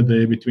 planted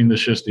there between the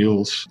schist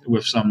hills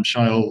with some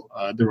shale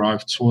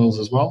derived soils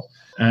as well.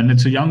 And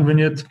it's a young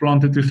vineyard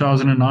planted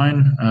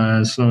 2009.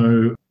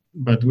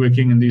 But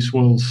working in these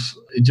soils,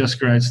 it just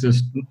creates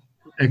this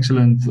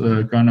excellent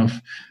kind of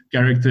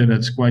character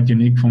that's quite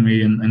unique for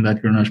me in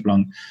that Grenache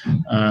Blanc.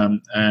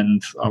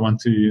 And I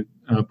want to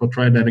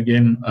portray that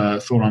again.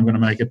 Thought I'm going to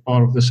make it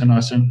part of the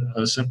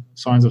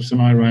Signs of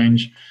Sinai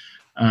range.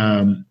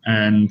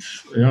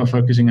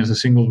 Focusing as a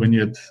single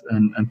vineyard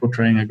and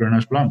portraying a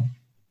Grenache Blanc.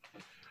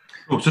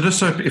 Cool. So just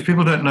so if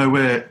people don't know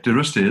where De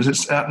Rust is,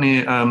 it's out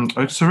near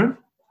Oudtshoorn?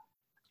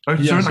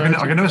 Oudtshoorn? Yeah,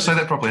 I can never say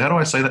that properly. How do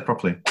I say that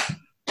properly?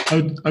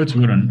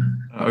 Oudtshoorn.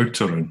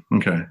 Oudtshoorn.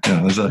 Okay.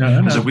 Yeah, there's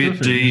a weird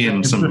D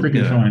and some.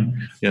 Perfectly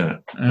fine. Yeah.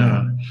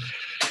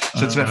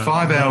 So it's about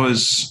 5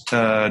 hours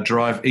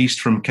drive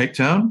east from Cape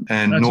Town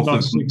and that's north about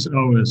of 6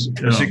 hours.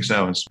 Yeah. 6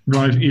 hours.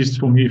 Drive east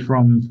for me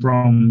from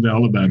the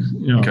Helleberg.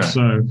 Yeah. Okay.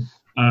 So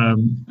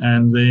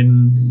and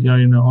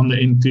then on the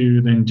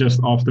N2, then just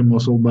after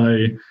Mossel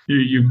Bay,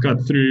 you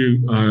cut through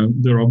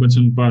the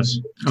Robinson Pass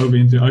over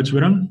into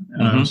Oudtshoorn.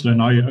 So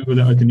now you're over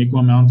the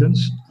Outeniqua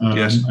Mountains.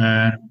 Yes.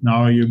 And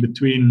now you're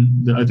between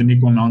the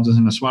Outeniqua Mountains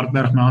and the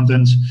Swartberg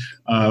Mountains.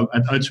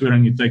 At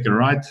Oudtshoorn, you take a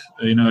right,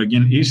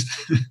 again east.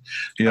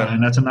 Yeah.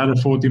 And that's another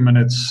 40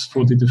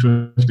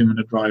 to 50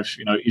 minute drive,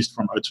 east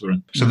from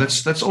Oudtshoorn. So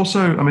that's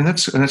also,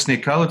 that's near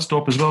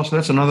Calitzdorp as well. So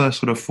that's another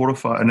sort of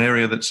fortified, an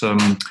area that's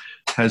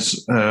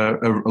has a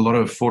lot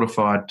of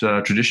fortified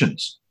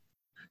traditions.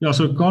 Yeah,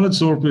 so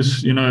Calitzdorp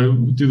is,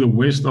 to the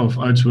west of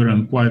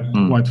Oudtshoorn,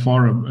 quite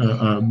far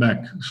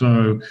back.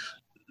 So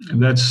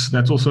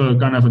That's also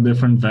kind of a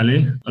different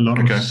valley. A lot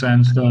of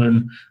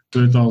sandstone,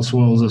 fertile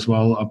soils as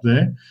well up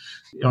there.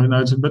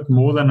 It's a bit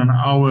more than an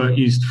hour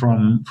east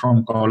from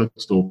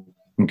Calitzdorp.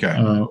 Okay.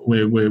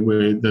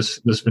 Where this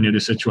vineyard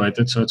is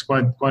situated, so it's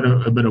quite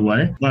a bit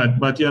away.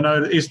 But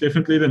it's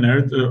definitely the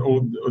narrative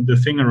or the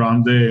thing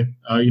around there.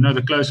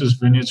 The closest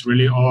vineyards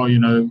really are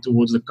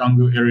towards the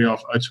Kangu area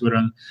of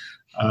Oudtshoorn.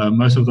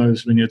 Most of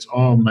those vineyards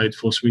are made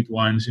for sweet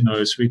wines,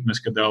 sweet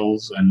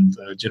muscadels and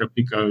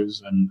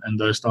Jerapicos and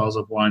those styles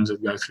of wines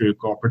that go through a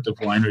cooperative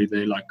winery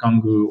there, like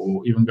Kangu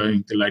or even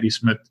going to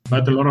Ladysmith.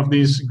 But a lot of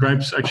these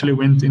grapes actually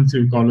went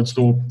into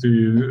Calitzdorp to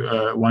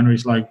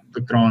wineries like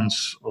the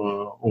Krans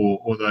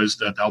or those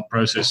that help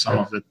process some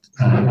of it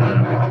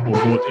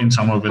or brought in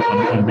some of it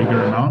on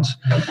bigger amounts.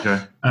 Okay.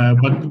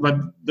 But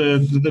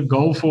the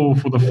goal for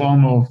the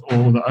farmer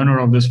or the owner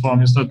of this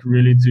farm is not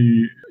really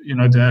to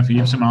have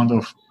heaps amount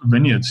of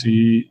vineyards.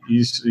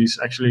 He's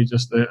actually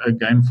just a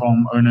game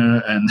farm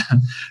owner and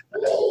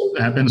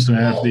happens to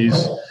have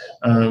these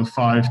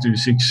 5 to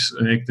 6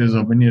 hectares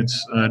of vineyards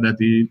that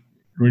he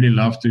really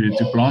loved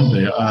to plant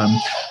there.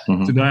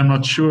 Today, I'm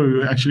not sure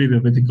who actually the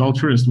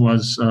viticulturist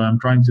was. I'm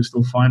trying to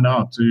still find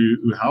out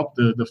to help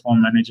the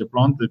farm manager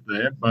plant it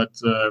there, but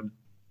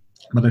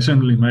they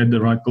certainly made the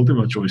right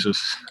cultivar choices.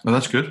 Well,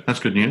 that's good. That's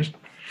good news.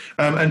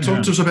 And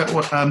talk to us about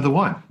what the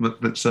wine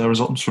that's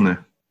results from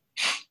there.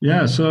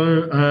 Yeah,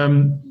 so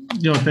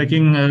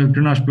taking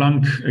Grenache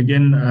Blanc,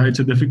 again, it's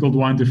a difficult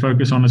wine to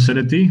focus on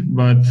acidity,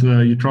 but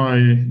you try,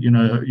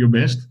 your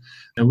best.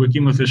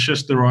 Working with a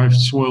schist-derived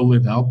soil,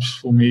 it helps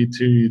for me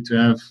to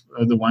have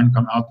the wine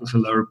come out with a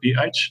lower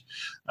pH.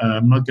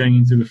 I'm not going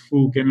into the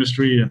full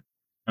chemistry and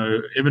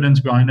evidence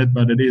behind it,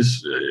 but it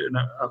is,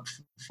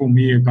 for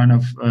me, a kind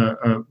of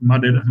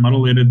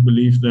muddle-headed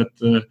belief that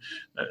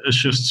a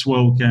schist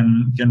soil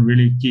can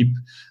really keep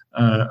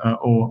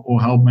or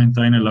help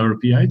maintain a lower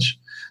pH.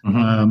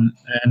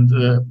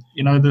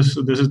 This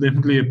is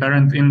definitely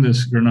apparent in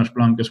this Grenache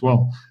Blanc as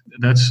well.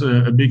 That's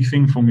a big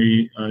thing for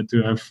me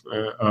to have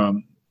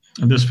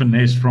this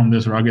finesse from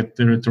this rugged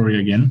territory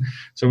again.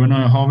 So when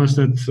I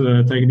harvested,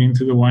 take it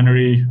into the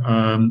winery,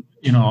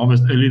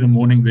 harvest early in the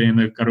morning there in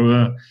the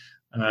Karoo,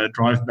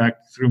 drive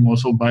back through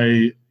Mossel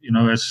Bay,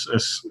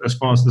 as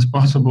fast as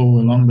possible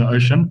along the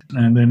ocean,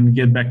 and then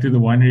get back to the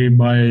winery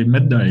by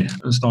midday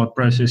and start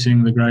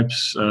processing the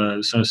grapes.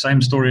 So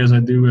same story as I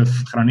do with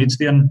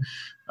Granitstein.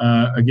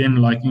 Again,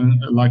 like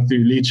to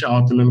leach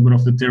out a little bit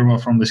of the terroir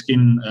from the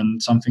skin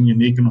and something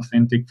unique and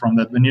authentic from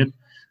that vineyard.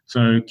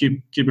 So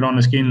keep it on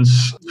the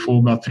skins for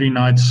about 3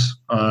 nights,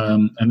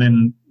 and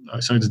then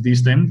so it's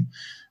destemmed.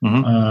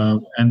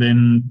 And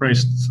then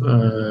pressed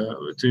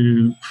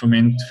to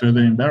ferment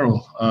further in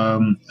barrel.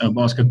 A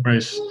basket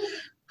press,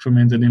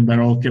 fermented in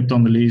barrel, kept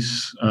on the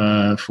lees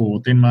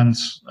for 10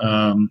 months,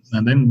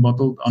 and then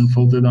bottled,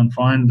 unfiltered,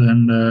 unfined,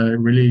 and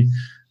really,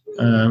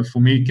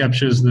 for me,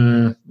 captures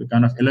the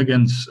kind of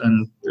elegance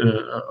and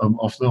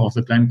of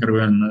the Klein Karoo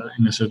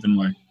in a certain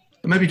way.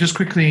 Maybe just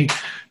quickly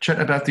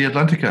chat about the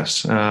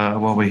Atlanticas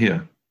while we're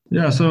here.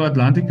 Yeah, so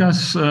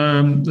Atlanticas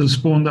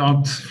spawned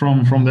out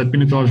from that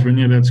Pinotage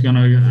vineyard that's going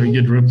to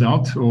get ripped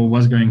out, or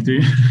was going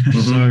to.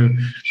 So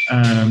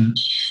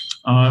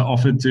I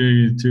offered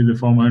to the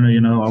farm owner,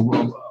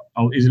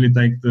 I'll easily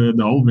take the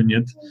whole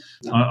vineyard.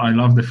 I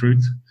love the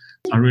fruit.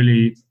 I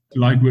really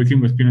like working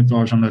with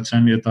Pinotage on that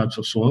sandier types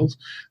of soils.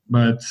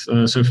 But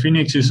so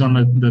Phoenix is on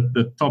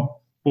the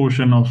top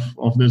portion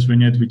of this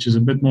vineyard, which is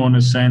a bit more on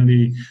a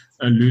sandy,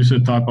 looser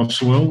type of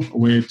soil,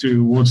 where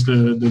towards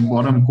the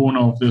bottom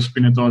corner of this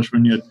Pinotage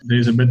vineyard,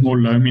 there's a bit more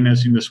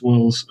loaminess in the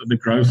soils. The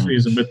growth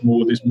is a bit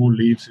more, there's more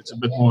leaves, it's a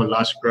bit more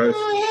lush growth,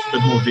 a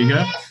bit more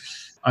vigor.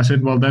 I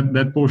said, well,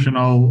 that portion,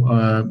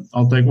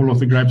 I'll take all of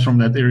the grapes from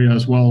that area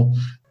as well.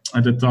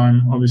 At the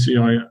time, obviously,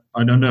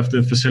 I don't have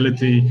the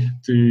facility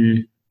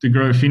to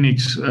grow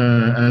Phoenix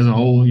as a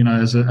whole,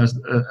 as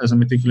a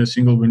meticulous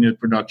single vineyard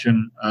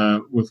production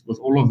with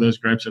all of those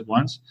grapes at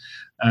once.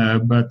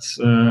 But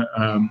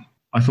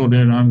I thought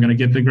that I'm going to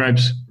get the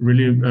grapes,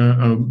 really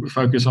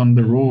focus on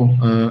the raw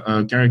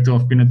character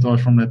of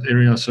Pinotage from that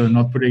area, so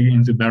not putting it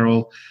into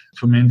barrel,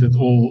 fermented a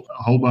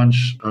whole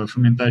bunch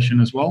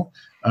fermentation as well.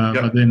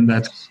 But then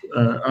that's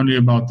only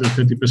about the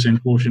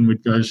 30% portion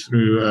which goes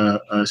through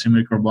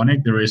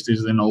semi-carbonic. The rest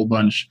is then a whole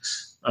bunch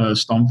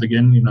stomped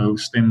again,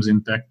 stems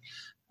intact,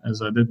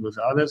 as I did with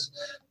others.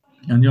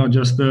 And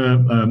just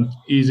the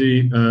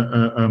easy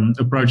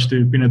approach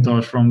to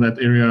Pinotage from that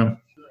area,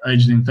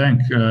 aged in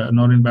tank,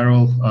 not in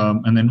barrel,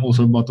 and then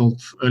also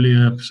bottled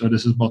earlier. So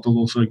this is bottled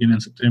also again in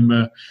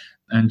September,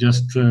 and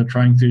just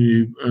trying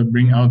to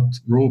bring out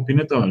raw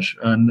Pinotage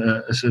and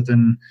a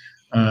certain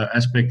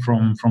aspect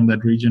from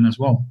that region as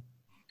well.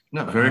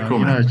 No, very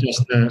cool. It's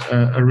just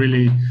a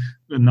really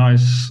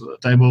nice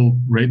table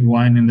red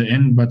wine in the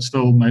end, but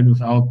still made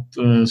without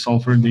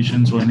sulfur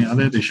additions or any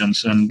other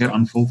additions, and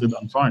unfiltered,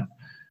 unfined.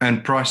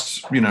 And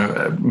priced,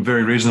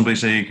 very reasonably,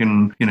 so you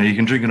can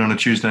drink it on a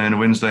Tuesday and a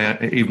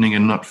Wednesday evening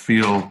and not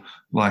feel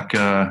like,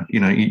 you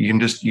can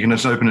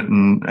just open it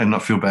and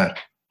not feel bad.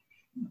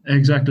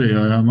 Exactly.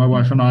 My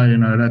wife and I,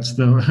 that's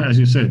as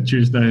you said,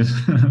 Tuesdays,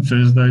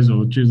 Thursdays,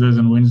 or Tuesdays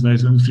and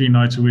Wednesdays, and 3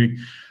 nights a week.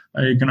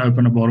 You can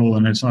open a bottle,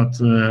 and it's not,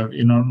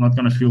 not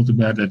going to feel too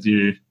bad that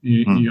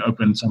you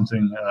opened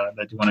something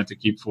that you wanted to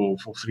keep for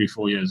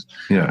 3-4 years.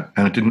 Yeah,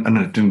 and it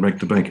didn't break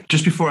the bank.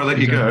 Just before I let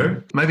you go,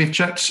 maybe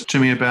chat to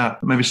me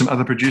about maybe some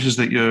other producers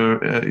that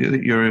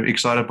you're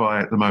excited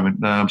by at the moment.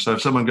 So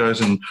if someone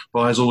goes and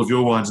buys all of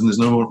your wines and there's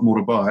no more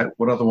to buy,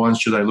 what other wines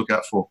should they look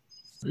out for?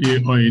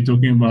 Are you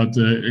talking about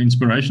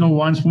inspirational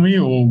wines for me,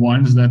 or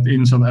wines that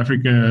in South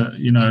Africa,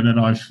 that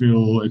I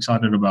feel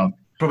excited about?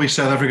 Probably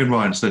South African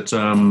wines. That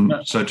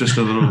so just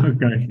a little.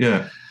 Okay.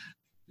 Yeah.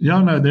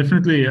 Yeah, no,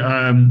 definitely.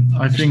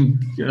 I think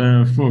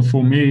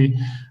for me,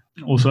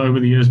 also over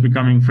the years,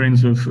 becoming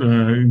friends with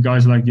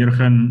guys like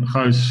Jurgen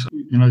Gous,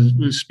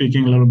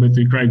 speaking a little bit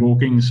to Craig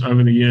Hawkins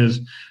over the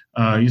years.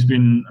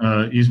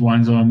 His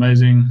wines are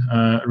amazing.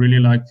 Really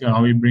like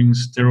how he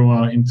brings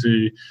terroir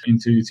into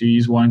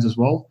his wines as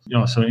well.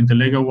 Yeah, so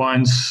Interlego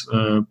wines,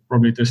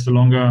 probably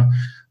Testelonga.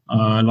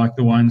 Like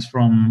the wines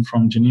from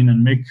Janine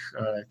and Mick,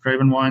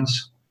 Craven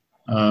wines,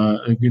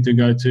 good to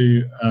go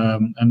to.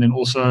 And then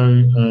also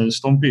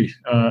Stompy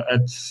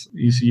at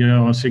his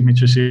our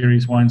signature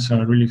series wines. I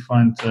really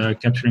find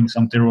capturing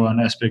some terroir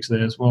and aspects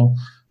there as well.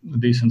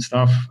 Decent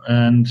stuff.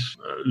 And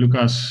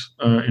Lucas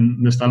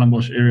in the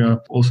Stellenbosch area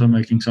also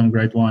making some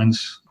great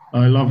wines.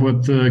 I love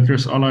what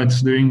Chris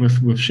Allight's doing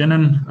with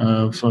Shannon.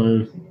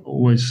 So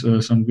always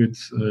some good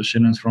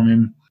Shannons from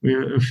him.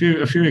 A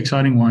few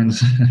exciting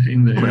wines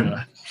in the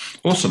area.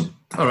 Awesome.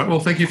 All right. Well,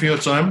 thank you for your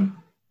time,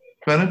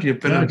 Bernard. You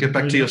better get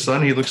back to your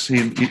son.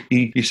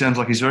 He sounds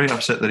like he's very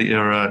upset that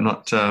you're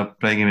not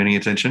paying him any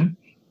attention.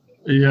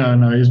 Yeah,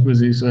 no, he's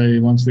busy, so he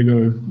wants to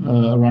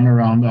go run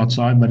around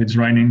outside, but it's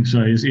raining,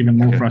 so he's even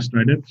more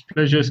frustrated.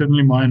 Pleasure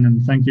certainly mine,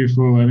 and thank you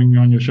for having me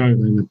on your show,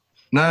 David.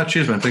 No,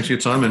 cheers, man. Thanks for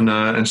your time,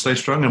 and stay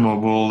strong, and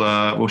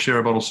we'll share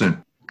a bottle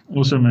soon.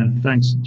 Awesome, man. Thanks.